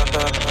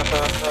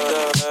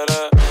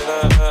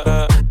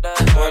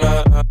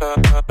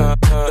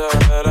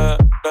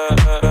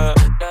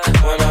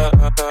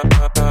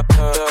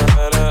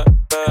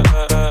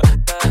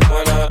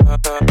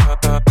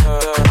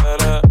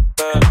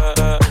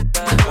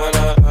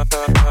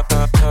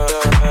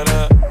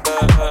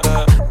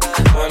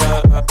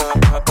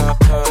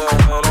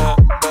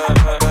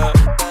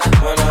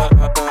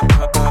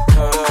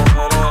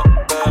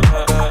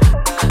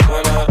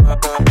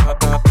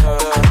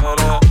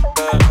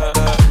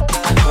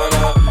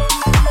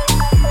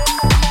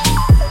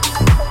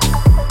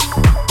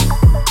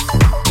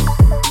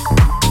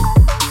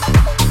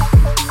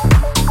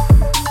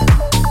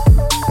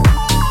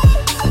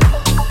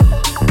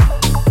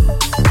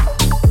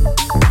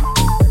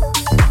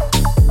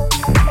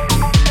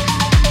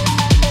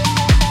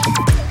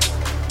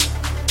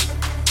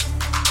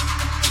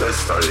Let's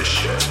start this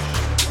shit.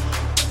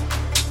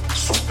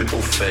 Some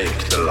people think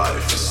their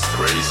life is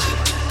crazy,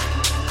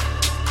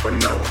 but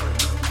no,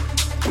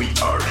 we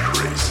are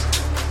crazy.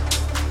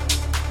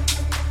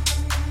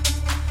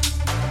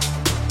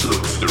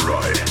 Look to the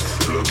right,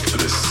 look to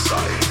the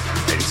side,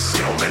 and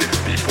see how many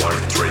people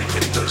are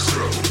drinking those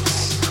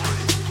roads.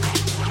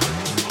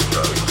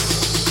 Drugs,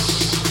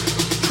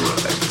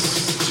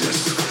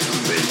 just to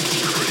make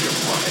your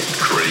mind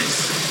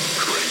crazy.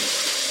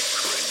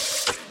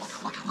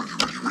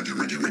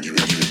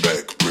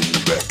 Bring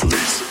it back,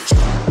 lasers.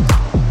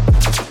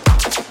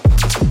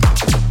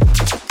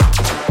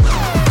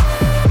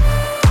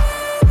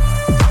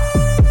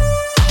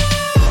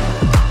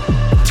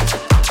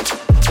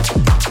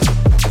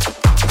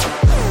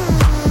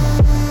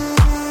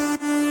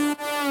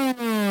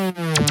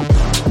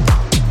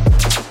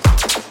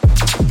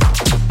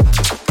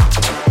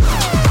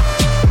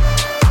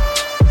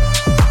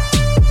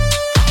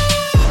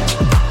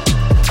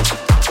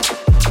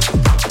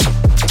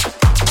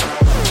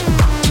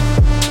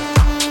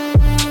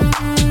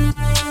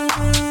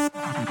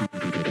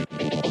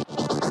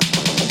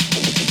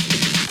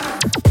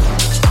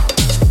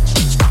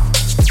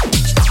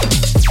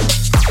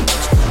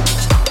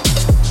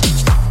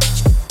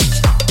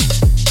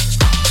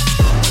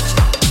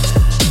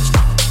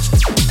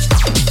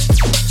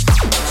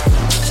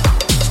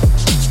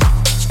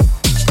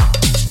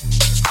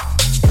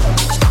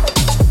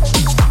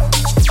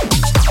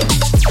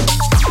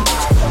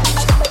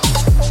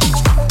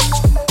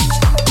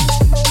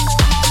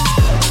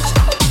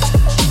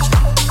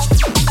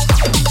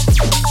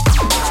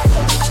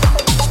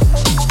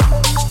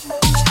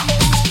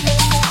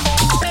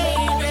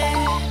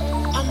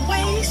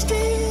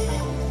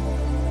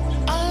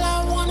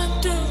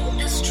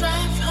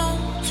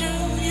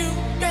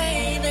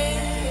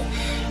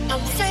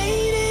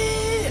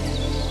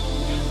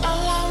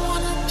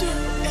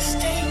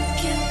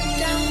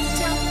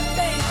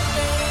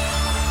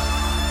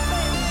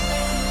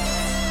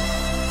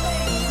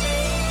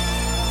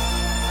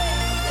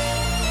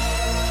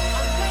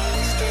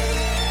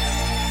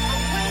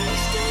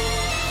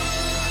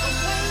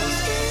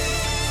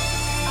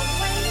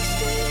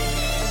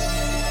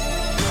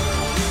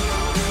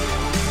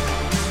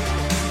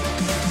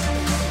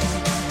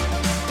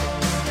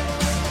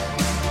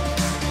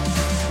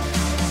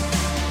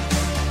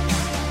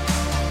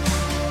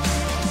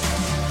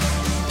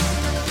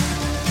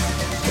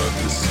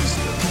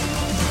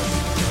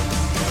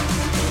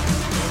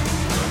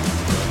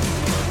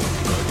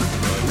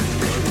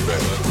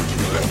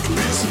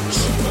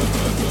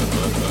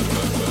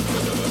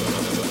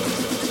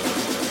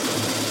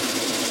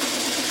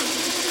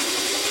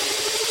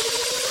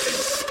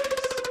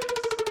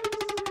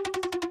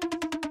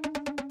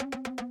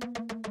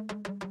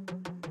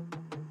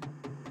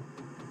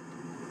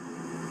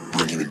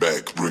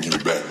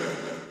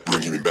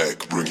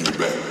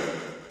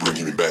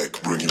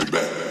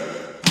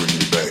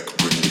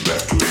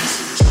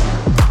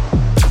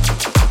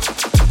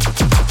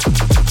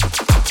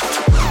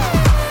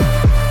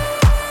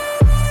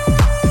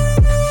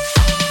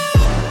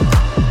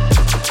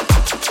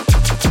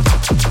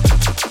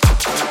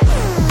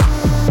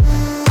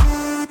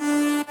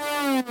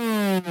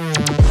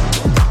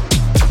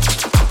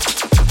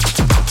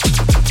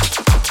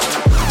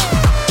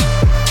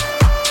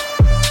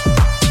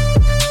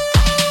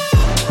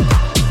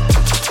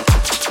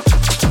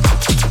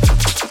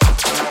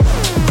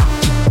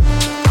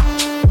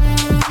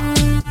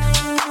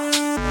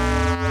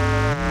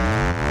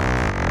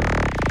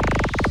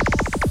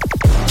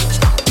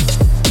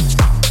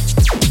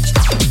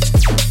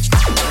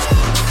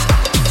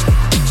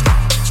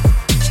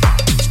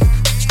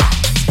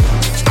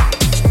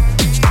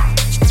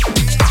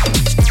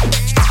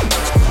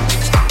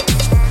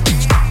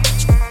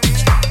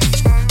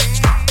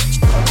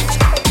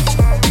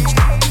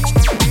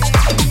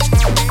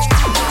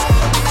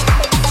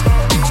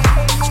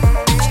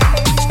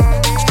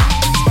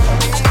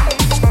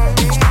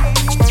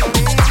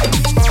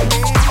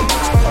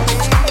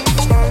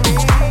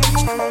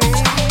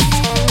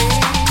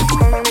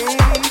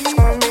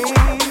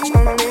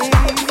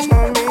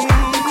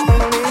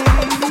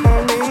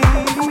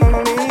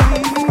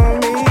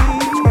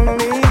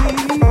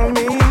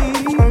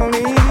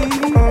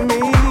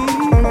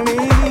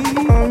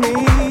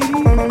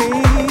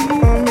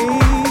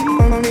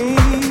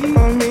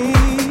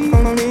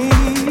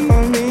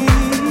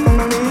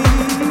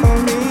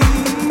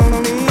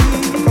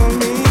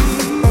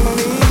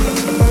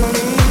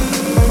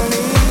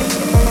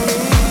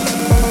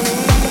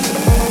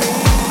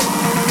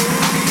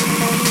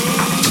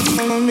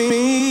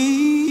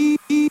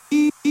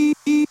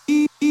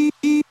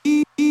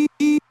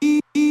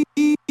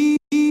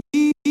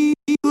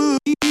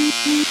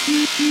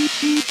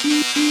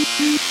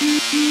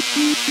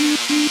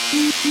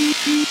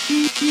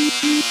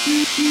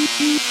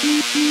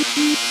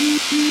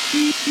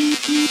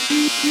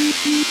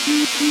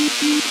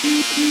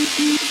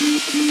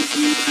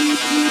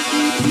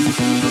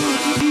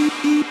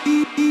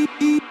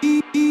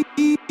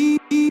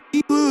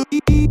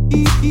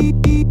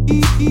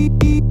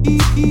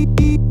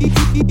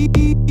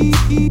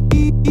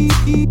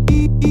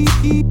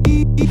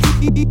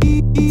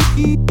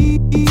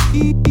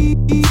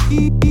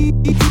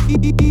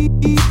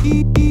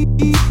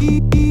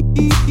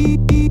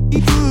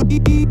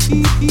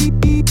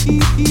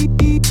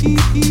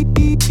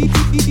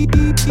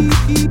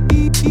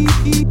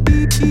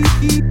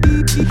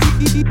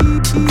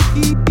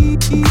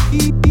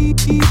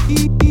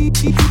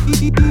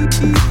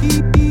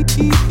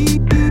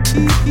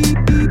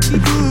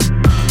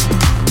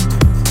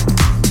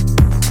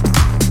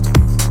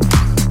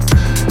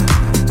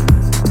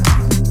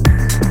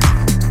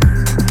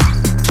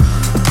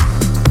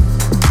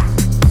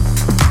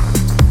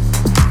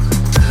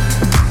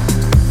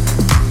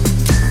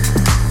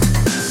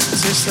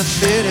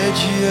 Sexta-feira é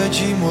dia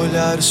de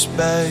molhar os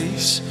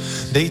pés,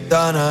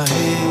 deitar na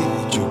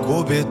rede, o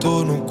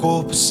cobertor no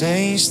corpo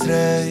sem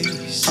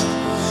estresse.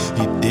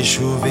 E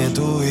deixa o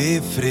vento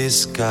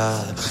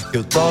refrescar.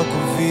 Eu toco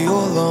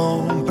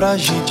violão pra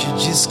gente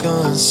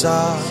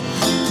descansar,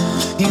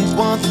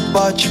 enquanto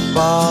bate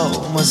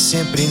palma,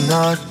 sempre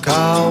na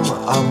calma.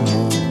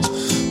 Amor,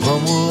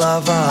 vamos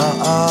lavar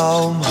a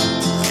alma.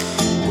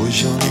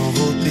 Hoje eu não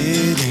vou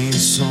ter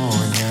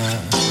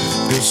insônia,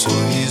 teu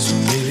sorriso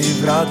me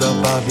livrar da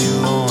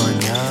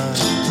Babilônia.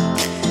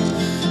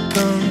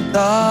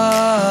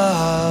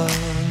 Cantar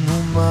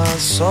numa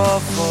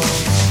só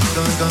voz.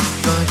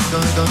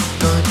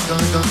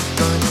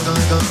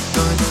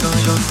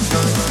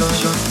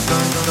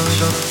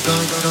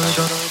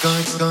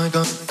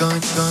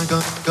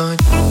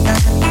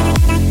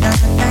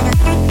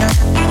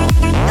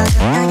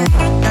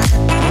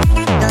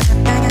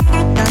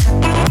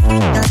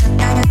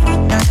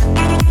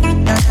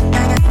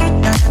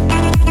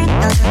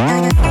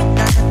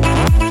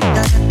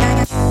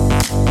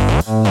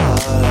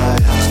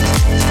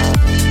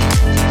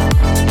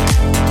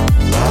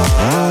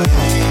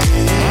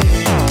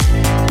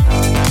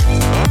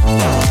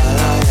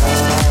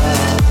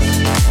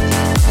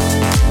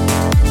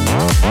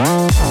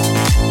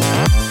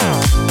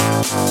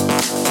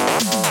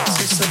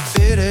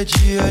 Sexta-feira é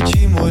dia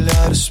de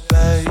molhar os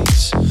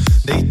pés,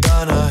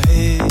 deitar na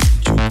rede,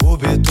 o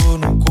cobertor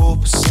no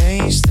corpo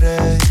sem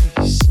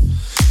estresse.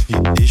 E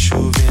deixa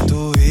o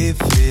vento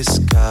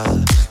refrescar.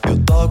 Eu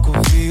toco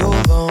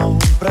violão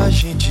pra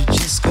gente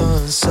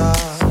descansar,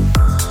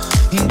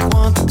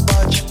 enquanto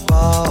bate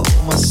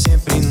palma,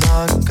 sempre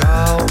na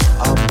calma.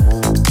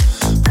 Amor,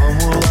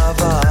 vamos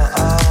lavar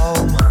a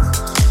alma.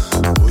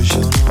 Hoje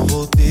eu não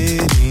vou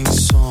ter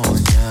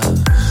insônia,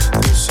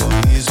 teu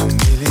sorriso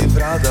me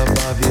livrar da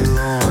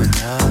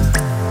Babilônia.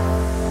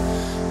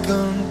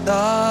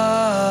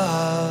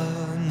 Cantar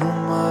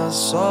numa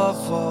só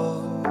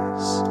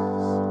voz.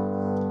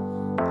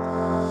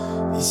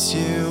 E se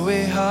eu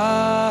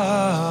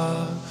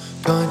errar,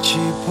 cante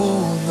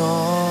por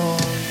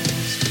nós.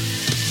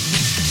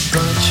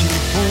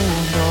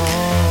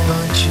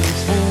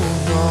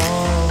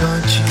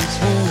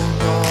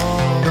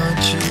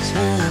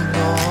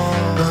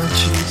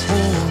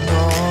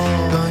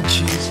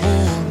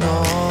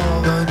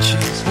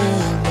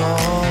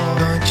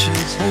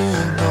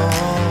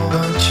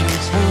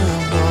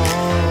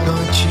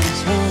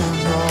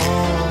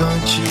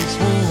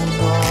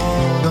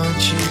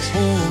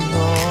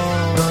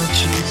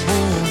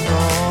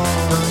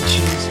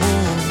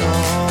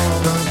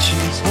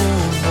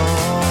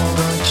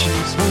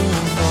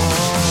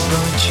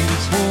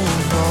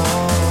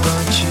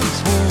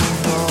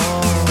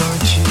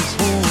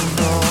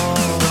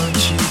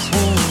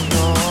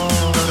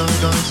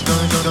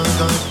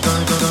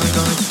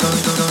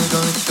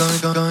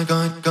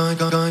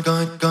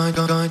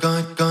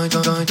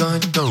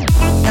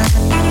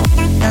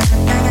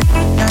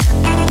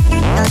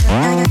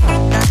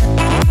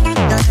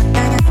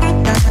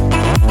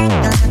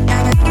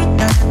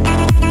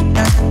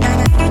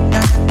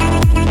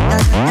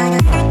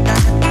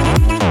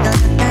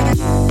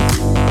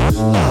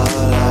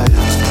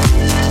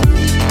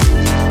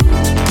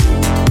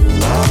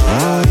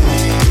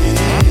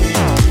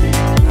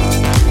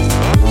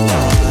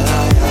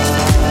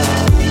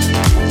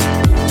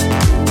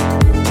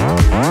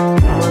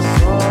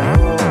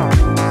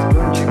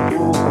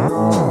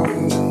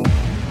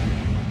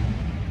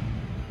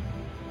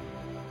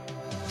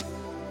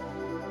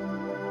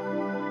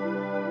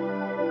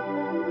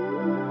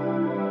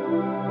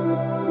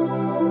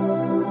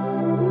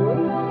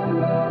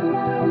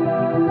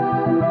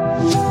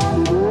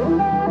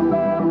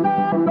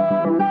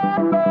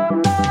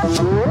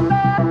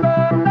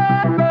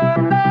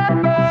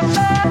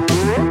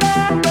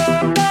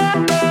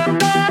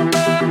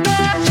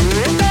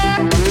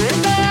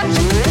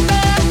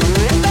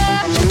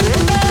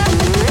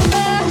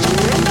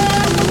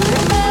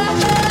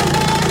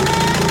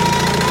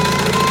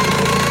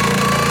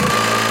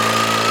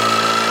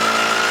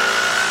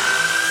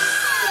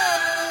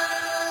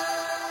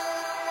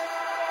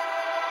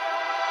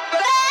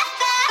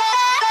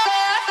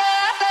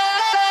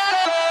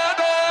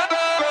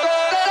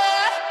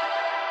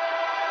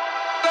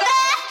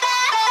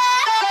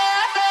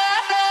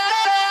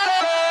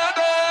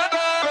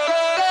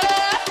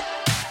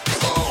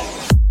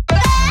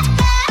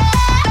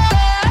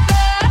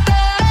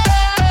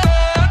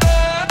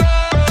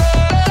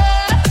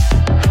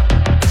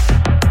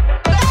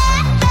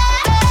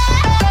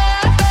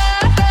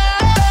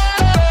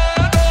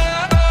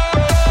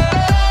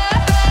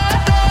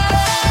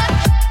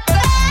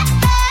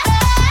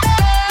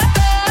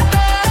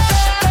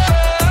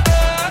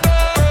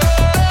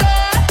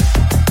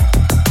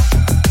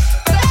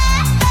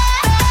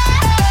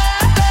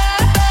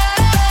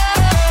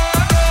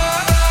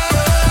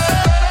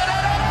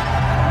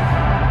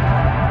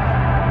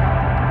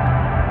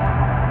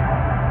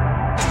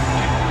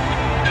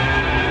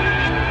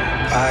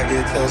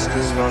 those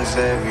goosebumps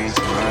every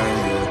time,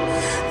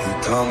 yeah. You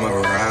come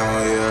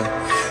around, yeah.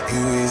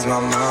 You ease my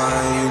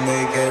mind, you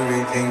make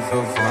everything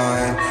feel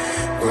fine.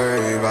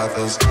 Worry about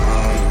those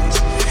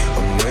comments,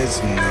 I'm way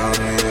too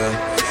numb,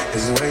 yeah.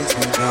 It's way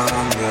too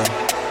dumb, yeah.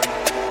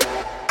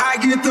 I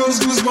get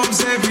those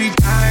goosebumps every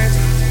time.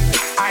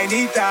 I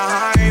need the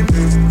hype,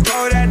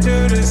 throw that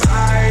to the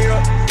side,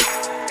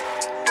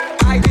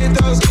 yeah. I get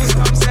those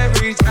goosebumps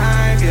every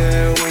time,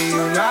 yeah. When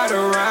you're not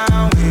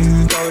around, when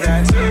you throw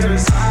that to the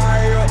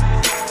side, yeah.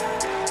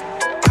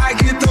 I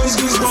get those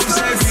goosebumps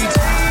every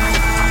time.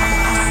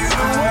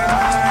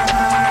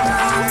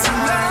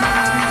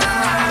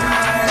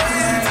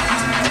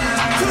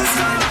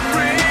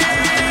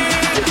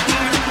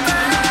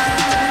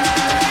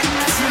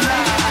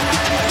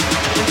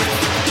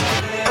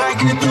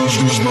 Get those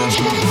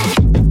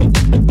goosebumps.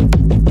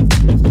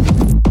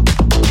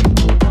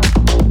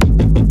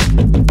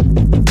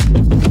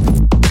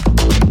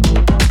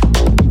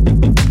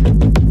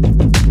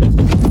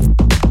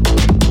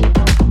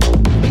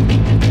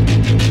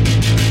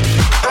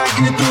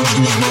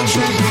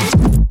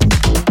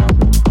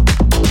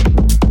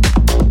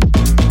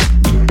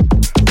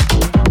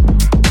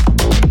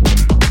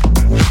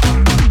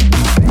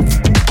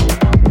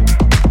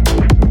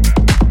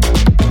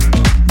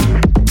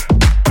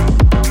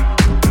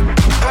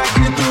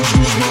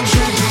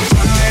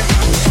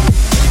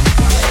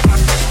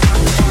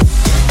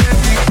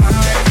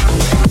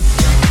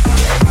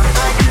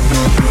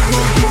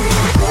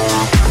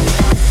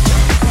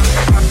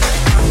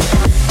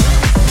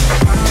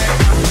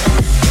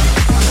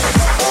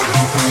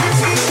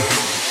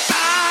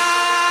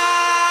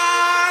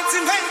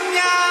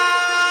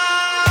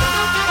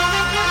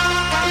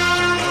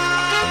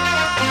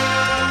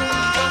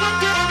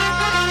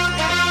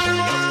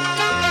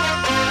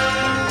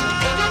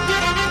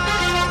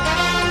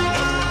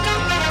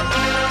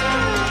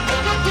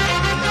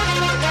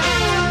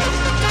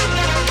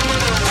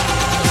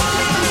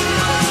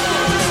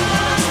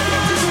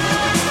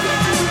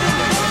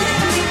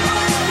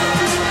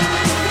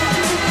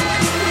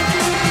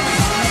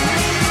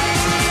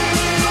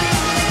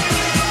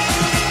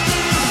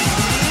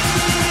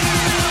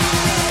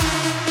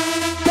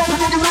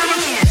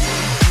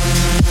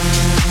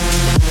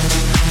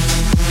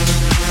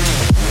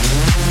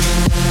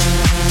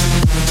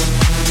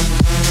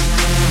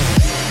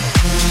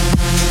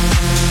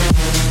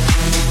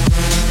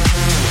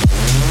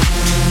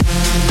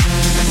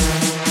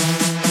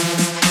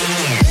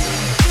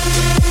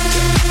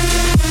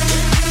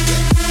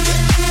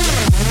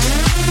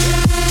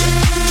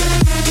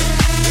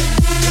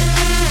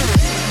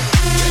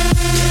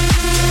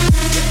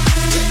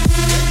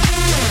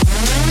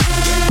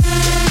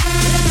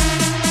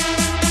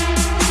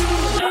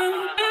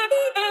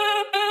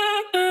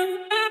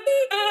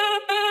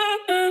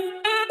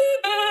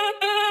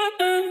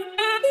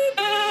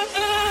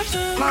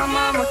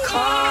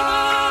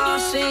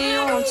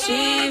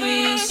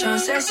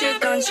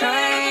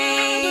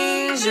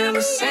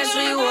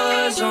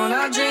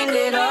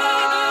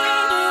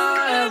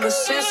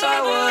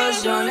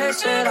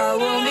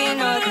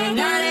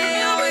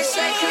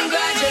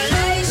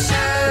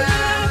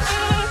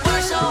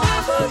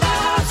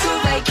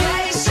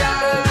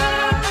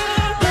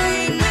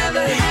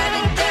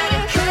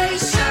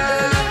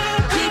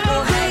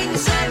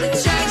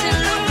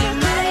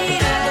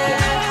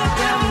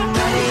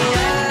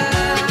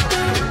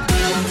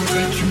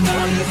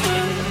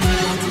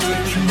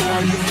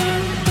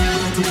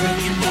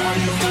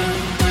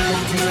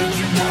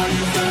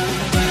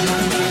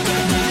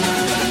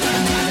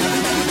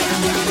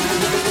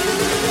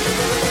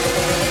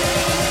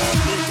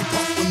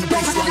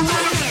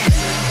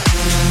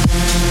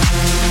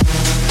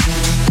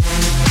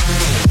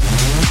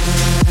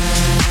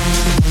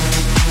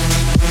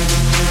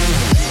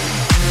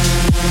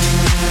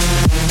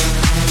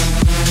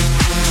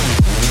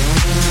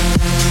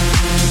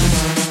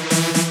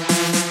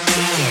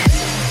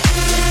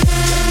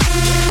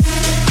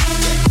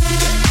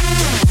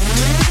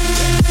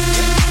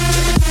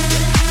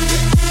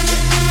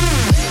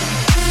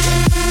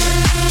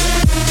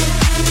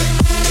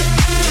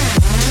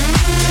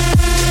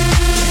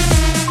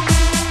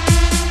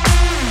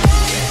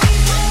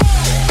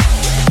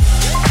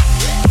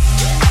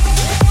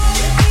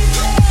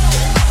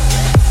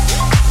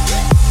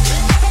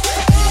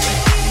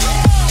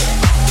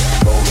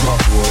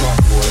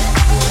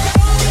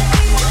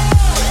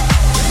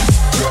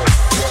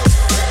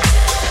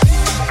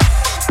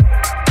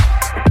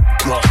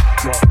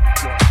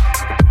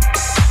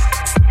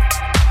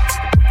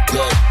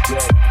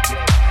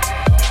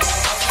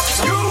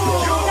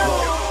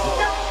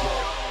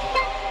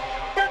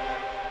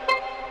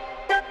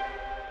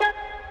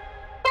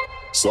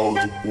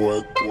 Soulja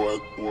Boy.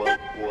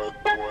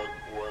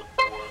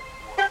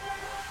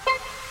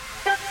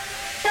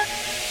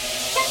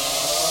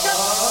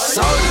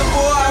 Soulja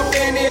Boy, I'm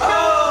in it.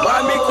 Why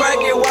me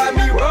crack it? Why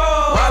me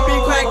roll? Why me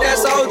crack that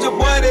Soulja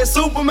Boy? That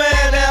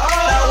Superman? That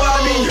now why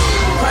me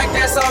crack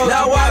that Soulja?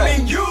 Now why me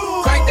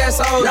crack that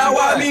Soulja? Now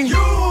why me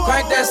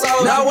Crank that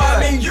soul. Now why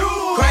me?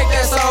 Crank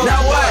that soul.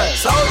 Now what?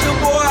 Soldier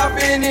boy, I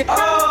been it.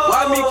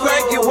 Why me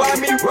crank it? Why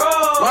me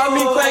roll? Why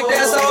me crank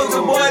that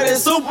soldier boy? Then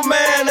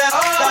Superman.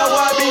 Now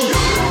why me?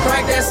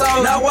 Crank that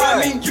soul. Now why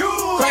me?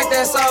 Crank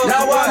that soul.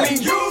 Now why me?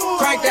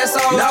 Crank that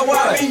soul. Now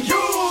why me?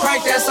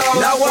 Crank that soul.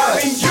 Now why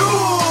me?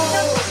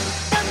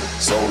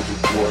 Soldier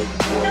boy,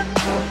 boy,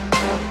 boy.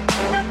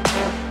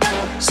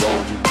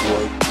 Soldier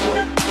boy,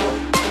 boy, boy.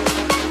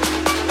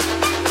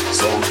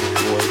 Soldier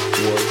boy,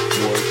 boy,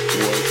 boy,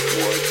 boy,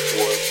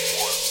 boy,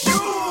 boy.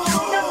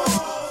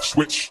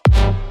 Switch.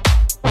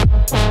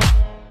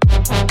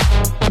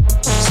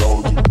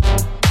 Soldier.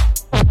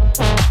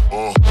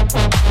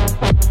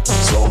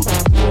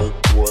 Soldier boy,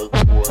 boy,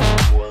 boy,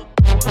 boy.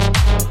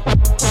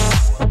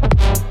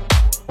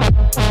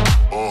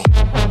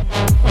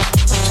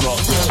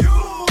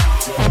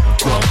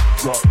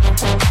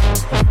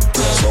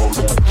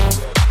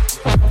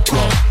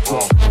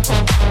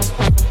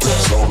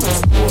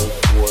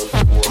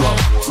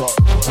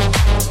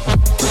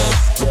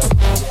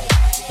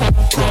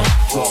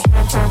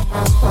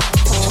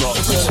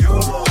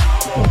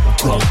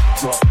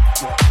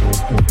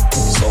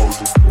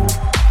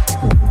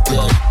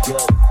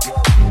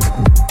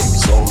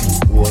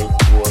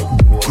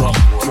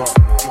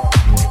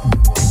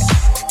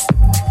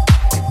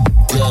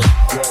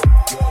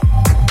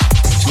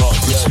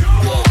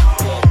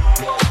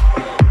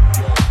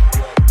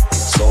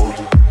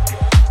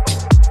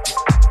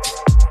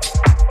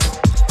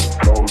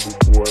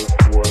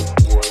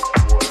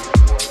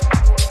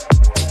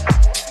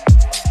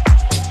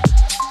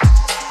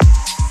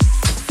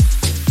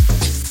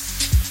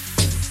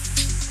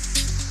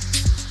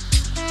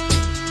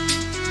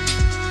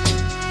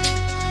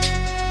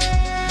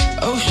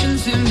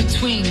 Oceans in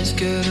between us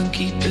couldn't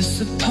keep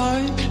us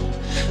apart.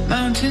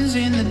 Mountains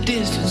in the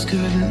distance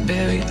couldn't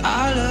bury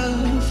our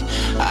love.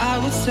 I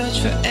would search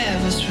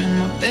forever,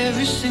 swim up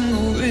every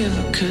single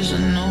river, 'cause I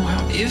know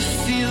how it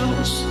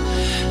feels,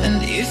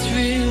 and it's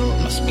real.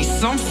 Must be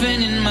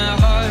something in my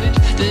heart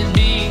that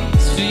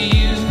beats for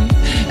you.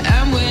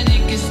 And when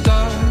it gets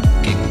dark,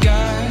 it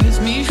guides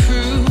me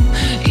through.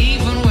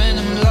 Even when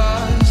I'm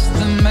lost,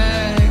 the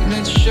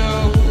magnets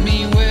show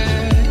me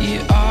where you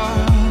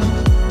are.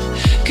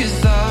 'Cause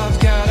I've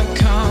got a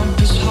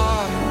compass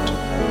heart.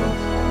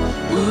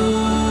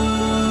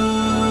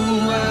 Ooh,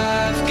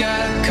 I've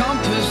got a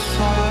compass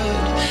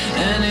heart.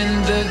 And in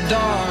the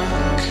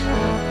dark,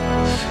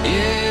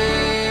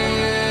 yeah,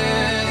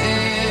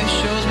 it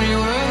shows me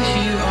where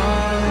you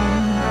are.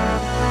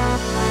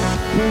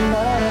 No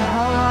matter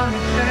how long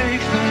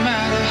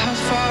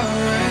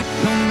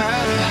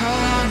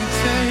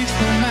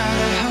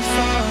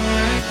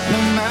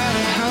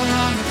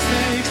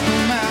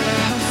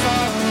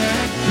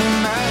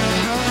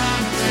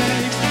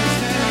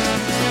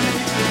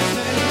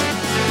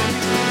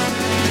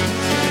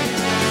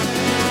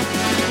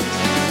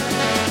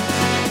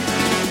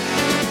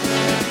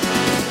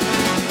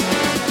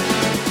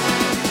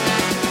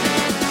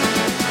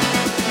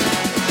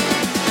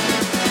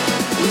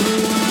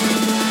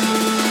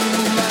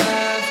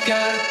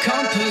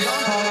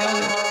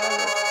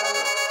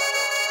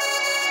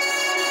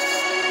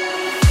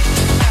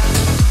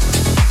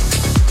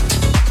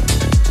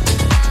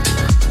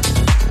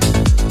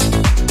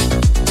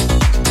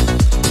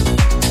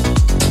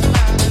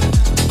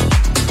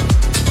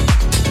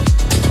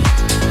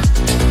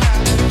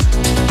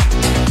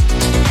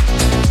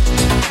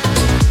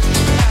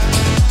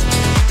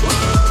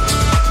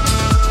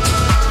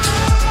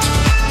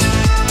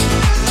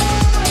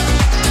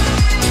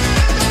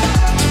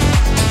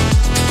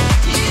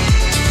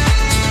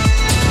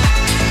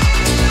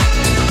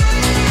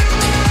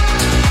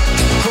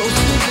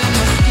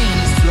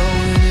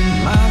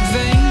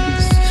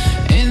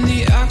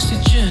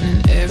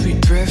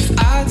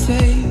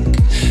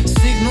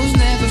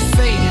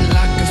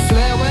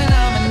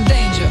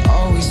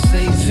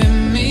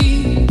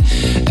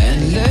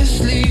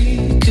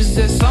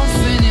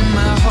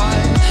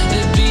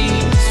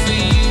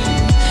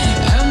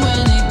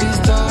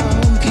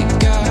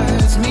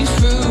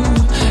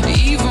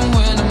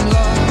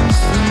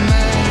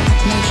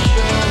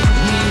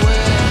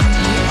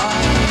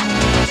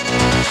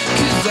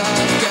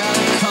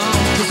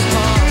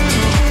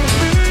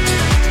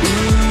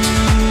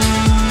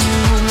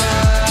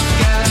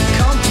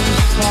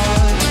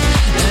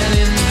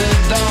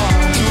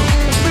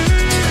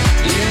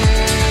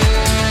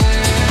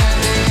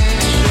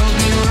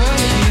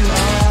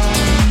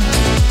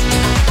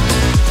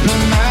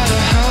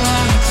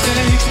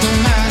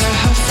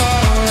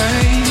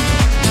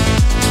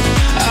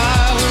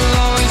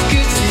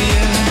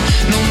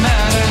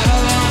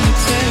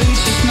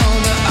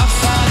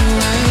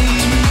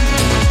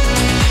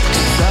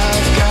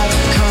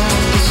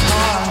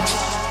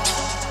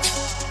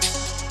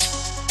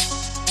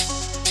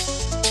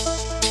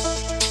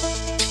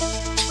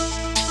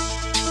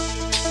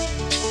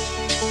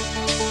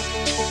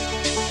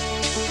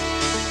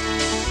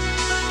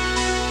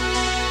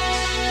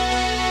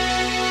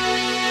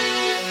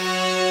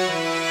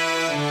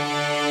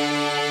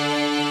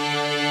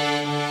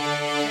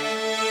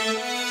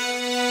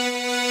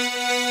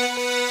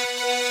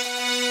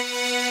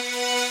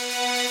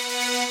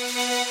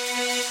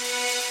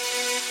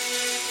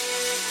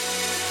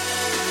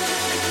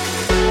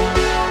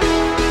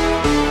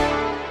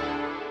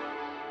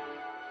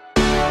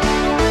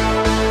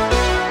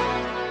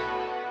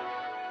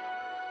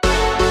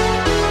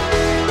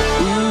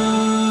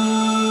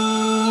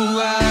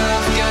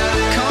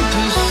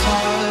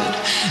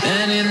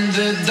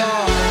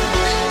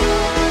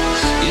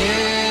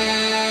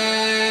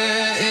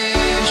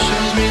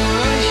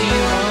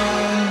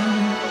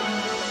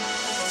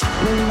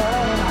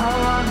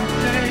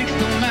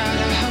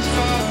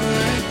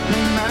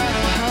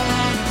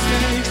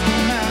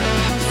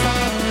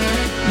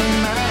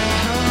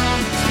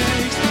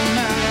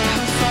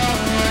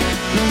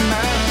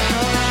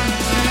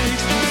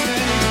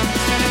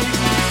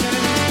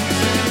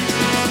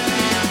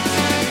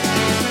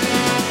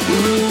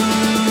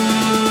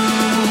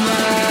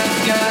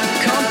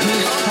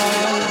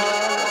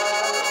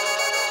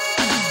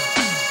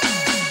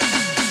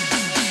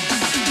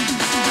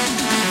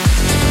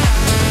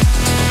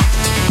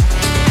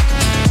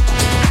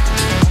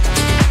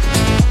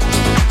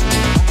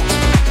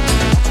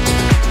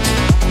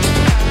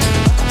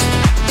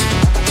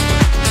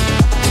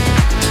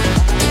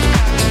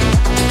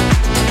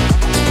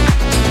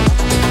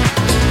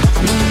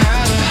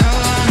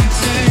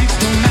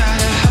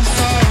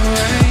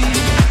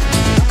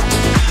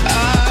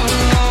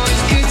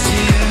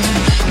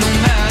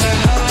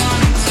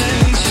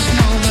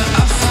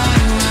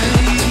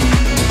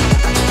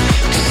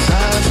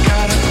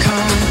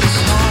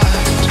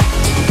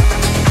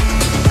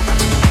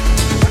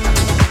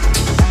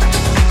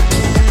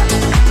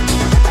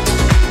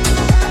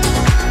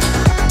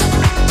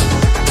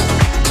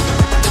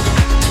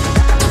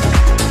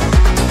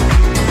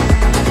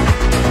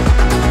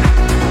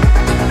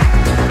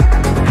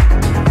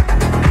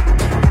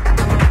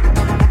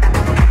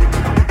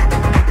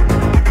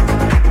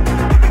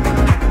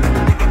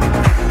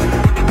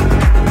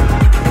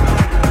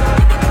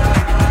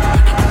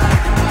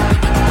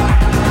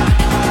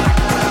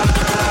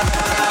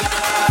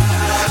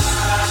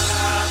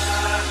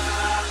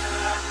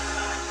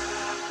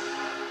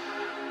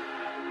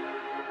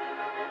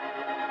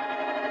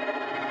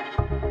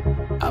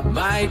I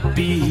might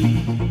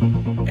be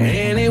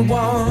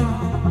anyone,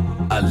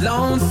 a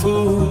lone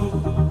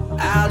fool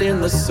out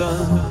in the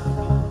sun.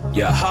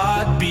 Your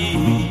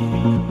heartbeat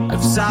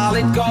of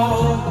solid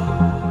gold.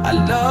 I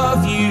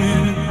love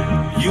you,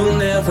 you'll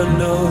never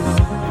know.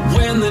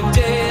 When the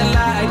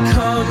daylight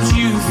comes,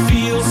 you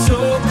feel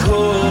so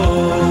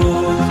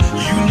cold.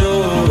 You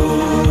know,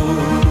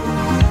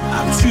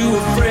 I'm too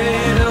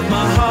afraid of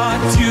my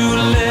heart to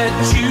let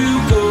you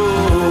go.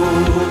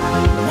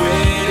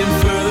 Waiting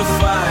for the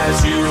fire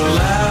to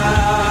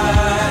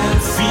light,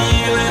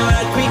 feeling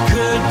like we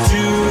could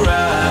do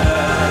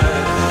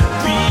right.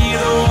 Be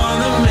the one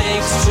that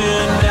makes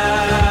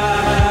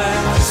tonight.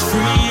 'Cause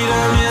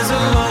freedom is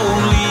a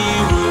lonely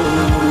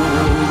road.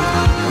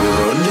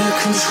 We're under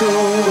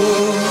control.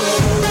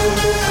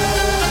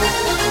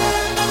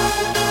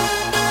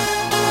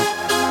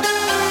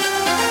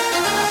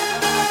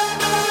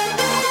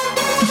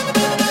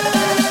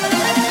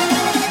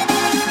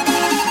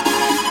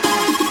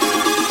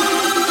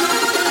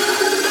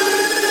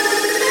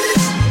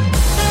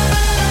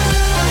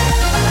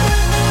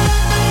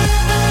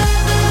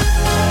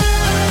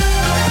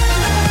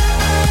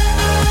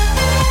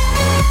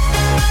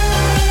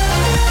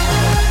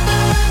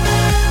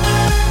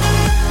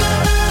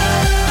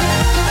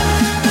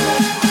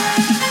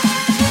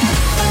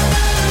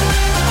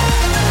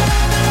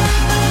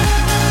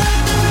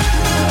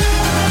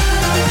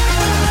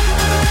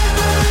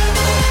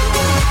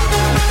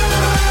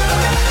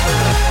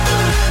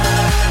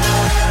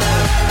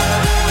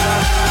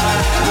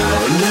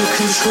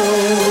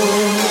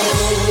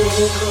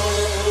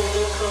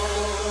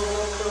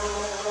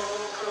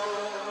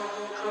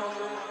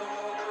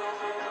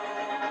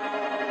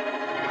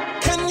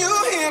 Can you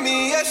hear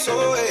me?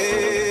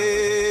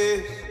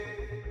 SOS.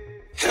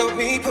 Help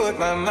me put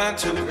my mind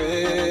to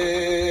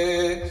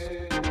rest.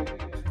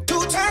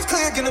 2 times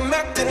clear, get 'em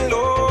acting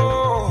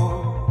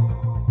low.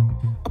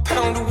 A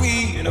pound of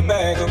weed and a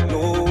bag of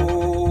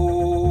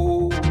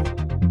blow.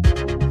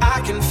 I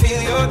can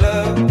feel your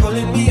love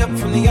pulling me up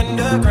from the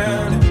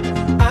underground.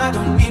 I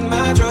don't need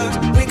my drugs.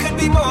 We could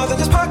be more than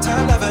just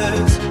part-time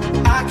lovers.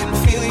 I can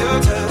feel your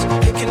touch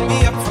picking me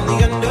up from the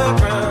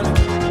underground.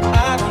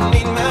 I don't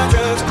need my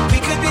drugs. We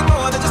could be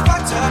more than just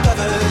part-time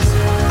lovers.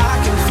 I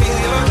can feel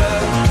your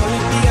love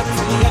pulling me up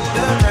from the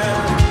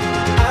underground.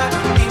 I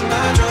don't need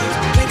my drugs.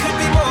 We could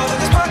be more than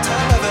just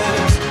part-time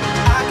lovers.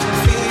 I can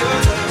feel your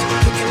touch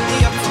picking me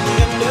up from the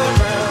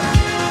underground.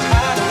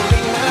 I don't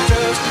need my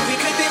drugs. We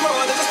could be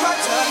more than just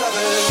part-time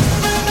lovers.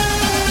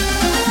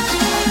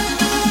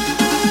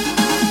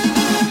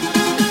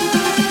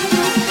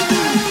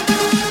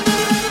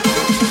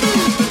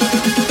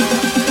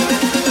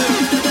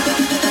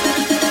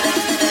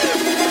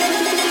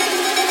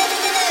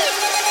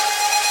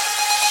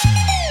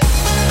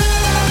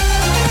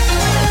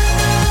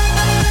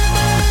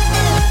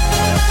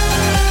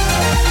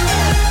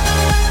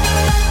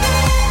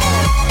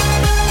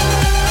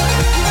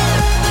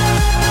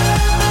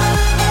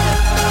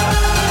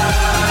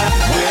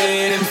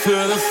 Waiting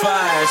for the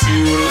fire to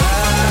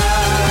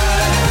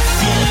light,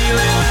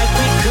 feeling like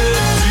we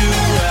could do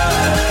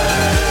right.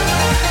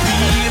 Be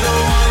the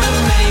one that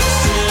makes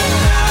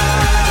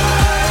tonight.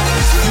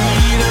 'Cause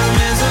freedom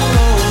is a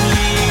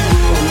lonely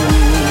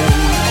road.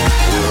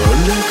 We're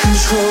under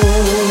control.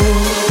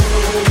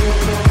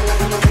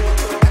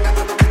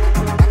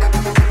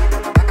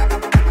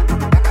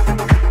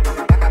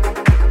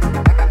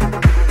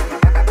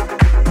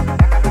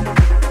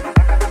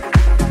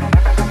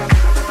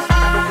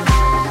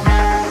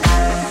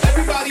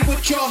 Everybody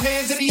put your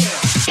hands in the air.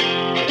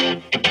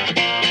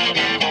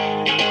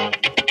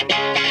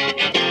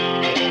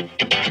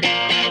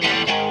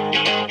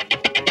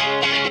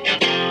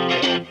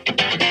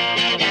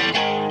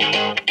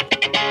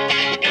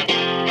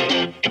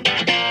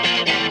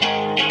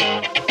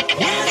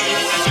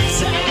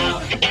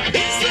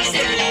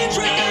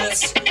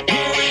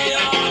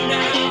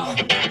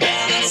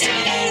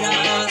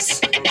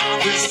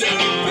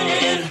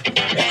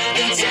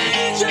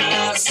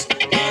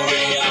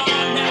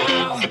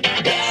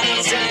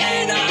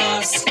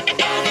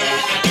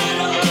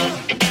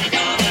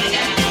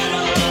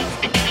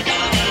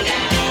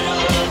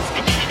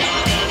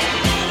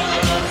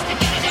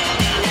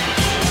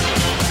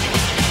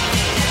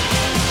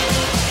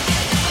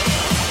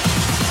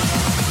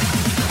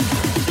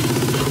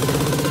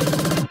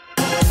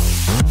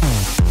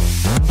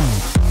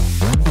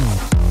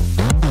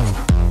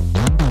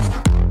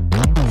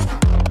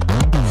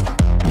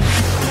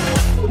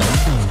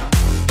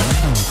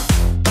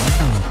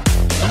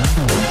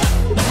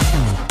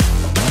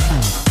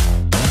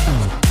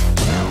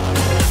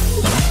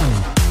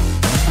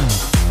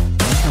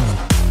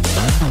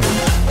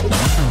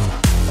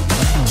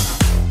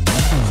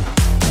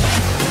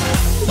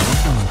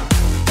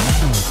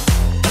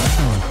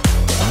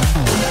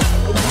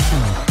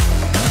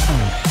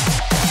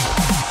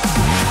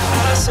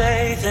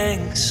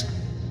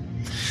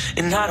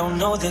 And I don't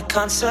know the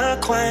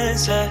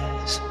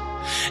consequences.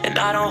 And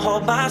I don't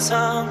hold my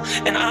tongue.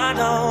 And I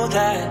know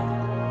that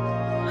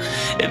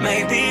It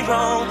may be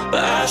wrong,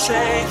 but I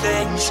say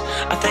things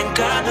I think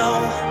I know.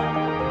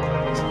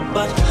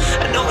 But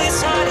I know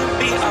it's hard to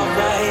be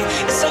alright.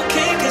 It's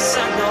okay, cause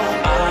I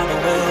know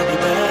we'll be